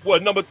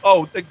 What number?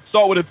 Oh, they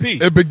start with a P.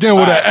 It begin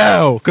with an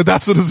L, because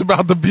that's what it's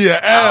about to be, an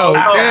L.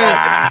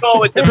 Yeah.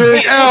 With the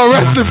Big L,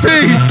 rest in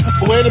peace.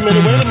 Wait a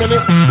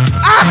minute.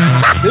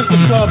 This the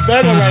club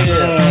banger right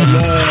here.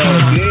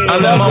 I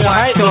love my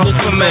watch talk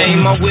for me,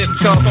 my whip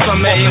talk for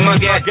me, my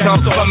gat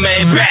talk for me.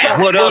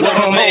 What up,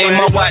 homie?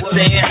 My watch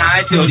saying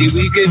hi, shorty,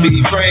 we could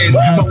be friends.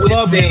 My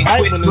whip saying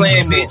quit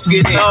playing, bitch,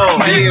 get in.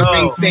 My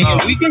earring saying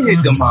we can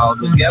hit them all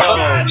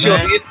together.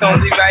 Shorty, it's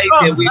only right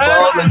that we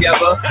all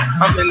together.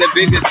 I'm in the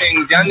bigger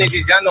things, y'all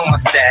niggas, y'all know my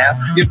style.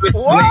 Your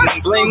wrist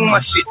bling, bling, my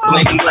shit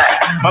bling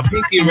black. My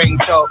pinky ring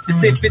talk, it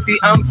said 50,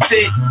 I'm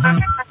sick.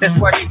 That's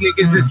why these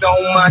niggas is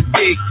on my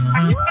dick.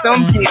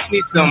 Some hit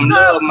me, some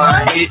love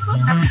my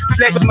hits.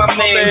 Flex my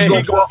man,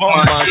 go fuck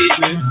my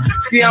shit.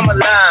 See, I'm a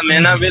lie,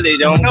 man, I really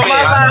don't care.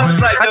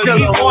 I tell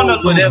the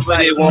hoes whatever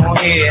they want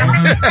here.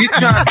 You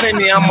try to pay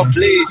me, I'ma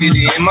blaze you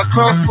then. My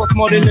cross costs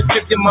more than the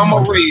trip your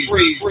mama raised.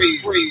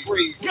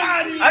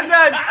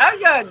 I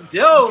got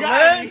Joe,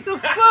 man. The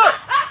fuck?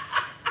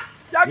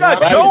 Y'all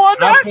got Joe on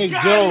that?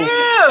 Joe.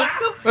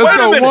 Yeah. Let's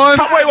go one.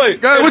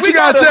 Wait. What you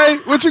got, Jay?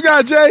 What you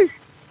got, Jay?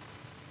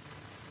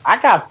 I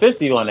got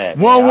 50 on that.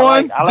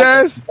 1-1,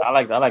 Dez. I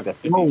like the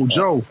 50. Oh,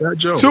 Joe, Fat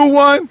Joe.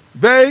 2-1,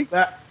 Bay.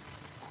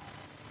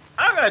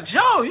 I got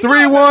Joe.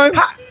 3-1,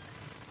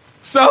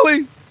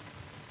 Sully.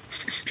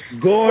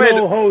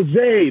 Gordo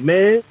Jose,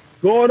 man.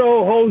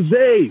 Gordo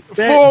Jose.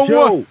 Fat 4-1.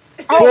 Joe.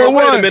 Oh,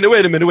 wait a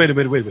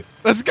minute.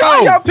 Let's go.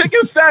 Why y'all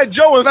picking Fat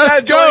Joe and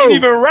Fat Joe ain't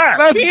even rap?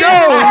 Let's go,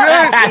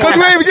 man. Because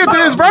we ain't even get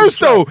to his verse,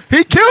 though.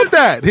 He killed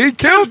that.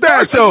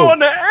 Though. On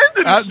the end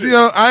of the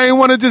shit. I ain't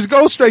want to just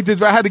go straight to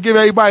it. I had to give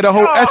everybody the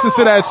whole essence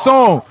of that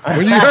song.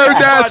 When you heard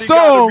that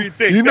song,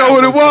 you know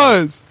what it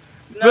was.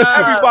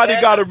 Everybody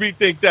got to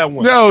rethink that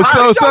one. Yo,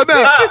 so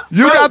now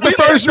you got the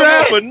first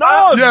round.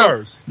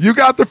 You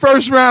got the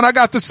first round. I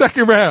got the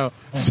second round.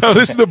 So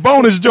this is the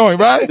bonus joint,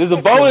 right? This is a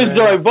bonus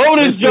joint.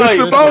 This is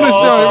the bonus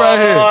joint right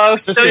here.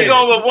 So you're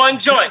going with one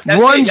joint.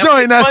 That's one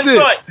joint, that's it.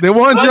 The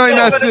one joint,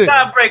 that's it.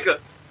 Tiebreaker.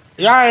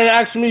 Y'all ain't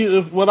asking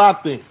me what I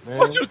think, man.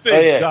 What you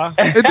think, John?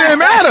 It didn't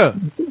matter.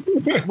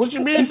 What you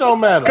mean it don't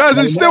matter? Because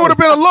it still would have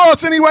been a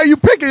loss anyway you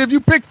pick it. If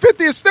you pick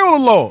 50, it's still a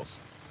loss.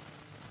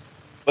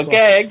 But go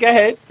ahead.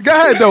 Go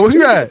ahead, though. What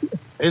you at?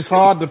 It's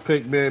hard to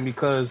pick, man,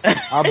 because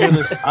I've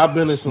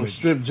been in some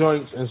strip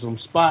joints and some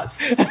spots.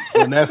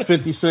 When that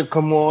 50 Cent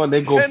come on,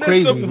 they go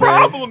crazy, there's a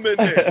problem in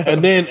there.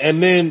 And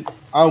then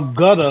I'm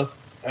gutter,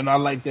 and I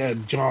like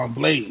that John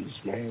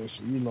Blaze, man.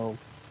 So, you know.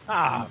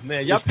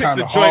 Man, y'all picked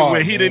the joint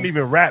where he didn't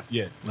even rap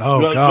yet.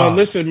 Oh, God. But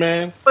listen,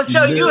 man. But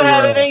you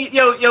had it in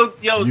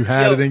You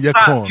had it in your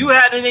corner. You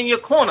had it in your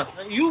corner.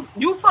 You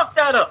fucked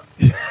that up.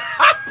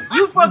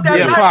 You fucked that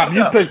up. Yeah, Pop,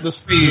 you picked the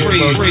speed.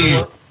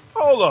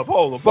 Hold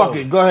up. Fuck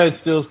it. Go ahead,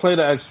 Stills. Play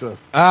the extra. All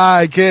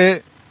right,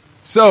 kid.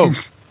 So, all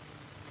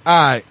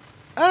right.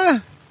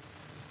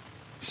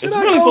 It's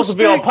really supposed to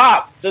be on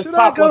Pop. Should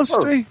I go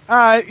straight? All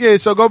right, yeah.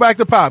 So go back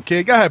to Pop,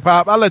 kid. Go ahead,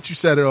 Pop. I'll let you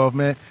set it off,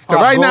 man. Cause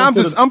right now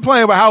I'm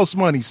playing with house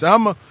money, so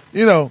I'm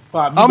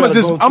gonna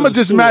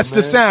just match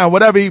the sound,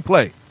 whatever he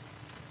play.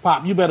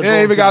 Pop, you better. It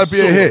ain't even gotta be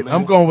a hit. Man.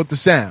 I'm going with the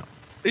sound.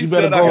 You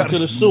better go to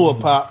the sewer,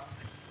 Pop.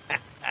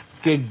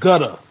 Get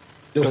gutter.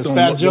 Because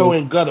Fat Joe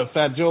ain't gutter.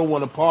 Fat Joe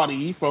want to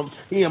party.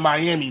 He in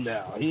Miami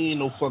now. He ain't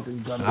no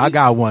fucking gutter. I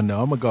got one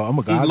though. I'm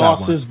gonna go. He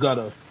lost his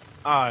gutter.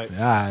 All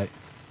right.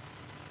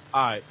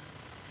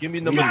 Give me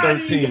number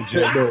 13,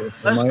 Jay.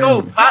 Let's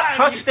go. Pop,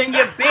 trust in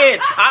your bed.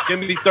 Pop. Give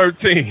me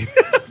 13.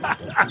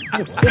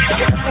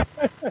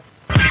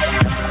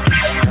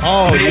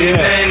 Oh,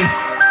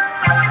 yeah.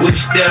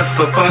 Wish death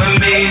upon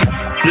me.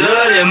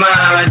 Blood in my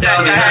eye,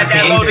 dog, and I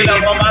can't see.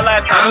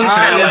 I'm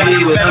trying to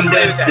be what I'm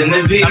destined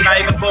to be. And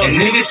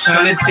niggas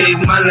trying to take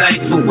my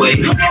life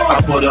away.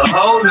 I put a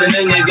hole in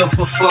a nigga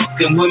for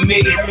fucking with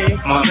me.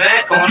 My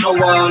back on the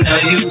wall, now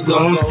you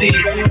gon' see.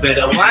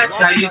 Better watch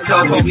how you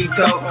talk when we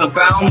talk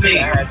about me.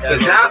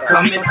 Cause I'll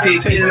come and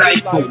take your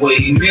life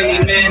away.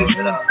 Many men.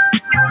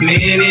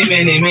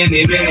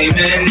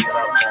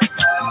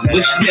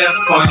 Wish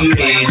death on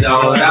me,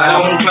 Lord. I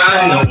don't cry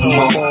no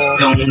more.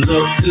 Don't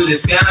look to the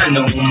sky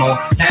no more.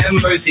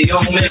 Have mercy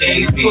on me.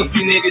 These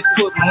pussy niggas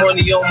put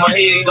money on my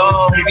head.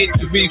 Gone, get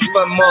your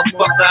refund,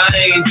 motherfucker. I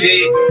ain't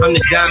dead. I'm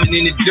the diamond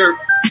in the dirt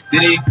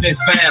that ain't been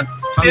found.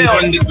 I'm the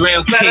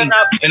underground king,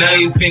 and I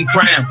ain't been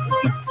crowned.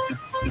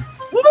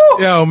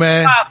 Yo,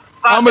 man.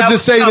 I'm going to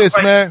just say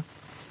this, man.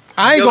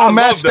 I ain't going to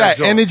match that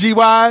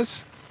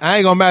energy-wise. I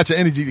ain't going to match the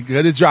energy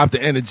because it dropped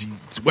the energy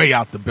way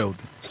out the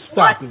building.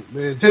 Stop it,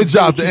 man. It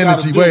dropped the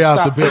energy way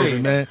out the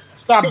building, man.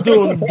 Stop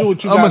do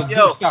what you gotta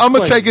do. I'm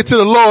going to take it to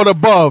the Lord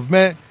above,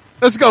 man.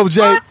 Let's go,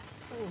 Jay.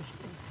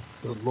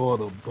 The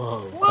Lord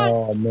above. What?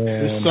 Oh, man.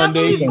 This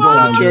Sunday, you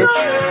go to church.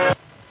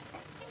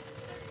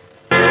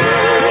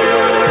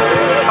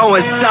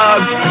 Owing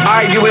subs,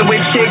 arguing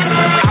with chicks.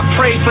 I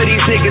pray for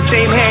these niggas,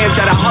 same hands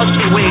that I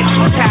hustle with.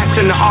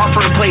 Passing the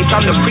offering place,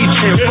 I'm the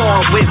preacher in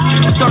foreign whips.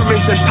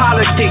 Sermons and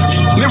politics,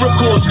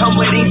 miracles come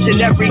with each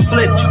and every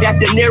flip. That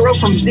De Niro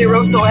from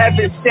zero, so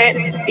heaven sent.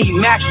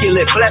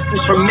 Immaculate blessings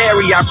from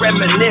Mary, I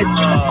reminisce.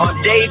 On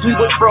days we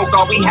was broke,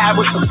 all we had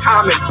was some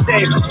common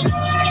sense.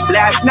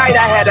 Last night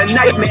I had a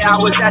nightmare, I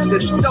was at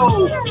the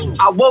stove.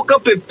 I woke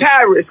up in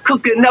Paris,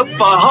 cooking up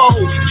for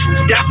hoes.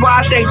 That's why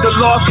I thank the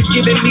Lord for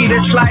giving me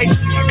this life.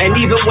 And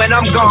even when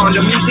I'm gone,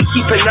 the music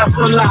keeping us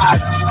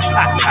alive.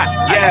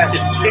 Yeah,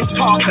 it's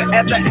called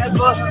forever,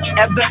 ever,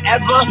 ever,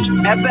 ever,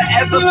 ever,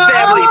 ever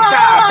family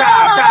time.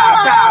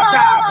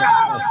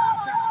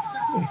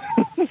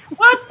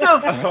 What the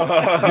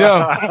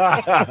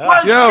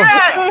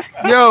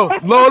Yo,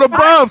 Lord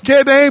above,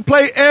 kid. They ain't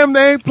play M.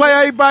 They ain't play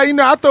everybody. You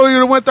know, I thought you'd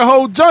have went the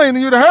whole joint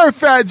and you'd have heard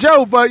Fat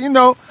Joe, but you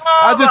know,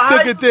 I just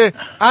took it there.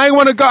 I ain't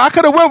want to go. I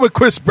could have went with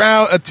Chris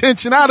Brown.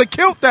 Attention, I'd have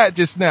killed that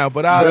just now,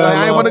 but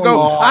I ain't want to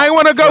go. I ain't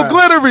want to go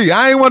glittery.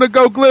 I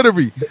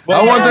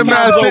want to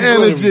match the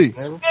energy.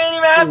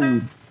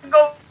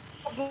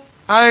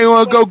 I ain't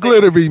want to go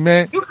glittery,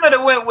 man. You could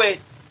have went with.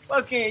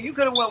 You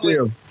could have went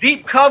with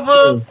deep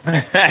cover. I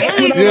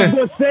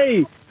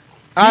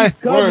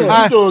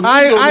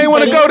ain't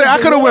want to go there. I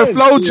could have went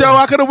Flojo.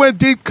 I could have went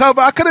deep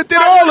cover. I could have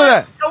did all of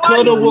that.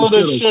 Coulda,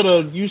 woulda,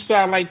 shoulda. You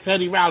sound like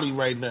Teddy Riley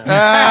right now.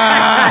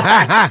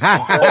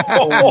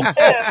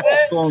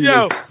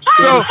 Yo,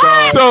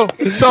 so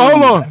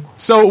hold on.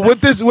 So what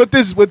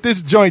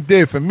this joint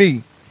did for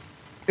me,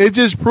 it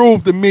just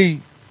proved to me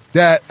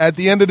that at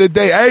the end of the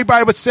day,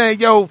 everybody was saying,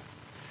 yo,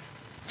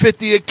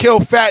 50 would kill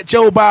Fat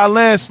Joe by a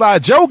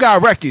landslide. Joe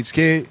got records,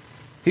 kid.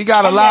 He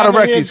got a lot of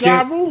records, kid.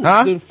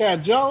 Huh?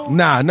 Fat Joe?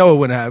 Nah, no, it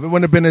wouldn't have. It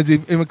wouldn't have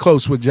been even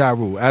close with Ja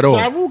Rule at all.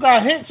 Ja Rule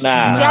got hits.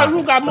 Ja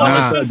Rule got more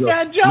hits than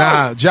Fat Joe.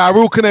 Nah, Ja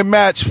Rule couldn't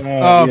match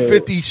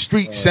 50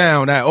 street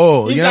sound at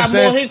all. He you know what I'm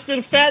saying? Got more hits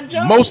than Fat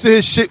Joe. Most of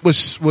his shit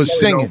was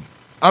singing.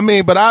 I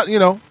mean, but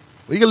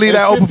we can leave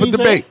that open for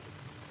debate.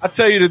 I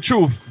tell you the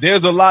truth,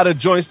 there's a lot of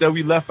joints that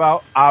we left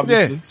out,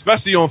 obviously,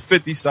 especially on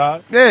 50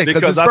 side. Yeah,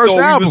 because I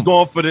thought he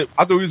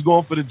was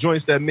going for the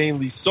joints that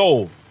mainly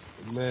sold.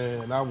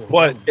 Man,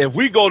 but if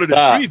we go to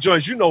the street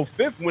joints,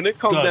 Fifth, when it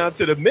comes down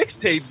to the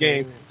mixtape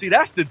game, see,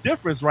 that's the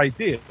difference right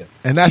there.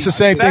 And that's the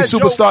same thing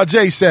Superstar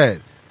J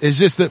said. It's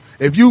just that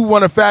if you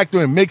want to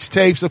factor in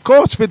mixtapes, of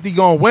course 50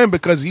 gonna win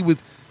because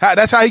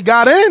that's how he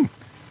got in.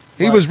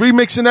 He was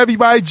remixing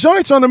everybody's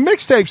joints on the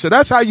mixtape, so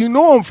that's how you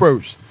know him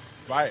first.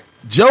 Right.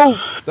 Joe,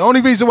 the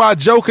only reason why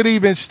Joe could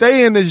even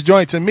stay in this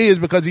joint to me is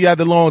because he had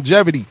the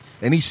longevity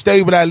and he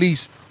stayed with at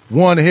least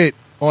one hit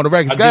on the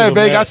records. Go ahead,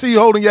 Veg. I see you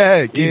holding your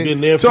head, kid. He's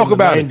been there Talk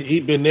about it.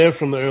 He's been there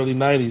from the early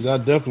 90s. I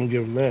definitely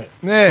give him that.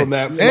 Yeah, from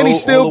that flow, and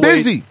he's still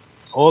busy.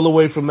 All the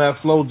way from that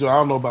Flow Joe. I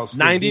don't know about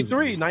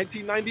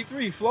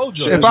 1993 Flow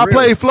Joe. If I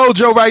played Flow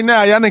Joe right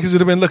now, y'all niggas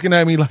would have been looking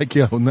at me like,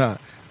 yo, nah.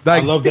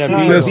 Like, I love that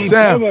beat. The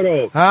sound.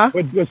 Cover, huh?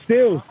 But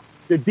still,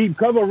 the Deep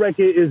Cover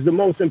record is the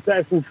most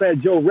impactful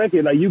Fat Joe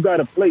record. Like, you got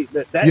to play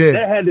that. That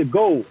had to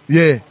go.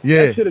 Yeah.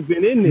 That should have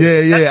been in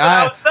there.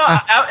 Yeah.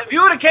 If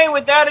you would have came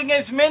with that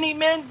against Many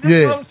Men, this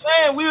is what I'm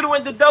saying. We would have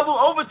went to double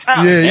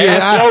overtime. I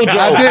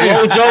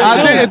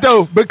didn't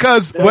though,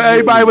 because what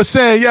everybody was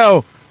saying,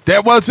 yo,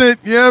 that wasn't,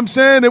 you know what I'm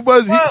saying? It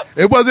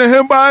wasn't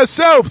him by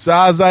himself. So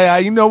I was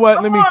like, you know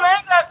what?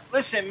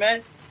 Listen,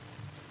 man.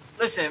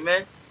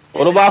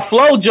 What about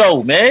Flow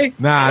Joe, man?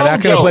 Nah, I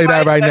can't play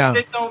that right now.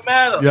 It don't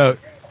matter. Yo,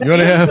 you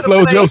want to have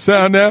Flow Joe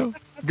sound now?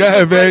 Go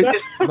ahead, babe.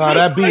 Nah,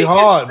 that be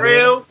hard, man.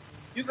 Real.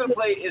 You can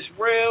play It's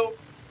Real.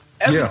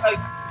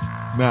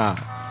 Nah.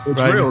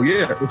 It's real,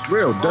 yeah. It's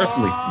real,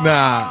 definitely.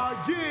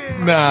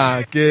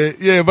 Nah, kid.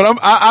 Yeah, but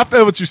I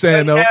feel what you're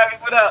saying, though.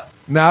 What up?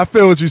 Nah, I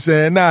feel what you're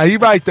saying. Nah, he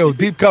right, though.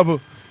 Deep Cover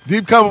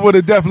would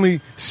have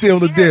definitely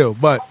sealed the deal.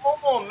 But, come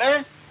on,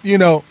 man. You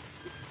know.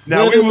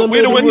 Now, we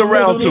done went to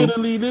round two.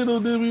 We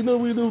done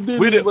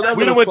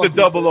went to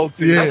double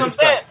OT. Yeah. That's what I'm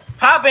saying.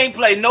 Pop ain't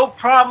play No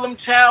Problem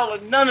Child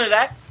or none of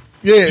that.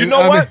 Yeah, you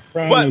know what?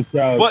 But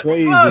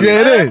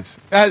it is.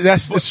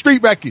 That's the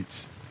street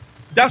records.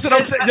 That's what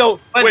I'm saying.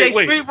 Yo, but wait.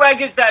 Street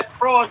records that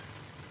cross.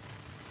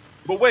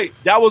 But wait,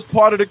 that was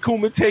part of the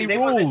Kumite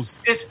rules.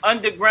 It's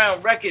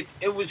underground records.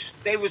 They was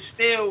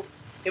the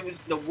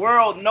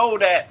world know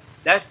that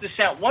that's the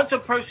sound. Once a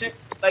person,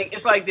 like,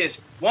 it's like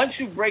this. Once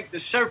you break the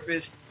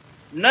surface,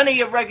 none of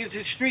your records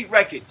is street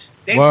records.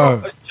 They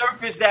broke a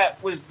surface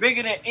that was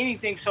bigger than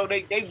anything, so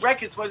they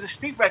records wasn't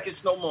street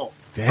records no more.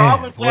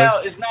 Problem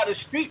Child is not a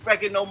street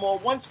record no more.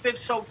 Once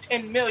Fifth sold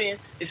 10 million,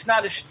 it's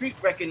not a street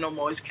record no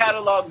more. His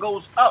catalog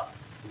goes up.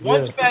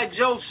 Once Fat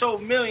Joe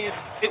sold millions,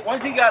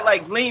 once he got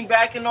like Lean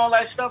Back and all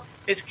that stuff,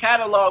 his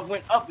catalog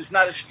went up. It's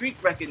not a street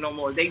record no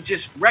more. They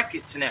just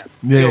records now.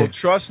 Yo,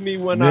 trust me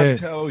when I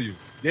tell you,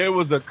 there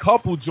was a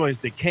couple joints,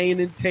 the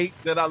Kanan tape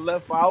that I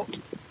left out,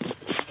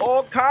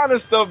 all kind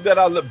of stuff that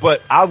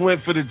but I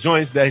went for the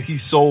joints that he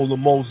sold the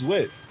most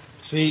with.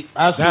 See,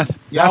 that's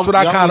what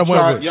I kind of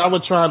went with. Y'all were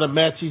trying to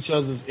match each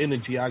other's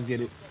energy. I get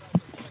it.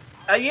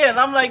 And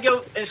I'm like,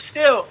 yo, and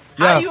still,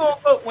 how you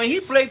don't go, when he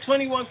played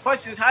 21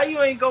 Questions, how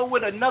you ain't go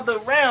with another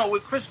round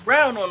with Chris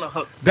Brown on the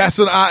hook? That's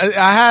what I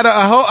had.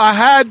 I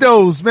had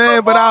those,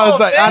 man, but I was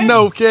like, man. I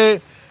know,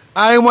 kid.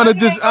 I ain't want to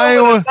just. I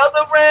ain't want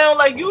another round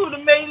like you would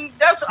have made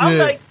it. I'm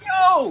like,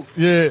 yo.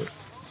 Yeah.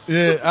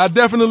 I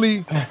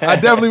definitely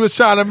was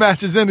trying to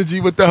match his energy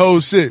with the whole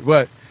shit,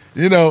 but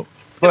you know,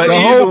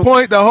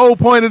 the whole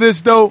point of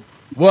this though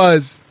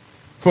was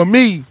for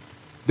me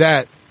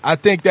that. I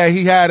think that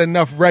he had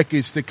enough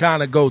records to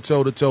kind of go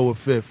toe to toe with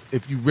Fifth.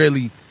 If you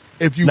really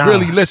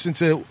listen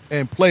to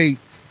and play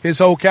his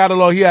whole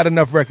catalog, he had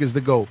enough records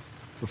to go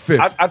with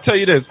Fifth. I tell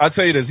you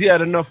this. He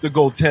had enough to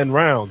go 10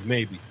 rounds,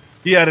 maybe.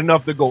 He had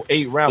enough to go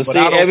 8 rounds. But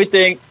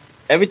see,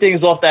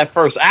 everything's off that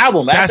first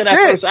album. After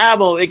that first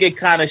album, it get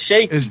kind of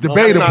shaky. It's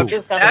debatable.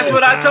 That's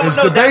what I told.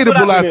 It's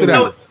debatable after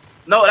that.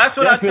 No, that's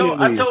what I told.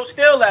 I told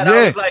Still that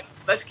I was like,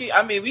 let's keep.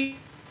 I mean, we.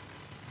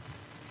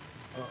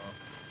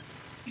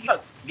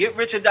 Get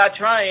Rich or Die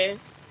Trying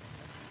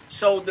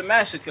sold the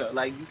Massacre.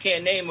 Like, you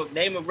can't name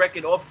a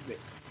record off of it.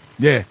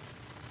 Yeah.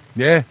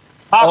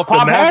 Pop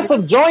had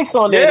some joints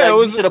on there. Yeah,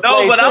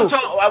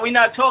 we're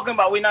not talking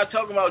about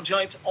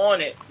joints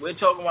on it. We're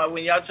talking about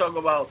when y'all talk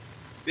about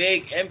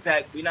Big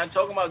Impact. We're not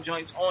talking about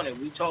joints on it.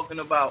 We're talking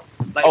about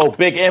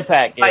Big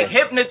Impact. Yeah. Like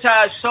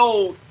Hypnotized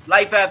sold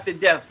Life After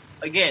Death.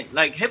 Again,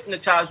 like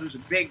Hypnotized was a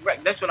big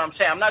record. That's what I'm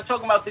saying. I'm not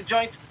talking about the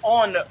joints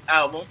on the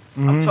album.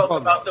 Mm-hmm. I'm talking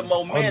about the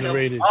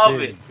momentum of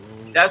it.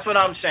 That's what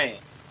I'm saying.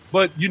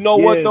 But you know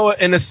what, though?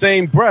 In the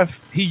same breath,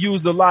 he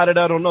used a lot of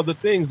that on other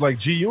things, like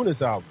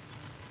G-Unit's album.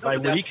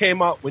 Like when he came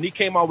out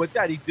with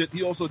that,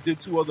 he also did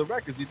 2 other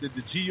records. He did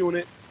the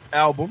G-Unit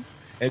album,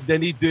 and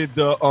then he did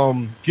the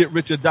Get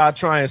Rich or Die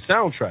Trying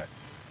soundtrack.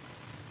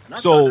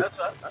 So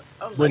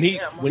when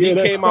he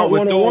came out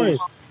with those,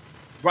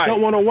 right?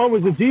 Stunt 101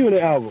 was the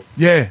G-Unit album.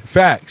 Yeah,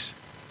 facts.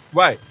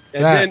 Right,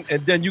 and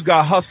then you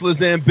got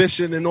Hustler's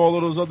Ambition and all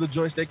of those other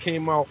joints that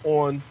came out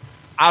on.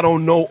 I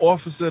Don't Know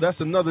Officer. That's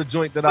another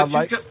joint that I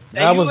like.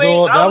 That was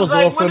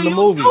all from the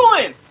movie.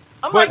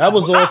 That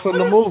was all from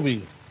the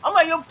movie. I'm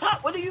like, yo,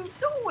 Pop, what are you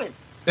doing?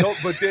 No,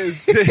 but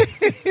there's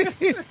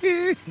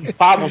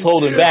Pop was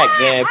holding back,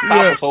 man.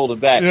 Pop was holding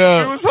back.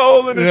 Yeah. He was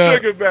holding the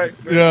trigger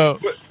back, man.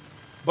 Yeah.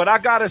 But I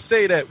gotta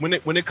say that when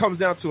it comes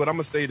down to it, I'm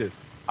gonna say this.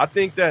 I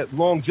think that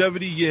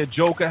longevity,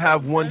 Joe could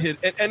have one hit,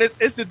 and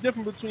it's the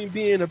difference between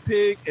being a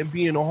pig and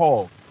being a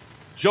hog.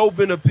 Joe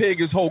been a pig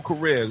his whole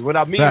career. What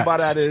I mean by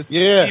that is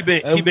he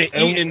been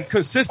eating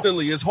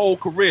consistently his whole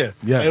career.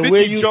 Yeah. And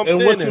where you jumped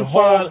in and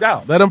hogged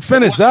out. Let him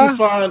finish,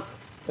 And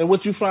and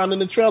what you find in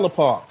the trailer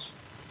parks.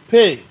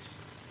 Pigs.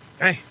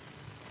 Hey.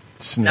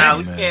 Nah,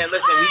 we can't.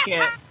 Listen, we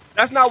can't.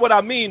 That's not what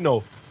I mean,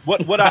 though.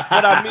 What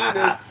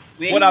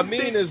I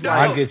mean is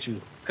like, I get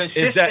you.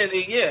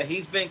 Consistently, yeah,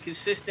 he's been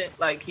consistent.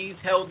 Like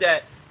he's held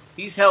that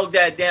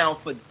down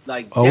for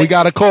like. Oh, we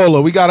got a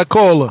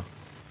caller.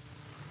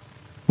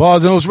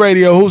 Bars and Hoops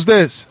Radio. Who's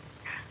this?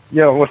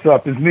 Yo, what's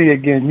up? It's me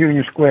again,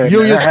 Union Square.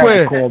 Union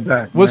Square. Call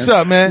back, what's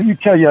up, man? Let me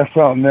tell you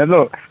something, man.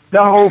 Look,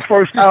 that whole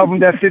first album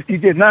that 50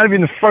 did, not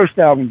even the first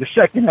album, the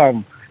second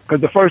album,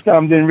 because the first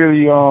album didn't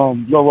really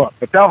blow up.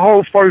 But that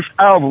whole first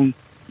album.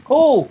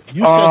 Cool.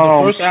 You said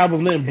the first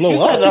album didn't blow up.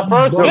 You said the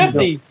first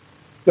 50.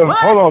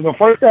 Hold on, the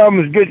first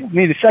album is good.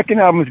 The second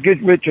album is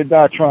Get Rich or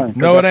Die Trying.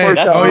 No, it ain't.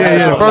 Oh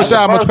yeah. The first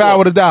album is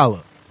Power the Dollar.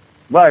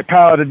 Right,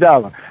 Power the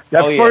Dollar.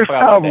 That first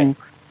album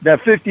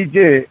that 50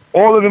 did,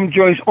 all of them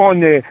joints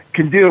on there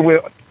can deal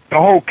with the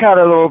whole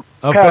catalog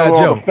of Fat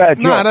Joe.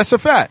 Nah, that's a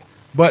fact.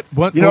 But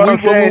what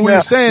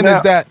we're saying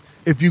is that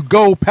if you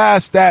go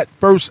past that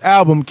first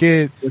album,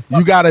 kid,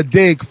 you got to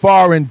dig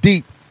far and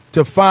deep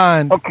to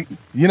find,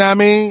 you know what I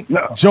mean,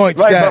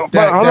 joints that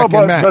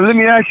can match. But let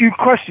me ask you a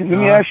question.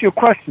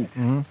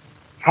 Mm-hmm.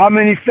 How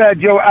many Fat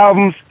Joe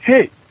albums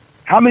hit?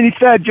 How many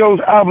Fat Joe's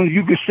albums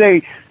you could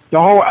say the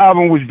whole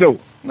album was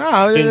dope?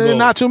 No,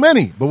 not too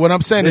many. But what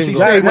I'm saying is he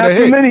stayed with a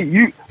hit. Not too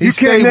many. He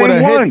stayed with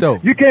a hit, though.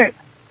 You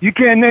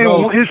can't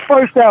name his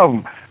first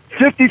album.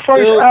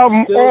 51st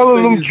album, all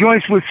of them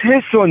joints was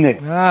hits on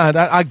there. Nah,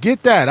 I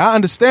get that. I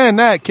understand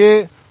that,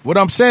 kid. What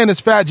I'm saying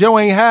is Fat Joe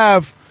ain't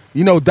have,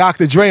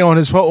 Dr. Dre on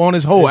his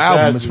whole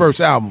album, his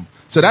first album.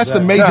 So that's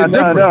the major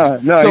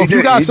difference. So if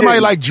you got somebody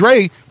like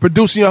Dre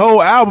producing your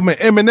whole album and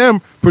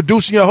Eminem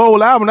producing your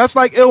whole album, that's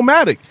like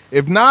Illmatic.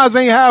 If Nas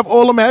ain't have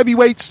all them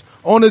heavyweights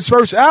on his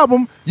first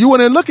album, you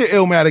wouldn't look at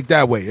Illmatic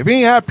that way. If he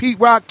ain't have Pete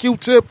Rock,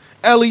 Q-Tip,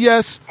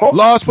 LES,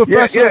 Lost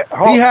Professor,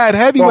 he had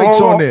heavyweights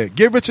on there.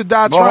 Get Rich or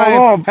Die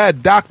Trying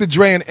had Dr.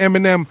 Dre and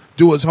Eminem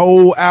do his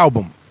whole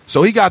album.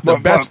 So he got the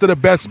best of the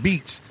best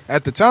beats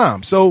at the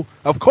time. So,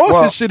 of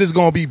course, his shit is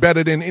going to be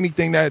better than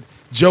anything that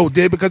Joe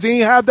did because he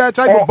ain't have that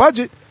type of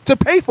budget to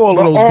pay for all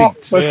of those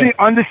beats. But see,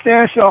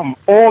 understand something.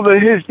 All the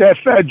hits that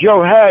Fat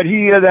Joe had,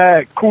 he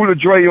had Cooler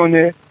Dre on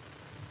there.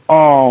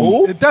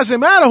 It doesn't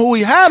matter who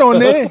he had on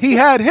there. He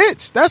had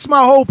hits. That's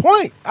my whole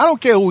point. I don't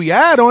care who he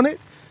had on it.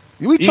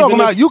 We talking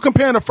about you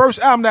comparing the first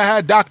album that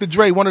had Dr.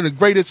 Dre, one of the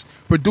greatest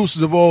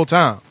producers of all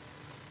time,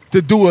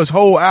 to do his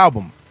whole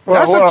album.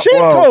 That's a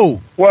cheat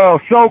code. Well,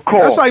 so cool.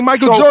 That's like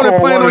Michael Jordan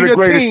playing on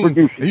your team.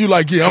 And you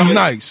like, yeah, I'm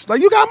nice. Like,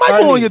 you got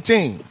Michael on your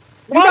team.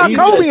 You got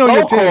Kobe on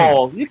your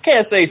team. You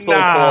can't say so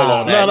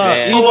on that,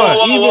 man.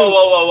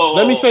 Whoa.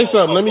 Let me say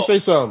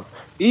something.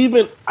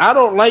 Even, I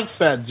don't like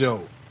Fat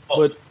Joe,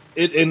 but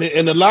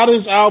and a lot of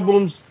his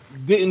albums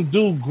didn't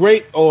do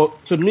great or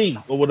to me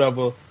or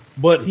whatever,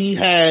 but he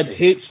had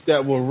hits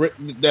that were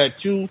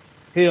that you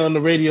hear on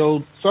the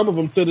radio, some of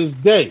them to this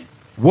day.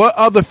 What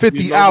other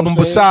 50 album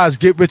besides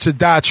Get Rich or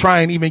Die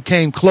Trying even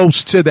came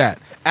close to that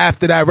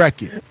after that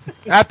record?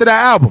 After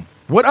that album?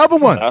 What other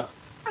one?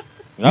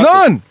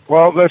 None.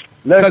 Well,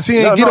 because he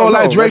ain't get all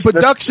that Dre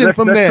production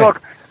from there.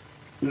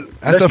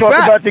 That's a fact. Let's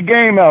talk about the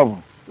Game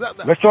album.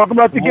 Let's talk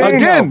about the Game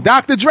again. album.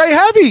 Dr. Dre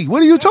heavy.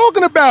 What are you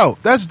talking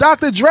about? That's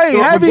Dr. Dre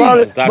heavy.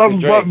 But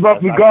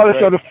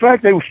regardless of the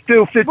fact, they were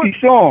still 50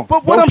 songs.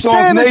 But what I'm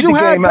saying is, you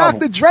had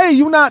Dr. Dre.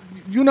 You're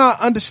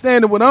not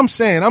understanding what I'm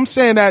saying. I'm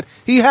saying that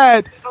he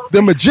had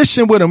the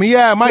Magician with him. He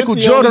had Michael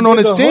Jordan on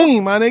his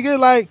team, my nigga.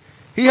 Like,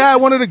 he had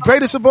one of the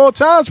greatest of all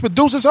times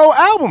produce his whole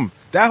album.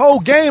 That whole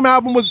Game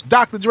album was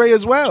Dr. Dre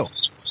as well.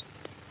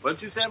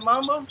 What you said,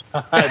 Mama?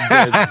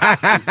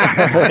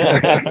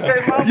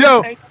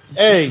 Yo,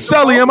 hey,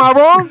 Sully, am I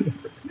wrong?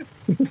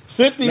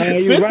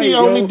 50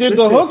 only did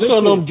the hooks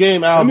on them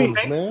Game albums,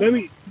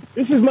 man.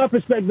 This is my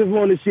perspective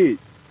on the shit.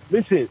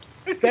 Listen,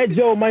 Fat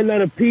Joe might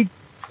not have peaked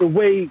the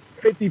way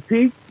 50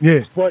 peaked,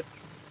 but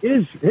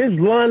his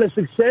line of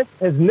success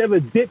has never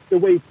dipped the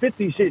way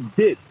 50 shit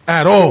did.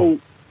 At all.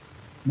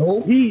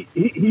 No.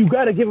 You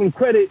got to give him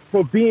credit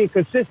for being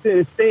consistent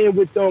and staying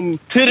with them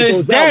to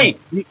this day.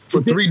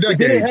 For 3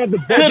 decades. To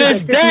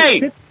this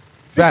day.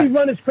 50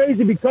 Run is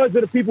crazy because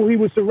of the people he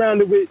was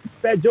surrounded with.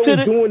 Fat Joe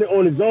was doing it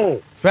on his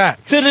own.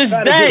 Facts. To this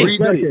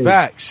day.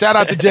 Facts. Shout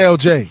out to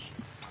JLJ.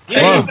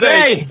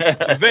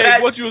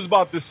 Vague, what you was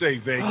about to say,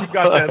 Vague? You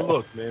got that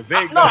look, man.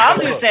 I'm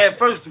just saying,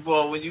 first of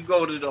all, when you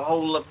go to the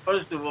whole,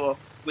 first of all,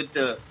 with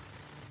the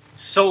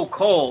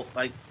so-called,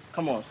 like,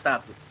 come on,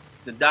 stop it.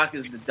 The doc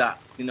is the doc.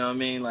 You know what I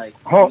mean? Like,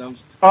 hold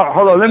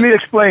on. Let me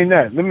explain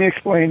that.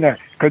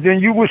 Because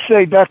then you would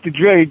say Dr.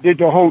 Dre did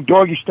the whole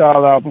Doggy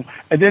Style album,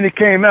 and then it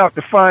came out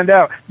to find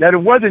out that it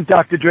wasn't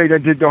Dr. Dre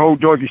that did the whole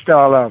Doggy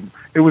Style album.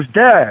 It was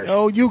Daz.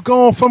 Oh, you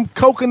going from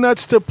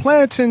coconuts to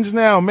plantains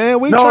now, man.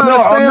 I'm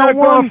not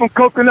going from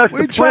coconuts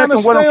to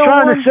plantains. What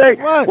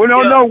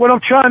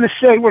I'm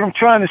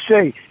trying to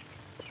say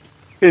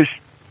is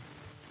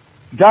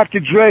Dr.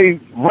 Dre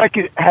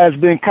record has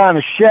been kind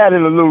of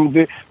shattered a little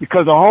bit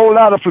because a whole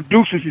lot of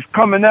producers is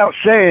coming out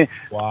saying,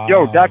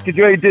 yo, Dr.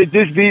 Dre did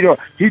this beat or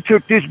he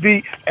took this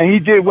beat and he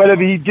did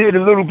whatever he did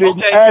a little bit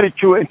and added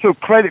to it and took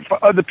credit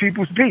for other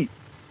people's beat.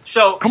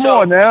 Come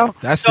on now.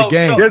 That's the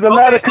game. There's a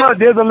lot of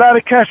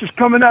cats that's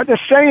coming out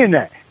that's saying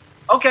that.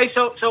 Okay,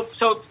 so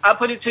I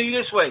put it to you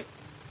this way.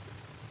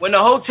 When the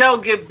hotel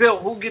get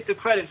built, who get the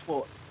credit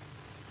for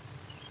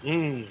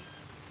it?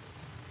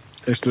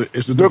 It's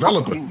the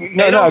developer.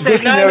 They don't say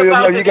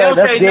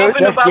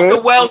nothing about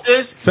the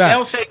welders. Fact. They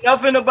don't say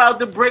nothing about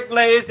the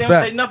bricklayers. They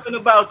don't say nothing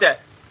about that.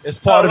 It's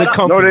part of the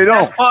company. No, they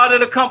don't. That's part of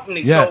the company.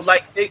 Yes. So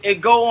like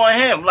it go on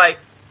him. Like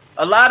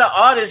a lot of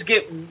artists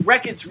get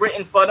records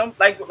written for them.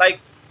 Like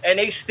and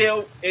they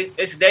still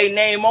it's their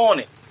name on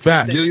it.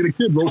 Fact. Yeah, the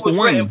kid wrote for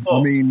Wayne.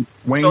 I mean,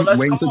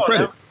 Wayne's a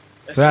credit.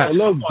 Fact.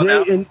 Look,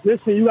 Dre, and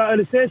listen, you gotta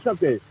understand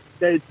something.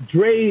 That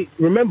Dre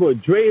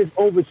is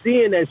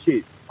overseeing that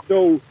shit.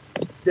 So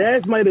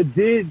Daz might have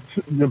did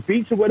the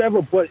beats or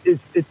whatever, but it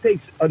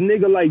takes a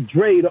nigga like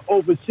Dre to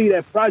oversee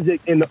that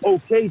project and to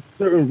okay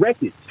certain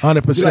records.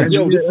 100%. Like,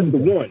 yo, this is the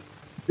one.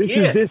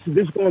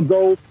 This gonna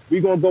go.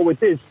 We gonna go with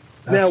this.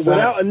 Now,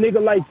 without a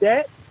nigga like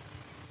that,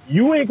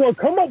 you ain't gonna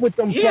come up with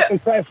them fucking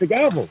classic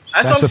albums.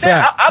 That's what I'm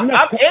saying. I'm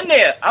in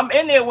there. I'm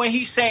in there when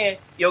he's saying,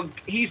 yo,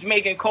 he's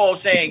making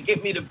calls saying,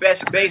 get me the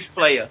best bass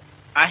player.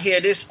 I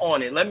hear this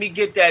on it. Let me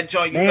get that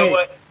joint. You know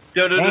what?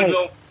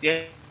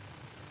 Yeah.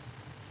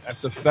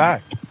 That's a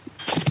fact.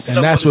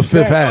 And that's what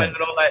Fifth had.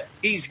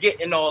 He's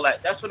getting all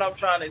that. That's what I'm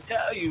trying to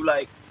tell you.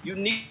 Like, you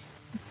need.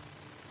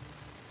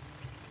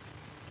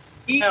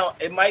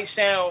 It might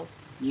sound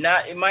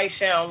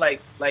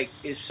like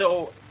it's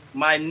so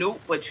minute,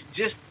 but you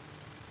just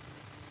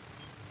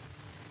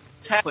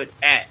tap it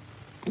at.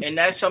 And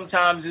that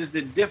sometimes is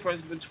the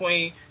difference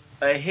between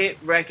a hit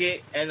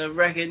record and a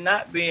record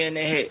not being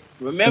a hit.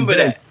 Remember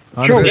that.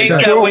 No. That's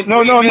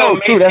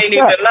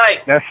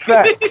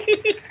fact.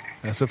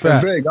 That's a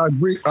fact. And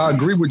Veg, I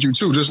agree with you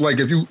too. Just like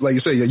if you, like you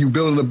say, you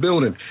building a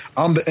building.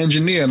 I'm the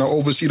engineer and I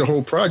oversee the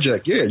whole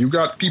project. Yeah, you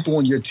got people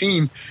on your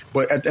team,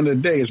 but at the end of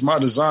the day, it's my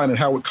design and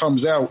how it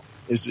comes out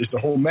is the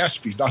whole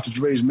masterpiece. Dr.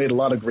 Dre's made a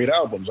lot of great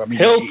albums. I mean,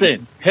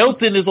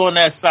 Hilton is on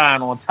that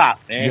sign on top,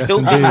 man. Yes,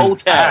 Hilton indeed.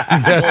 Hotel.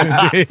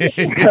 Yes,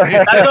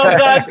 That's what I'm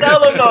trying to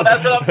tell him, though.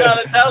 That's what I'm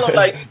trying to tell him.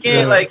 Like, you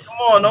can't, come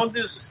on, don't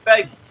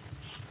disrespect.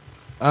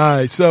 All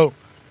right, so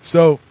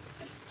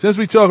since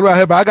we talking about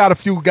hip hop, I got a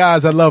few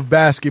guys that love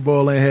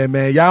basketball in here,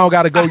 man. Y'all don't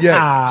got to go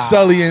yet.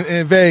 Sully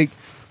and Vague.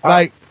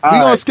 Like, we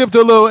going to skip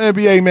to a little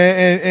NBA,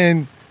 man.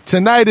 And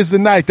tonight is the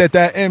night that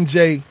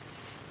MJ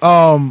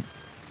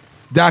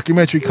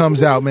documentary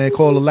comes out, man,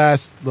 called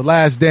The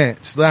Last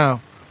Dance. Now,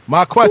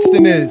 my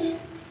question is,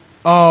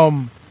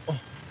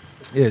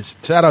 yes,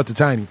 shout out to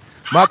Tiny.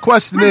 My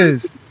question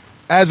is,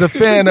 as a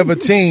fan of a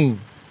team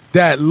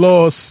that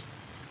lost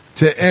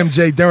to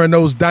MJ during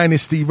those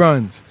dynasty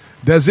runs,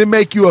 does it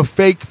make you a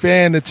fake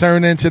fan to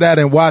turn into that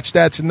and watch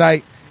that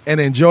tonight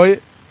and enjoy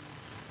it?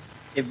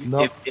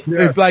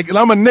 It's like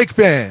I'm a Knicks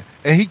fan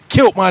and he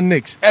killed my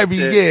Knicks every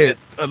year,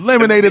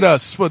 eliminated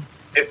us for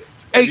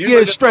 8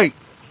 years straight.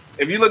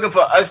 If you're looking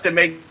for us to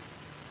make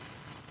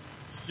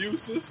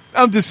excuses,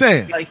 I'm just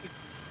saying. Like,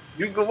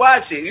 you can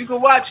watch it. You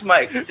can watch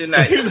Mike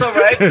tonight. It's all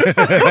right.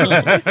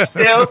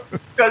 Still,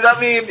 because I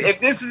mean, if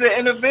this is an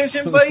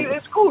intervention, but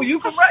it's cool. You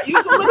can look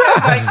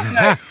at Mike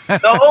tonight.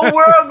 The whole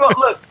world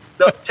look.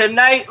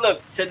 Tonight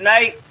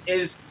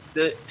is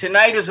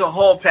a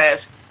hall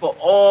pass for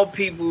all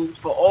people,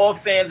 for all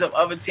fans of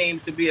other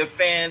teams to be a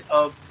fan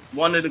of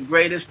one of the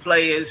greatest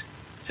players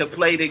to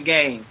play the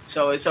game.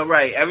 So it's all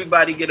right.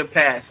 Everybody get a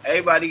pass.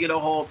 Everybody get a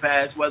hall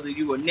pass, whether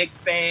you a Knicks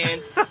fan,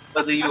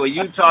 whether you a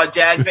Utah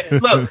Jazz fan.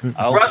 Look,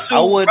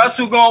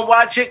 Russell gonna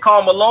watch it.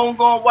 Karl Malone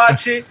gonna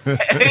watch it.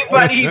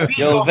 Everybody he beat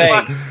gonna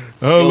watch it.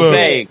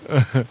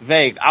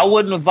 Vague. I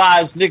wouldn't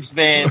advise Knicks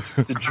fans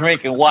to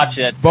drink and watch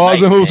it.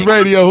 Bars and Hoops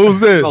Radio. Who's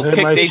this? Kick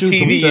their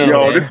TV.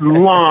 Yo, this is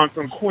Lon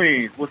from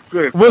Queens. What's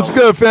good? What's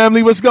good,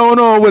 family? What's going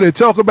on with it?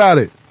 Talk about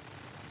it.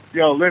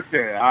 Yo,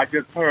 listen. I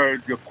just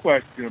heard your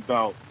question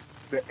about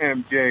the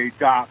MJ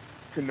doc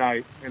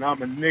tonight, and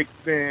I'm a Knicks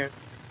fan.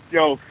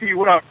 Yo, see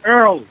what up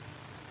early?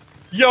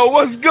 Yo,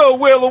 what's good,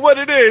 Wheeler? What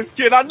it is,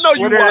 kid? I know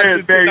you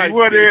watching tonight.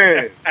 What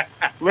it is?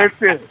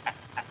 Listen.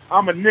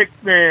 I'm a Knicks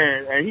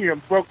fan, and he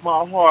done broke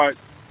my heart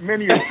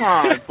many a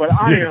time, but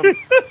I am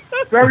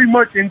very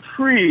much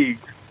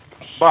intrigued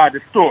by the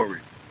story,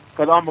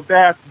 because I'm a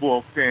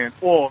basketball fan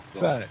also.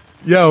 Facts.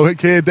 Yo,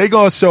 kid, they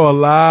going to show a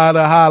lot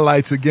of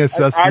highlights against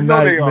us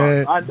tonight,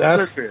 man.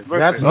 That's the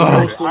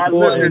most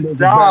important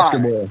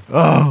basketball.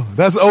 Oh,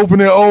 that's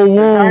opening old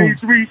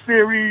wounds. 93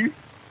 series.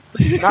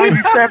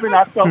 97,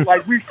 I felt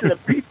like we should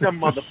have beat them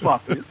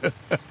motherfuckers.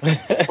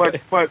 But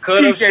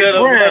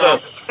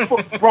TJ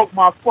Brown broke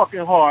my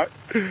fucking heart.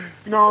 You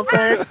know what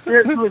I'm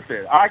saying?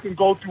 Listen, I can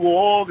go through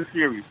all the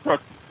series.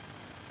 Trust me.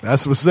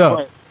 That's what's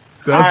up.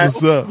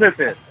 What's up.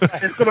 Listen,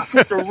 it's going to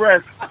put to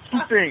rest two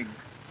things.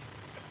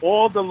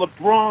 All the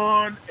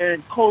LeBron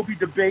and Kobe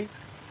debates,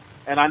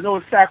 and I know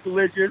it's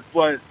sacrilegious,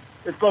 but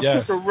it's going to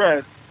put to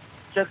rest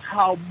just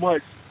how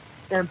much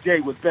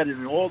MJ was better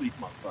than all these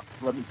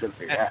motherfuckers. Let me just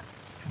say that.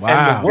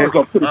 Wow.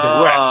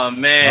 Oh,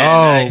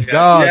 man. Oh,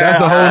 God. That's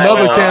a whole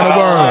nother can of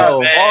worms.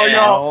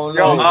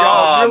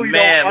 Y'all really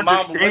don't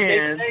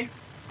understand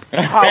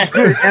how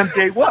good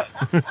MJ was.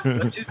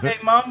 What you say,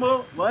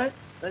 Mamba? What?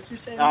 What you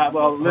say?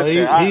 Well,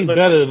 listen, he's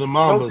better than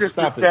Mamba. No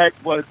Stop it.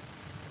 Was,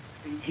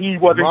 he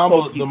wasn't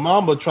close. The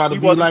Mamba tried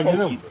to be like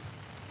him.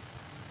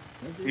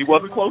 He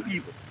wasn't close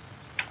either.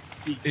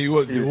 He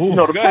was.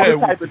 Go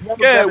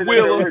ahead,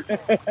 Wheeler.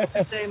 What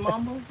you say,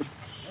 Mamba?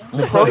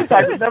 The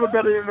prototype is never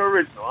better than the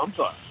original. I'm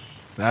sorry.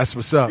 That's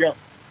what's up. Yeah.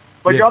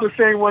 But y'all the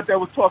same one that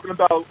was talking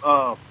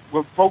about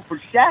would vote for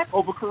Shaq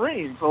over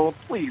Kareem. So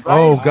please.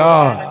 Oh,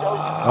 God.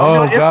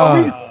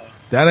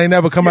 That ain't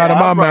never come out of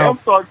my mouth.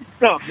 I'm sorry to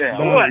jump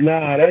now.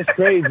 Nah, that's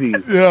crazy.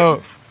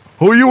 Yo,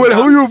 who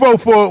you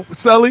vote for,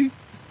 Sully?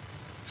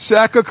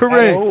 Shaq or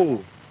Kareem?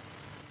 Oh,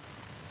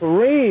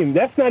 Kareem.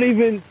 That's not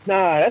even.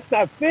 Nah, that's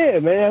not fair,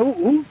 man.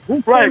 Who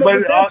right,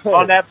 but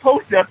on that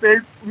post, I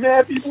think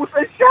mad people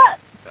say Shaq.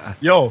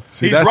 Yo,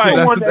 see, he's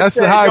right. That's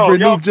the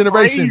hybrid new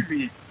generation.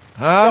 Crazy.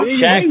 Huh?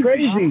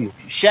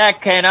 Shaq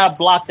cannot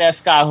block that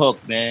sky hook,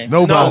 man.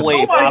 Nobody. No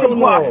way. Nobody can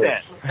block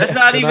that. That's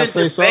not even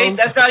debate.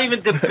 That's not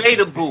even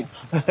debatable.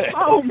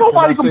 Oh,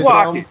 nobody can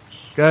block it.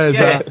 Guys,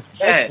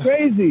 that's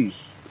crazy.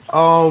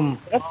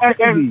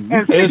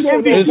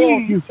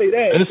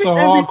 It's a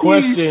hard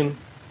question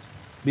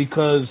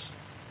because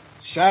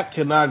Shaq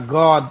cannot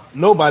guard.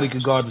 Nobody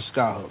can guard the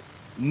sky hook.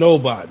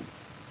 Nobody.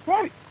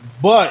 Right.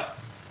 But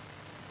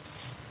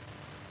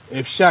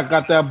if Shaq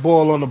got that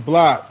ball on the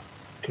block,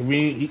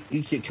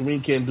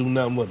 Kareem can't do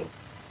nothing with him.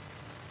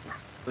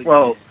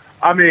 Well,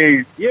 I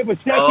mean, yeah, but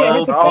Shaq can't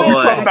hit the ball.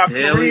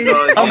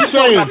 I'm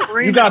saying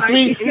you got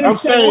 300. I'm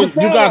saying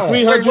you got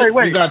 300.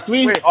 Wait. You got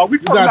three. Wait, are we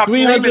you got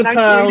 300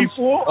 pounds.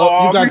 Or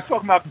are we talking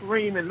about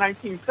Kareem in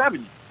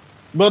 1970?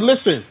 But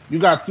listen, you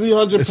got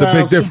 300 it's pounds,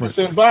 a big difference.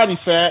 2% body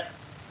fat.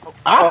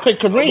 I pick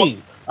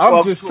Kareem.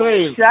 I'm just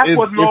saying, if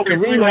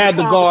Kareem had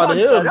to guard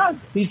him,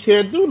 he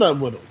can't do nothing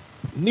with him.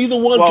 Neither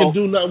one can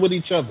do nothing with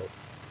each other.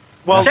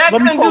 Well, Shaq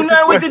couldn't do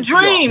nothing with the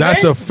Dream.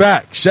 That's a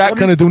fact. Shaq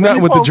couldn't do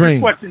nothing with the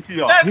Dream. Shaq couldn't do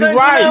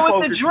nothing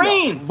with the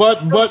Dream.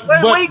 But what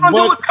are you gonna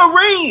do with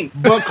Kareem?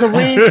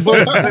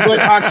 But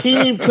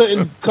Hakeem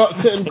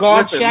couldn't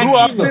guard Shaq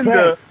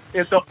either.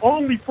 Is the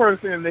only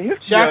person in the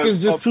history Shaq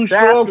is just too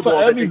strong for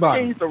everybody.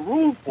 They changed the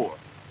rules for.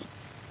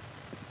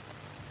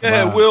 Go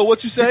ahead, Will.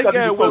 What you say? Go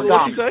ahead, Will.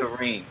 What you say?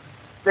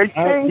 They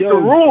changed the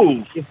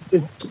rules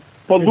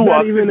for Lou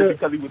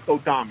because he was so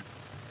dominant.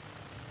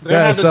 They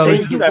had to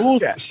change the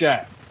rules for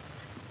Shaq.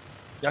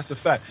 That's a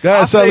fact. Go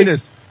ahead, Sully. I'm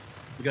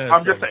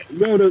just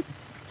saying.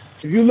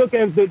 If you look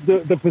at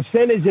the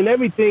percentage and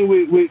everything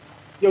with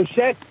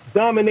Shaq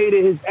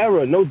dominated his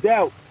era, no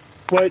doubt.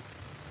 But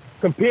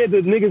compared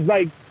to niggas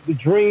like the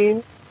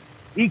Dream,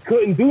 he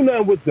couldn't do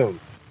nothing with them.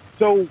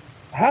 So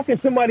how can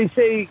somebody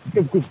say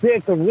compare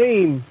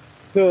Kareem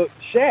to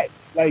Shaq?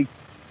 Like,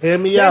 hear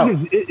me out.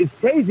 It's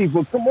crazy,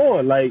 but come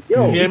on, like,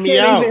 yo, hear me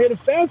out. Even hit a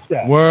fast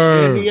shot.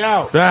 Word. Hear me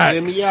out. Facts.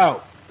 Hear me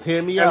out.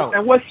 Hear me out.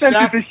 And what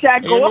sense did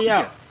Shaq go up?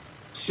 Out.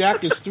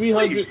 Shaq is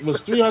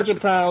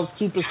 300 pounds,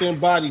 2%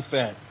 body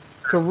fat.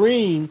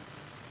 Kareem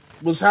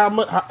was how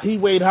much? He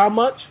weighed how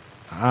much?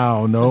 I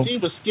don't know. He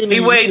was skinny.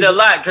 He weighed a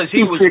lot because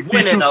he was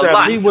winning a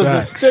lot. He was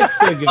a stick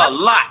figure. A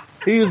lot.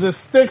 He was a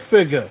stick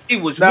figure. He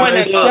was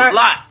winning a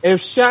lot.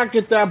 If Shaq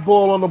get that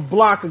ball on the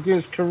block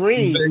against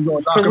Kareem,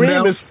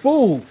 Kareem is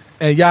fooled.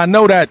 And y'all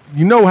know that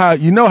you know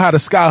how the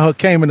sky hook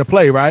came into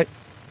play, right?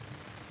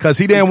 Because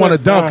he didn't want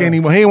to dunk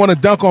anymore. He didn't want to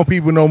dunk on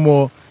people no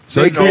more.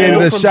 So he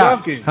created a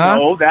shot. Huh?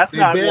 No, that's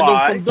not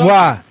why.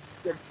 Why?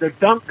 The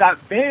dunk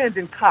got banned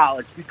in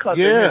college because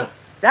of him.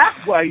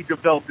 That's why he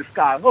developed the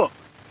sky hook.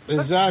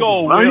 Exactly.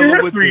 Learn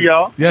your history,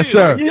 y'all. Yes,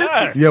 sir.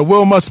 Yes. Yeah,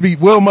 Will must be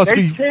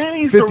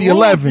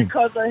 50-11.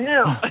 Because of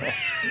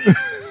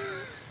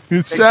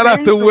him. Shout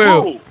out to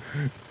Will.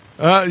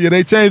 Yeah,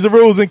 they changed the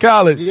rules in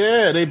college.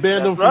 Yeah, they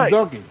banned him from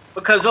dunking.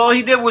 Because all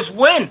he did was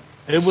win.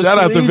 It was Shout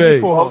out to Bay.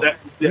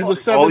 He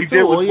was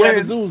 7'2". All he had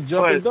to do was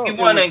jump and dunk. He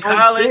won in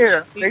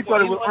college. They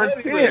thought it was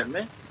unfair,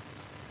 man.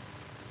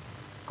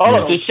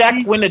 Oh, did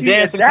Shaq win the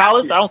dance in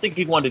college? I don't think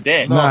he won the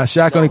dance. Nah,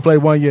 Shaq only played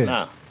 1 year.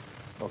 Nah.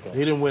 Okay. He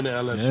didn't win the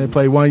LSU. He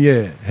played 1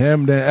 year.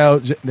 Him,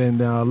 then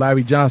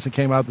Larry Johnson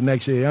came out the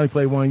next year. He only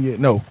played 1 year.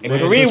 No. And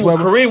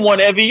Kareem won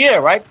every year,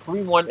 right?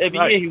 Kareem won every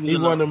year. He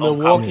won in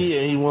Milwaukee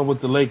and he won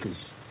with the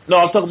Lakers. No,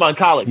 I'm talking about in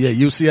college. Yeah,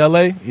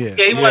 UCLA. Yeah,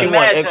 he won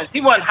Madden.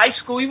 He won high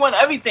school. He won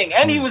everything,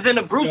 and he was in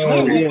the Bruce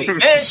Lee movie.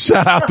 Man.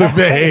 Shout out to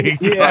Bay.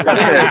 The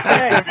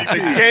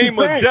game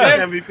of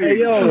death. Hey,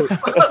 yo,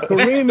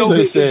 Kareem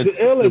is the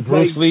illest. The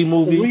Bruce Lee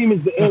movie. Kareem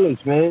is the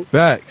illest, man.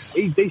 Facts.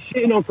 They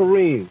shitting on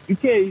Kareem. You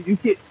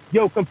can't.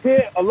 Yo,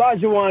 compare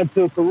Olajuwon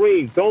to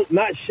Kareem.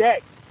 Not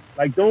Shaq.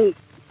 Like, don't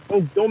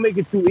make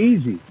it too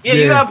easy. Yeah,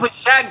 you gotta put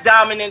Shaq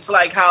dominance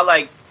like how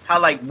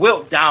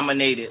Wilt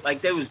dominated.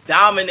 Like there was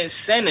dominant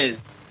centers.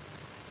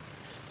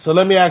 So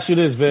let me ask you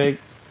this, Vig.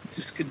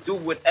 Just could do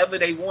whatever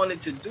they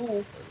wanted to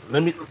do.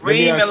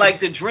 Kareem and like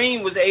the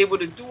Dream was able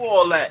to do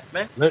all that,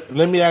 man. Let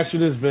me ask you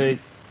this, Big.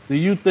 Do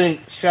you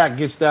think Shaq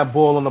gets that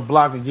ball on the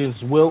block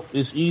against Wilt?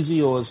 It's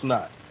easy or it's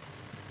not?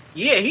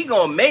 Yeah, he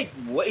gonna make.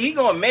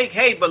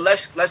 Hey, but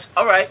let's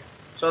all right.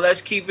 So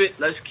let's keep it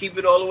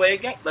all the way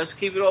again. Let's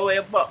keep it all the way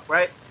above,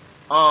 right?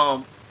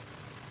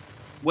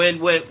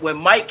 When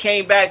Mike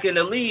came back in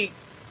the league,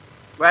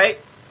 right,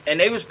 and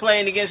they was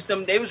playing against them,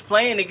 and he was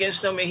playing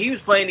against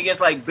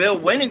like Bill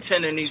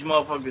Winnington and these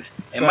motherfuckers,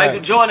 and Michael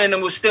Jordan and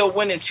them was still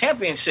winning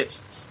championships.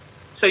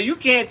 So you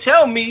can't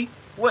tell me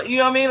what, you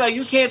know what I mean? Like,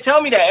 you can't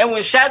tell me that. And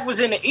when Shaq was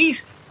in the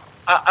East,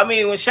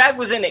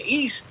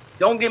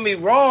 don't get me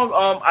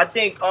wrong. I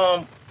think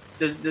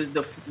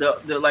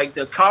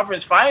the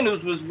conference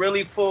finals was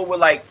really full with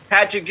like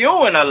Patrick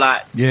Ewing a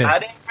lot. Yeah, I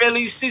didn't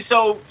really see.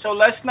 So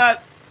let's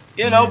not,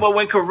 But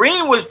when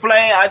Kareem was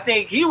playing, I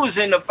think he was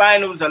in the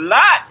finals a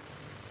lot.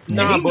 He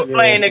was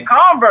playing in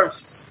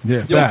Converses.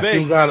 Yeah, you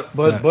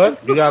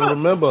gotta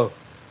remember,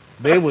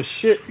 they was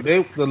shit.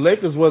 The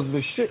Lakers wasn't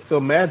the shit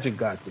till Magic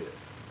got there.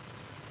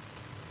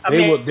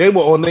 They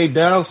were on their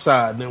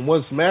downside, and then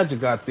once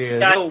Magic got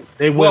there,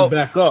 they went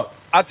back up.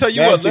 I tell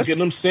you Magic and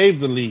them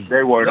saved the league.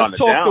 They were on the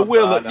downside. Let's talk to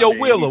Wheeler. Yo,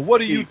 Wheeler, what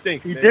do you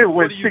think? He did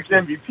win 6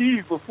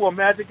 MVPs before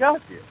Magic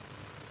got there.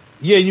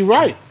 Yeah, you're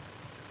right.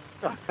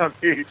 I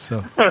mean,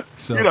 so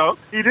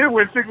he did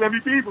win 6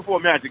 MVPs before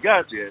Magic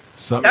got there.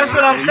 That's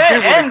what I'm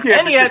saying.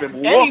 And he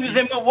was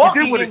in Milwaukee.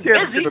 He did win a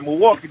championship in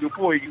Milwaukee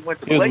before he went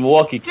to the Lakers.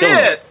 Milwaukee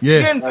killing.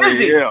 Getting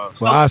busy. Well,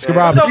 Oscar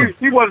Robertson.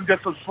 He wasn't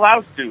just a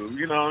slouch dude,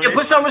 you know.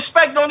 Put some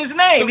respect on his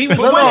name. He was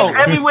winning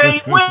everywhere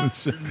he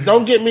went.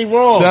 Don't get me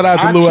wrong. Shout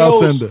out to Lou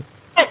Alcindor.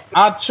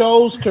 I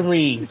chose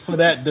Kareem for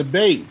that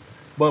debate,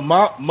 but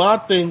my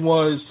thing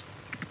was,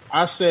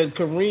 I said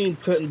Kareem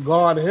couldn't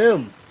guard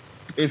him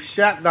if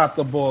Shaq got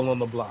the ball on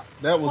the block.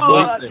 That was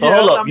my thing. So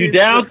hold up, you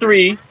down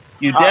 3.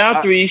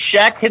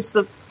 Shaq hits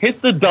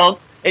the dunk,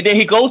 and then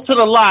he goes to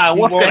the line.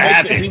 What's going to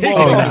happen? He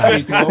won't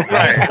make the free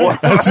throw. You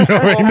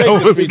already know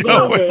what's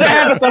going on.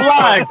 Have at the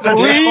line,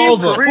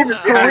 Kareem,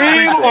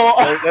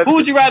 or who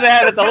would you rather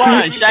have at the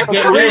line? Shaq or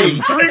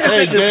Kareem?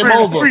 Hey, game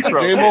over.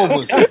 Game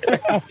over.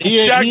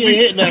 He ain't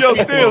hitting that. Yo,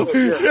 Stills.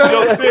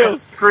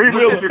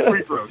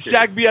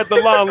 Shaq be at the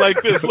line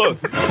like this. Look.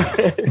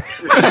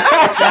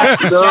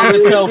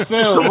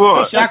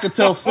 Shaq could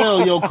tell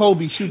Phil, yo,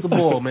 Kobe, shoot the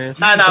ball, man.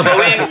 Nah, but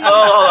we ain't.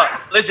 Hold up.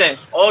 Listen,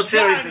 all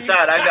serious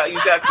aside, you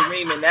got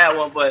Kareem in that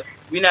one, but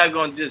we're not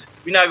gonna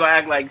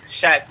act like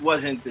Shaq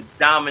wasn't the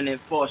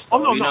dominant force.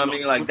 Though, you know what I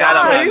mean? Like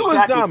that. He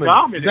was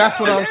dominant. That's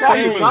what I'm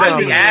saying.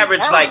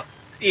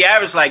 He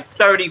averaged like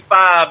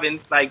 35 and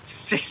like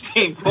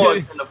 16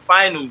 points in the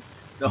finals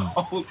the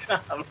whole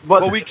time.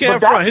 But we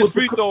can't front. His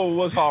free throw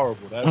was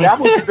horrible. That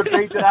was the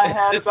debate that I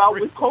had about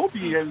with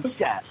Kobe and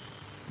Shaq.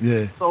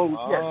 Yeah. So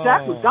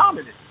Shaq was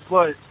dominant,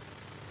 but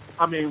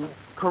I mean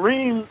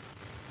Kareem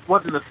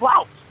wasn't a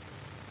slouch.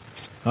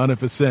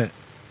 100%.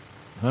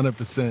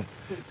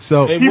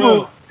 So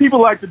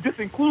people like to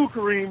disinclude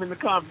Kareem in the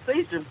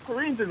conversation.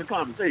 Kareem's in the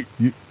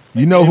conversation.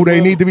 You know who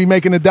they need to be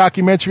making a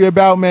documentary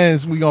about, man?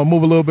 We're going to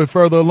move a little bit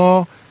further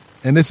along.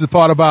 And this is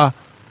part about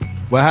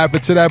what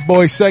happened to that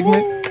boy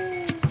segment.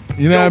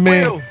 You know what I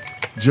mean?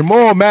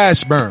 Jamal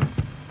Mashburn.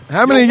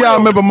 How many of y'all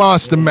remember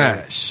Monster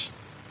Mash?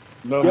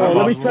 Yo,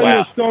 let me tell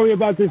you a story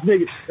about this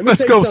nigga.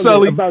 Let's go,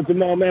 Sully. About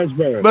Jamal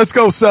Mashburn. Let's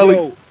go, Sully.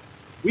 Yo,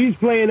 we was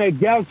playing at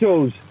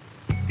Gauchos,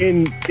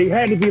 and it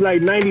had to be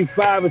like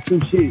 95 or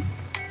some shit.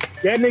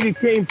 That nigga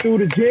came through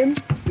the gym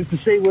just to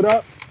say what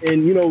up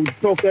and,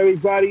 talk to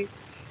everybody.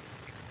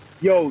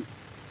 Yo,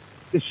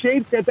 the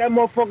shape that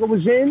motherfucker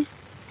was in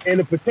and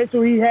the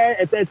potential he had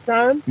at that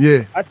time,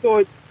 I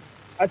thought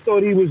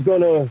he was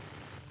gonna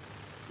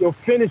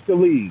finish the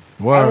league.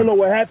 Wow. I don't know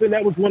what happened.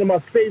 That was one of my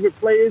favorite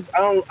players. I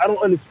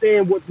don't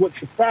understand what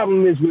the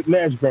problem is with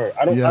Mashburn.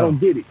 I don't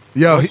get it.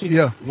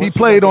 He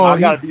played on.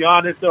 I gotta be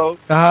honest though.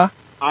 I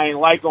ain't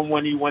like him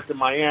when he went to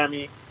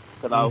Miami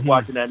because I was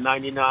watching that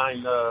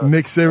 '99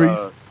 Knicks series.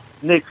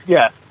 Knicks,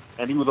 yeah,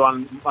 and he was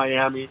on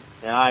Miami,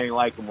 and I ain't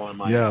like him on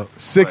Miami.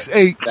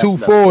 6'8",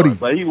 240.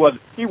 But he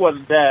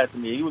wasn't bad to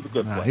me. He was a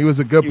good player. He was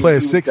a good player.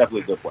 He was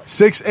definitely a good player.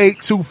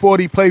 6'8",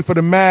 240. Played for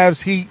the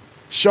Mavs, Heat,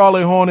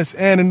 Charlotte Hornets,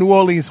 and the New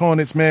Orleans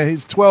Hornets. Man,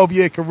 his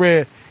 12-year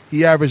career,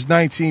 he averaged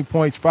 19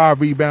 points,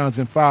 5 rebounds,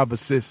 and 5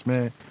 assists.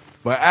 Man,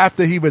 but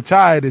after he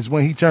retired is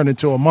when he turned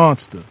into a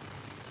monster.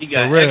 He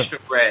got extra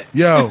bread.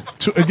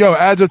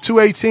 As of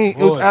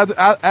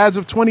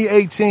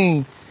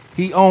 2018,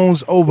 he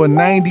owns over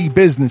 90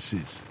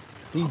 businesses.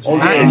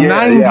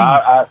 90.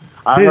 I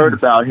heard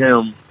about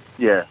him.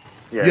 Yeah.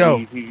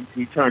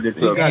 He turned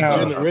into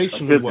a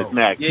business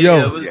magnet.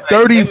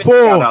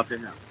 34.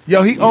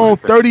 He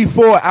owned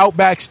 34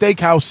 Outback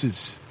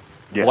Steakhouses.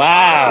 Yeah.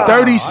 Wow.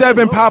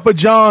 37 Papa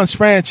John's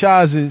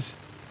franchises.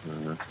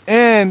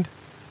 And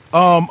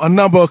a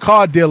number of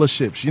car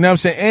dealerships. You know what I'm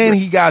saying? And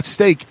he got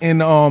stake in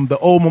the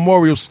old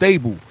Memorial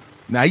Stable.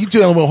 Now, you're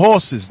dealing with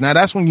horses. Now,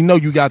 that's when you know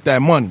you got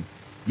that money.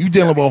 You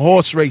dealing with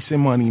horse racing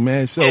money,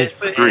 man. So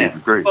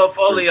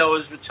portfolio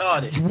is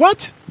retarded.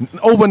 What?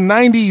 Over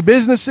 90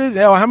 businesses?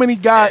 Hell, how many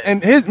guys?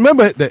 And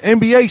remember, the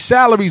NBA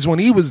salaries when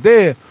he was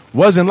there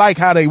wasn't like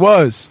how they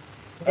was.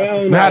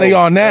 How they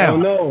are now.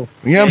 You know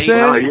what I'm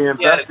saying?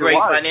 He had a great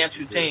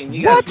financial team.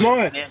 He got a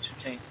great financial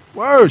team.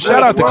 Word.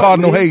 Shout out to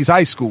Cardinal Hayes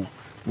High School.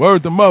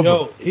 Word to mother.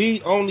 Yo,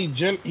 he only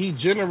he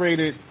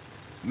generated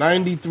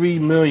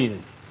 $93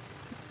 million.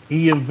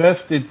 He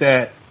invested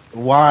that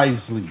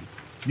wisely.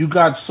 You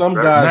got some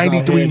guys.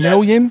 $93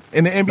 million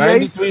in the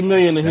NBA. $93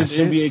 million in his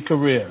NBA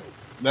career.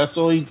 That's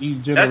all he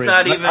generated.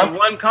 That's not even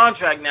one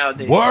contract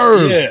nowadays.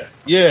 Word.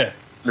 Yeah.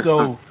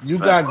 So you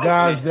got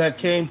guys that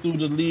came through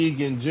the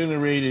league and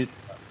generated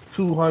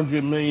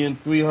 $200 million,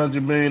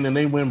 $300 million, and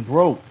they went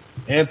broke.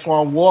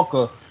 Antoine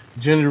Walker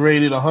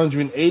generated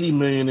 $180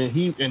 million,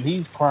 and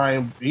he's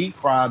crying. He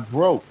cried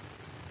broke.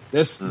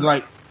 That's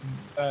like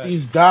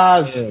these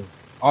guys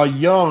are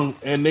young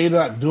and they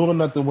not doing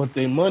nothing with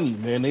their money,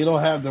 man. They don't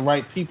have the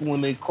right people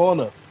in their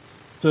corner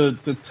to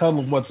tell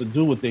them what to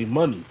do with their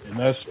money, and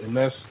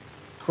that's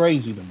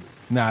crazy to me.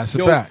 Nah, it's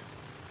a fact.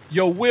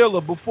 Yo,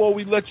 Wheeler, before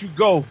we let you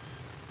go,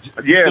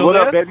 yeah, what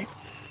up, baby?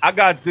 I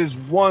got this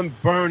one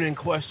burning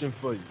question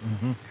for you.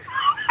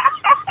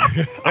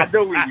 I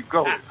know where you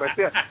go, but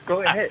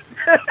go ahead.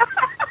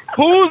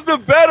 Who's the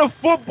better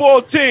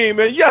football team?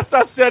 And yes,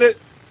 I said it.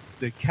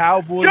 The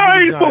Cowboys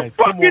and the Giants.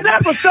 Fucking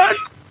ever, son.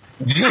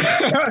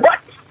 What?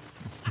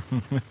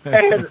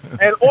 and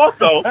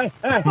also,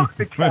 fuck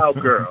the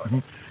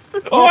cowgirl.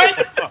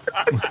 What?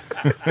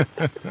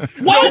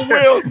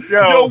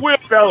 Yo, Will,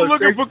 fellas,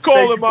 looking for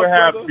calling my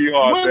brother. Me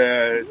on,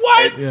 man.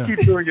 What? Yeah. Keep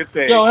doing your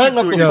thing. Yo, hang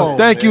up the phone.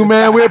 Thank you,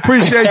 man. We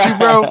appreciate you,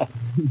 bro. All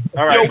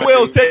right, yo,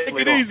 Wills, take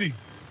it easy.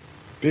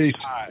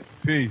 Peace. Right,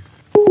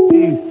 peace.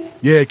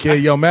 Yeah,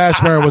 kid. Yo,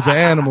 Mashburn was an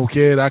animal,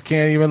 kid. I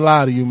can't even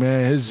lie to you,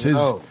 man.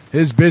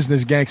 His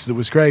business gangster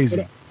was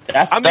crazy.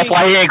 That's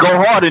why he ain't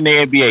go hard in the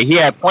NBA. He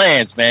had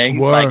plans, man.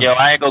 He's like, yo,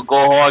 I ain't gonna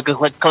go hard,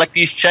 collect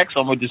these checks.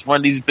 I'm gonna just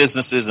run these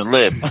businesses and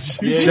live.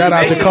 Shout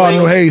out to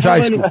Cardinal Hayes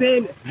High School.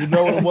 You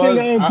know what it was?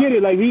 I don't get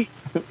it. Like he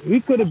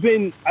could have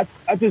been. I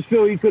just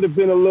feel he could have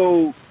been a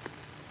little.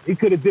 He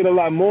could have did a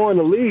lot more in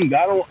the league.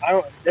 I don't.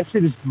 That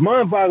shit is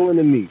mind-boggling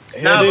to me.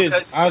 It is.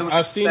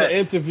 I seen the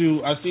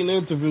interview. I seen the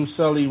interview,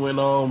 Sully,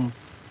 when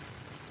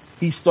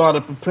he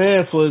started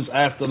preparing for his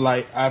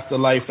afterlife after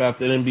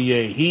the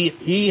NBA.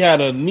 He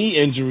had a knee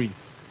injury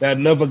that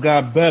never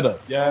got better.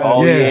 He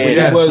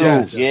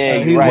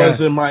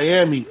was in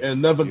Miami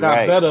and never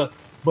got better.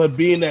 But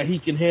being that he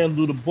can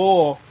handle the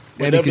ball,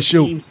 and he can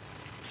shoot.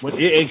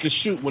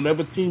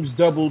 Whenever teams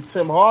doubled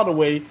Tim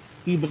Hardaway,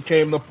 he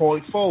became the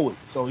point forward.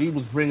 So he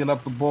was bringing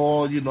up the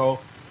ball. You know,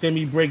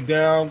 Timmy break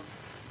down,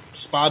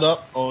 spot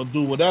up, or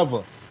do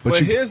whatever. But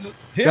here's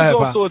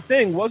also a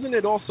thing, wasn't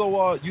it?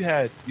 Also, you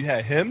had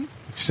him.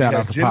 Shout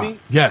out to Jimmy.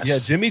 Pop. Yes. You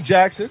had Jimmy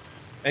Jackson,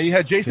 and you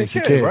had Jason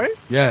Kidd, right?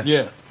 Yes.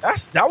 Yeah.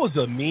 That was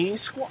a mean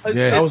squad.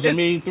 Yeah. That was a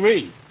mean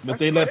three. But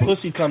they let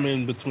Pussy come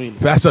in between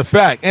them. That's a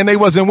fact. And they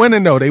wasn't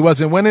winning, though. They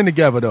wasn't winning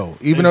together, though.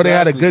 Even though they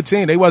had a good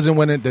team, they wasn't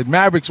winning. The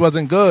Mavericks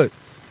wasn't good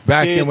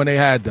back then when they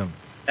had them.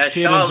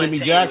 Kid and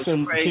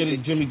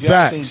Jimmy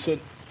Jackson.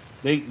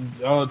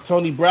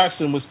 Tony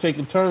Braxton was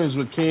taking turns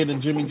with Kid and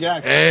Jimmy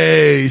Jackson.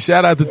 Hey,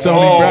 shout out to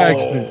Tony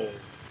Braxton.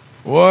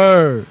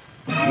 Word.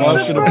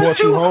 Love should have brought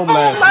you home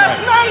last night.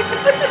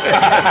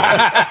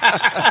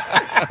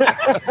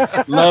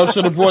 Love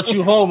should have brought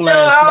you home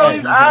last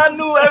night. I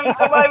knew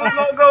somebody was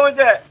gonna go with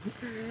that.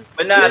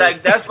 But nah,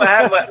 like that's what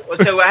happened.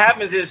 So what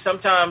happens is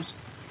sometimes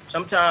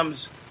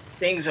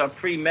things are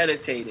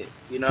premeditated.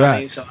 You know what I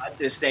mean? So I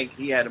just think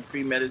he had a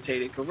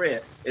premeditated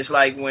career. It's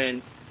like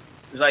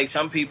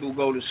some people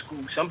go to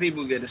school. Some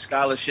people get a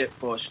scholarship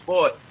for a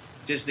sport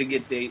just to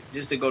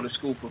go to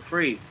school for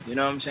free. You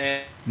know what I'm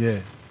saying?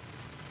 Yeah.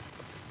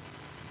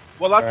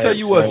 Well, I'll tell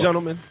you what,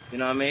 gentlemen. You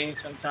know what I mean?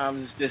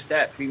 Sometimes it's just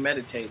that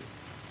premeditated.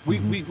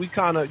 We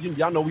kind of,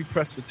 y'all know we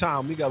pressed for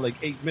time. We got like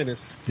 8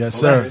 minutes. Yes,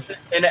 sir.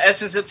 In the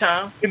essence of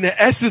time.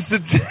 Yes,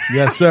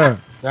 sir.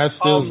 That's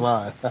still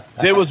right.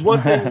 There was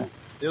one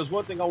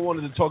thing I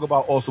wanted to talk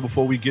about also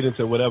before we get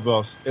into whatever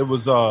else. It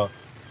was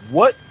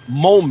what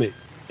moment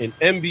in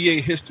NBA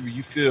history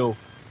you feel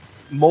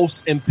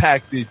most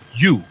impacted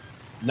you?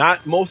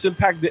 Not most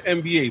impacted the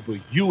NBA, but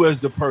you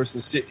as the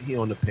person sitting here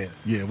on the panel.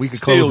 Yeah, we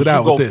could close it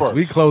out with this. First.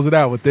 We close it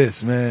out with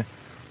this, man.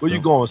 Where you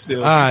going,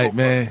 Still? All right,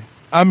 man.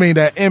 I mean,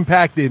 that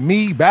impacted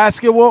me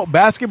basketball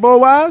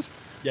wise.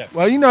 Yes.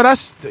 Well, they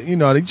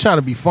trying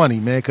to be funny,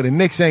 man, because the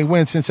Knicks ain't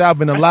win since I've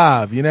been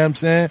alive. You know what I'm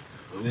saying?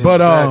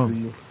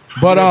 Exactly.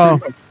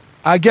 But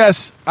I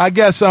guess I go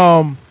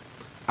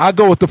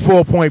with the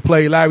 4-point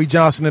play, Larry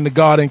Johnson and the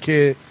Garden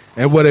kid,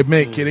 and what it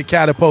meant, kid. It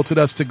catapulted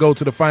us to go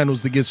to the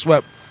finals to get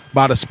swept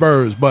by the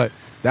Spurs. But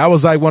that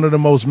was like one of the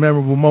most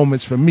memorable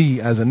moments for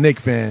me as a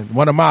Knicks fan.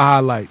 One of my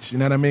highlights. You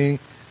know what I mean?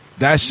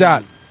 That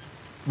shot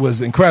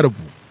was incredible.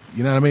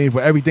 You know what I mean?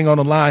 For everything on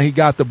the line, he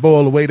got the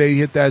ball the way they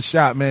hit that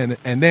shot, man,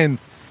 and then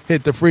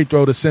hit the free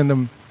throw to send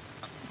them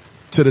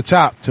to the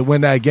top to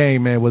win that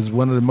game, man, was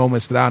one of the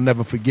moments that I'll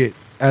never forget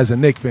as a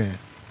Knicks fan.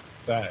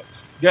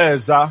 Facts. Yeah,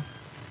 Za.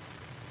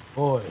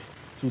 Boy,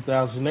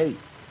 2008.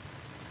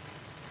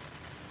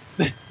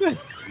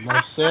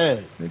 Enough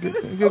said.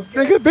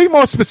 Nigga, be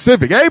more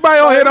specific. Everybody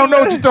on here don't know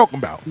what you're talking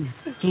about.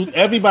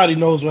 Everybody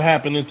knows what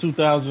happened in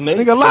 2008.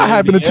 Nigga, a lot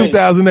happened in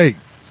 2008.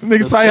 Some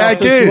niggas probably had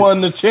kids.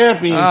 Won the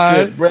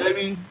championship,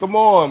 baby. Come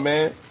on,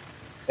 man.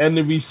 And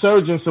the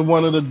resurgence of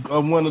one of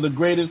the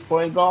greatest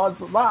point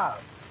guards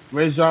alive,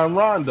 Rajon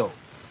Rondo.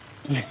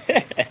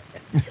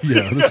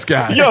 Yo, this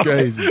guy is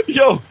crazy.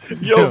 Yo,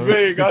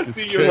 Vig, I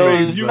see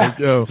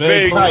your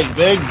face.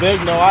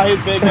 Vig, no, I hit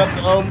Vig up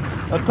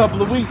a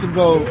couple of weeks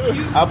ago.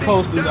 I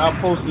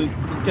posted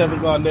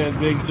Kevin Garnett and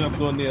Vig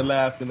jumped on there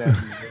laughing at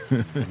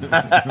me.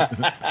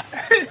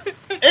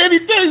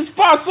 Anything's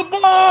possible.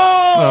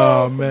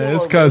 Oh man,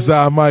 it's cause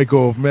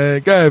Michael,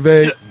 man. Go ahead,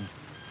 Vig.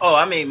 Oh,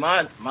 I mean,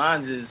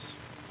 mine's is.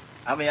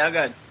 I mean, I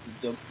got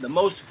the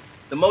most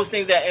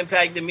things that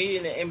impacted me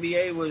in the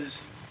NBA was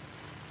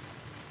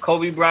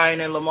Kobe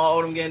Bryant and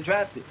Lamar Odom getting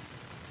drafted.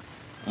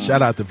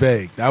 Shout out to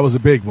Vig. That was a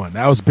big one.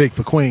 That was big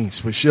for Queens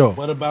for sure.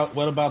 What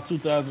about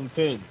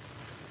 2010?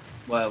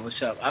 Well,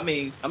 what's up? I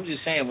mean, I'm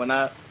just saying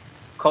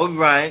Kobe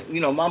Bryant,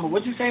 Mamba.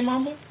 What you say,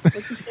 Mamba?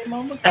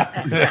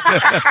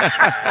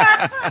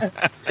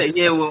 Say,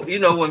 yeah,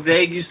 well, when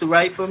Vig used to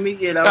write for me,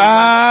 yeah.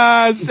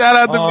 That was shout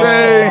out to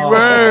Vig,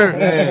 word.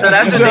 So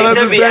that's what they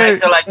should be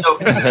asking, like,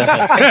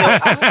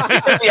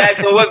 they should be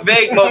asking what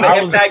Vig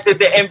moment impacted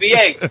the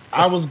NBA.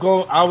 I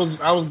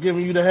was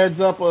giving you the heads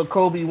up of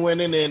Kobe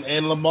winning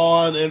and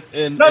Lamar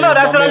and no,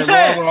 that's what I'm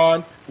saying.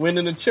 Ron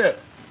winning the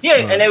chip. Yeah,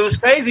 and it was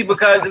crazy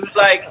because it was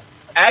like.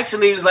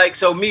 Actually, it was like,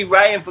 so me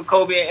writing for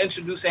Kobe and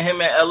introducing him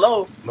at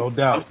LO. No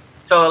doubt.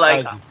 So,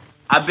 like,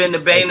 I've been the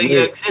bane of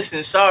your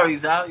existence. Sorry,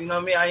 Zal. You know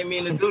what I mean? I didn't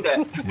mean to do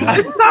that. Yeah.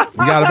 We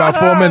got about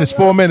 4 minutes.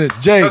 4 minutes.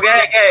 Jay.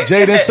 Okay.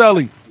 Jade and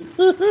Sully.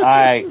 All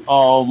right.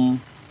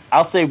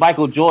 I'll say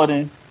Michael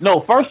Jordan. No,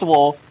 first of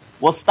all,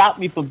 what stopped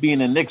me from being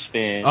a Knicks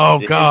fan,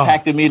 God,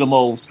 impacted me the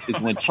most, is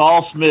when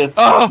Charles Smith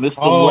missed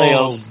the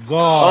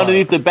layups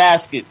underneath the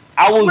basket.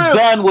 I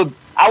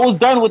was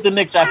done with the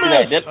Knicks after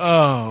that.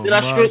 Then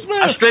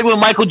I straight with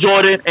Michael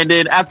Jordan, and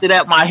then after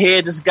that, my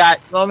head just got.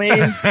 You know what I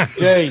mean?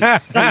 Jay,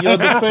 to your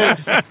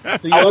defense, I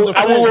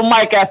went with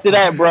Mike after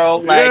that, bro.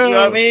 Like, you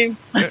know what I mean?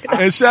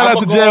 And shout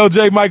out to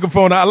JLJ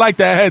microphone. I like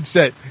that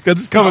headset because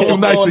it's coming through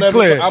nice and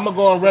clear. I'm gonna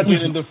go on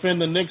record and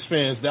defend the Knicks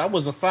fans. That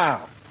was a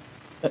foul.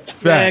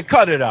 Man,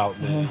 cut it out,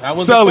 man. That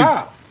was a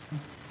foul.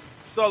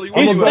 Sully,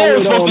 he's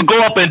still supposed to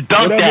go up and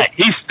dunk that.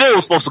 He's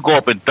still supposed to go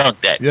up and dunk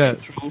that. Yeah.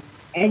 True.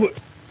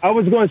 I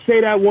was going to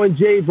say that one,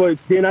 Jay, but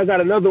then I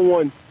got another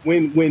one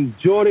when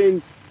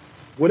Jordan,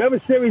 whatever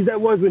series that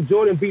was when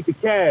Jordan beat the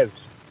Cavs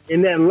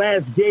in that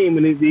last game,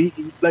 and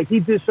he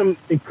did some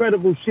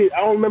incredible shit.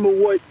 I don't remember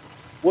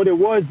what it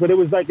was, but it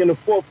was like in the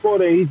fourth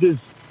quarter. He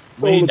just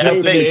he jumped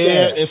in the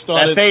air and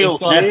started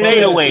that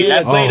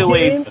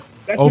fadeaway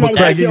over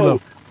Craig Elo.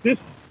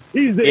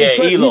 He's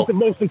the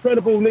most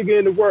incredible nigga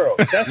in the world.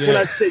 That's when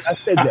I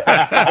said that.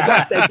 I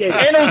got that game.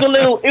 And it was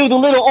a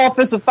little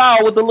offensive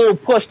foul with a little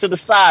push to the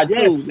side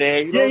too,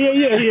 man.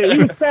 Yeah. He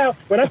was foul,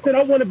 but I said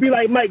I want to be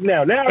like Mike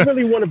now. Now I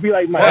really want to be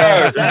like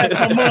Mike.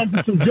 My mom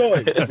did some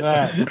joys.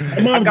 My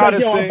mom's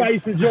like, I'm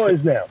buying some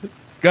joys now.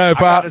 Go ahead,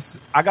 Pop.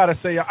 I gotta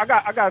say, I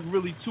got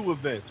really two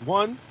events.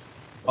 One,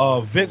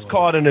 Vince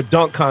Carter in the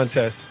dunk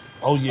contest.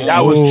 Oh yeah,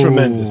 that was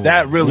tremendous.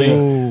 That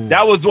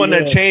was one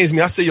that changed me.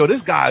 I said, yo,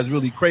 this guy is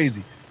really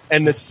crazy.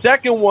 And the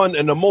second one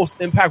and the most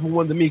impactful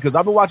one to me, because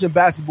I've been watching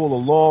basketball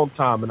a long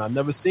time and I've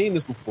never seen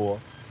this before,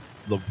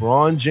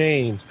 LeBron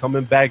James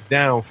coming back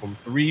down from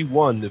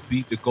 3-1 to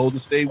beat the Golden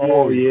State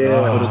Warriors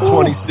for the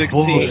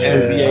 2016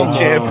 NBA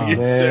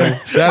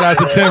championship. Shout out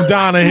to Tim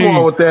Donaghy. Come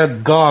on with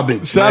that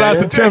garbage. Shout out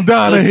to Tim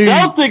Donaghy. The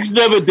Celtics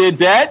never did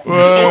that.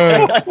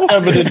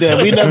 Never did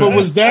that. We never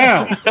was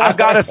down. I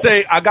gotta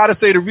say,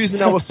 the reason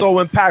that was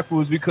so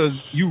impactful is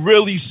because you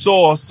really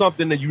saw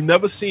something that you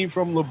never seen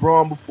from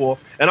LeBron before.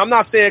 And I'm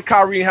not saying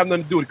Kyrie didn't have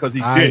nothing to do with it because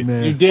he did.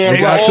 Man. You damn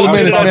we got 2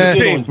 minutes,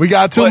 man. We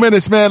got 2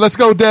 minutes, man. Let's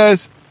go,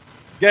 Dez.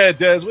 Yeah,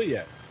 Des, where you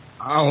at?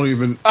 I don't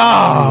even.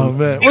 Oh,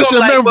 man. What's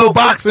your memorable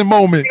boxing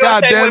moment?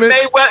 God damn it.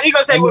 He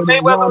going to say when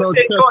Mayweather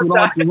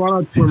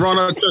Ron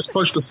Artest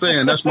punched the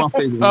fan. That's my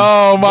favorite.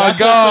 Oh, my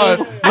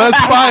God. Let's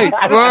fight.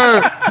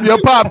 Word. Yo,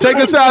 Pop, take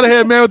us out of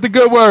here, man, with the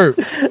good word.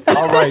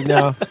 All right,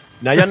 now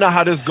y'all know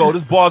how this goes.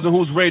 This Bars and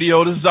Hoops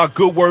Radio. This is our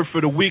good word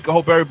for the week. I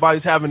hope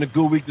everybody's having a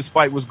good week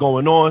despite what's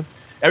going on.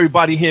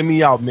 Everybody hear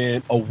me out,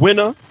 man. A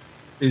winner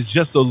is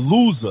just a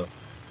loser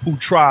who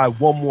tried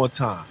one more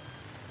time.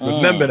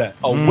 Remember that.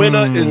 A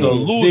winner is a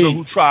loser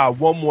who tried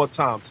one more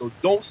time. So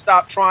don't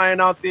stop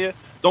trying out there.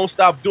 Don't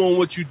stop doing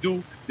what you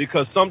do,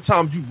 because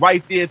sometimes you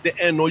right there at the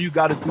end, all you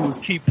got to do is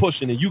keep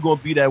pushing, and you're going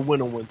to be that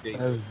winner one day.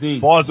 That's deep.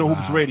 Bars and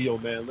Hoops Radio,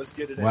 man. Let's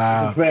get it in.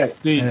 Wow.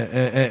 Deep.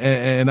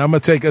 And I'm going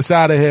to take us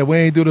out of here. We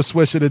ain't do the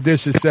Swish of the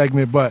Dishes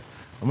segment, but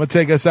I'm going to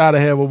take us out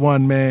of here with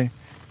one, man.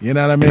 You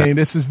know what I mean?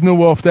 This is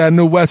new off that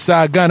new West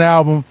Side Gun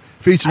album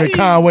featuring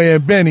Conway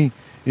and Benny.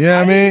 You know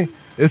what I mean?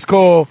 It's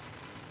called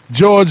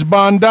George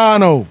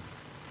Bondano.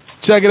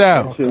 Check it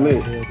out.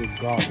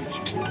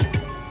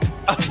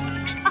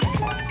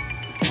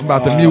 I'm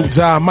about to mute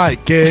Zai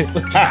Mike, kid.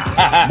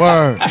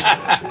 Word.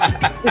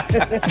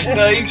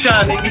 No, you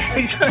trying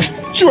to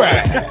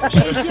try.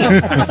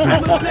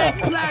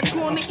 Black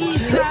on the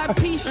east side,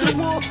 piece of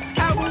wood.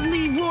 I will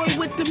leave Roy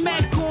with the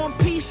Mac on,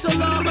 piece of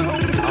love.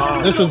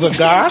 This is a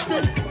guy.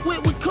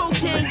 With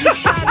cocaine,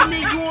 just shot a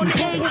nigga on the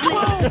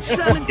ankle.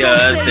 Selling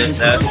yeah, that's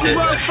it.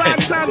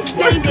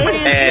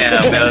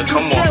 Damn, man,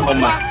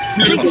 come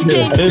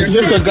on. Is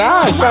this a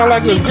guy? It sound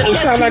like a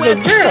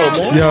girl,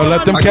 man. Yo,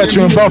 let them catch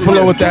you in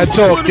Buffalo with that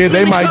talk, kid.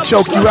 They might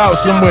choke you out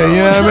somewhere, you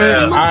know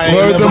what I mean?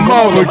 Word them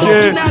over,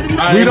 kid.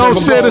 We don't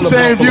share the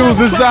same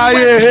views as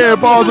Zaire here,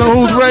 Balls and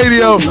Hoops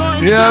Radio.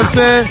 You know what I'm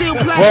saying?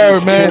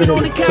 Word,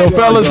 man. So,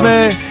 fellas,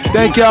 man,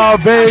 thank y'all,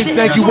 Vague.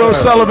 Thank you, Will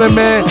Sullivan,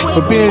 man,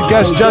 for being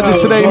guest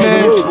judges today,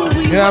 man.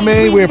 You know what I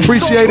mean? We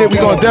appreciate it. We're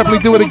going to definitely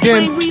do it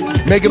again.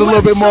 Make it a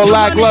little bit more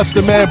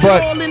lackluster, man.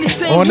 But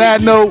on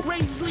that note,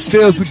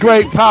 Stills the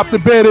Great, Pop the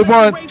Bearded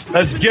One.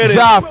 Let's get it.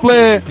 Zai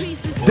Flair,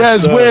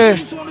 Des Ware,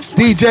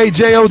 DJ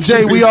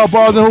JOJ. We are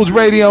Balls and Hoops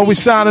Radio. We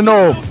signing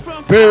off.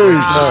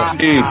 Peace.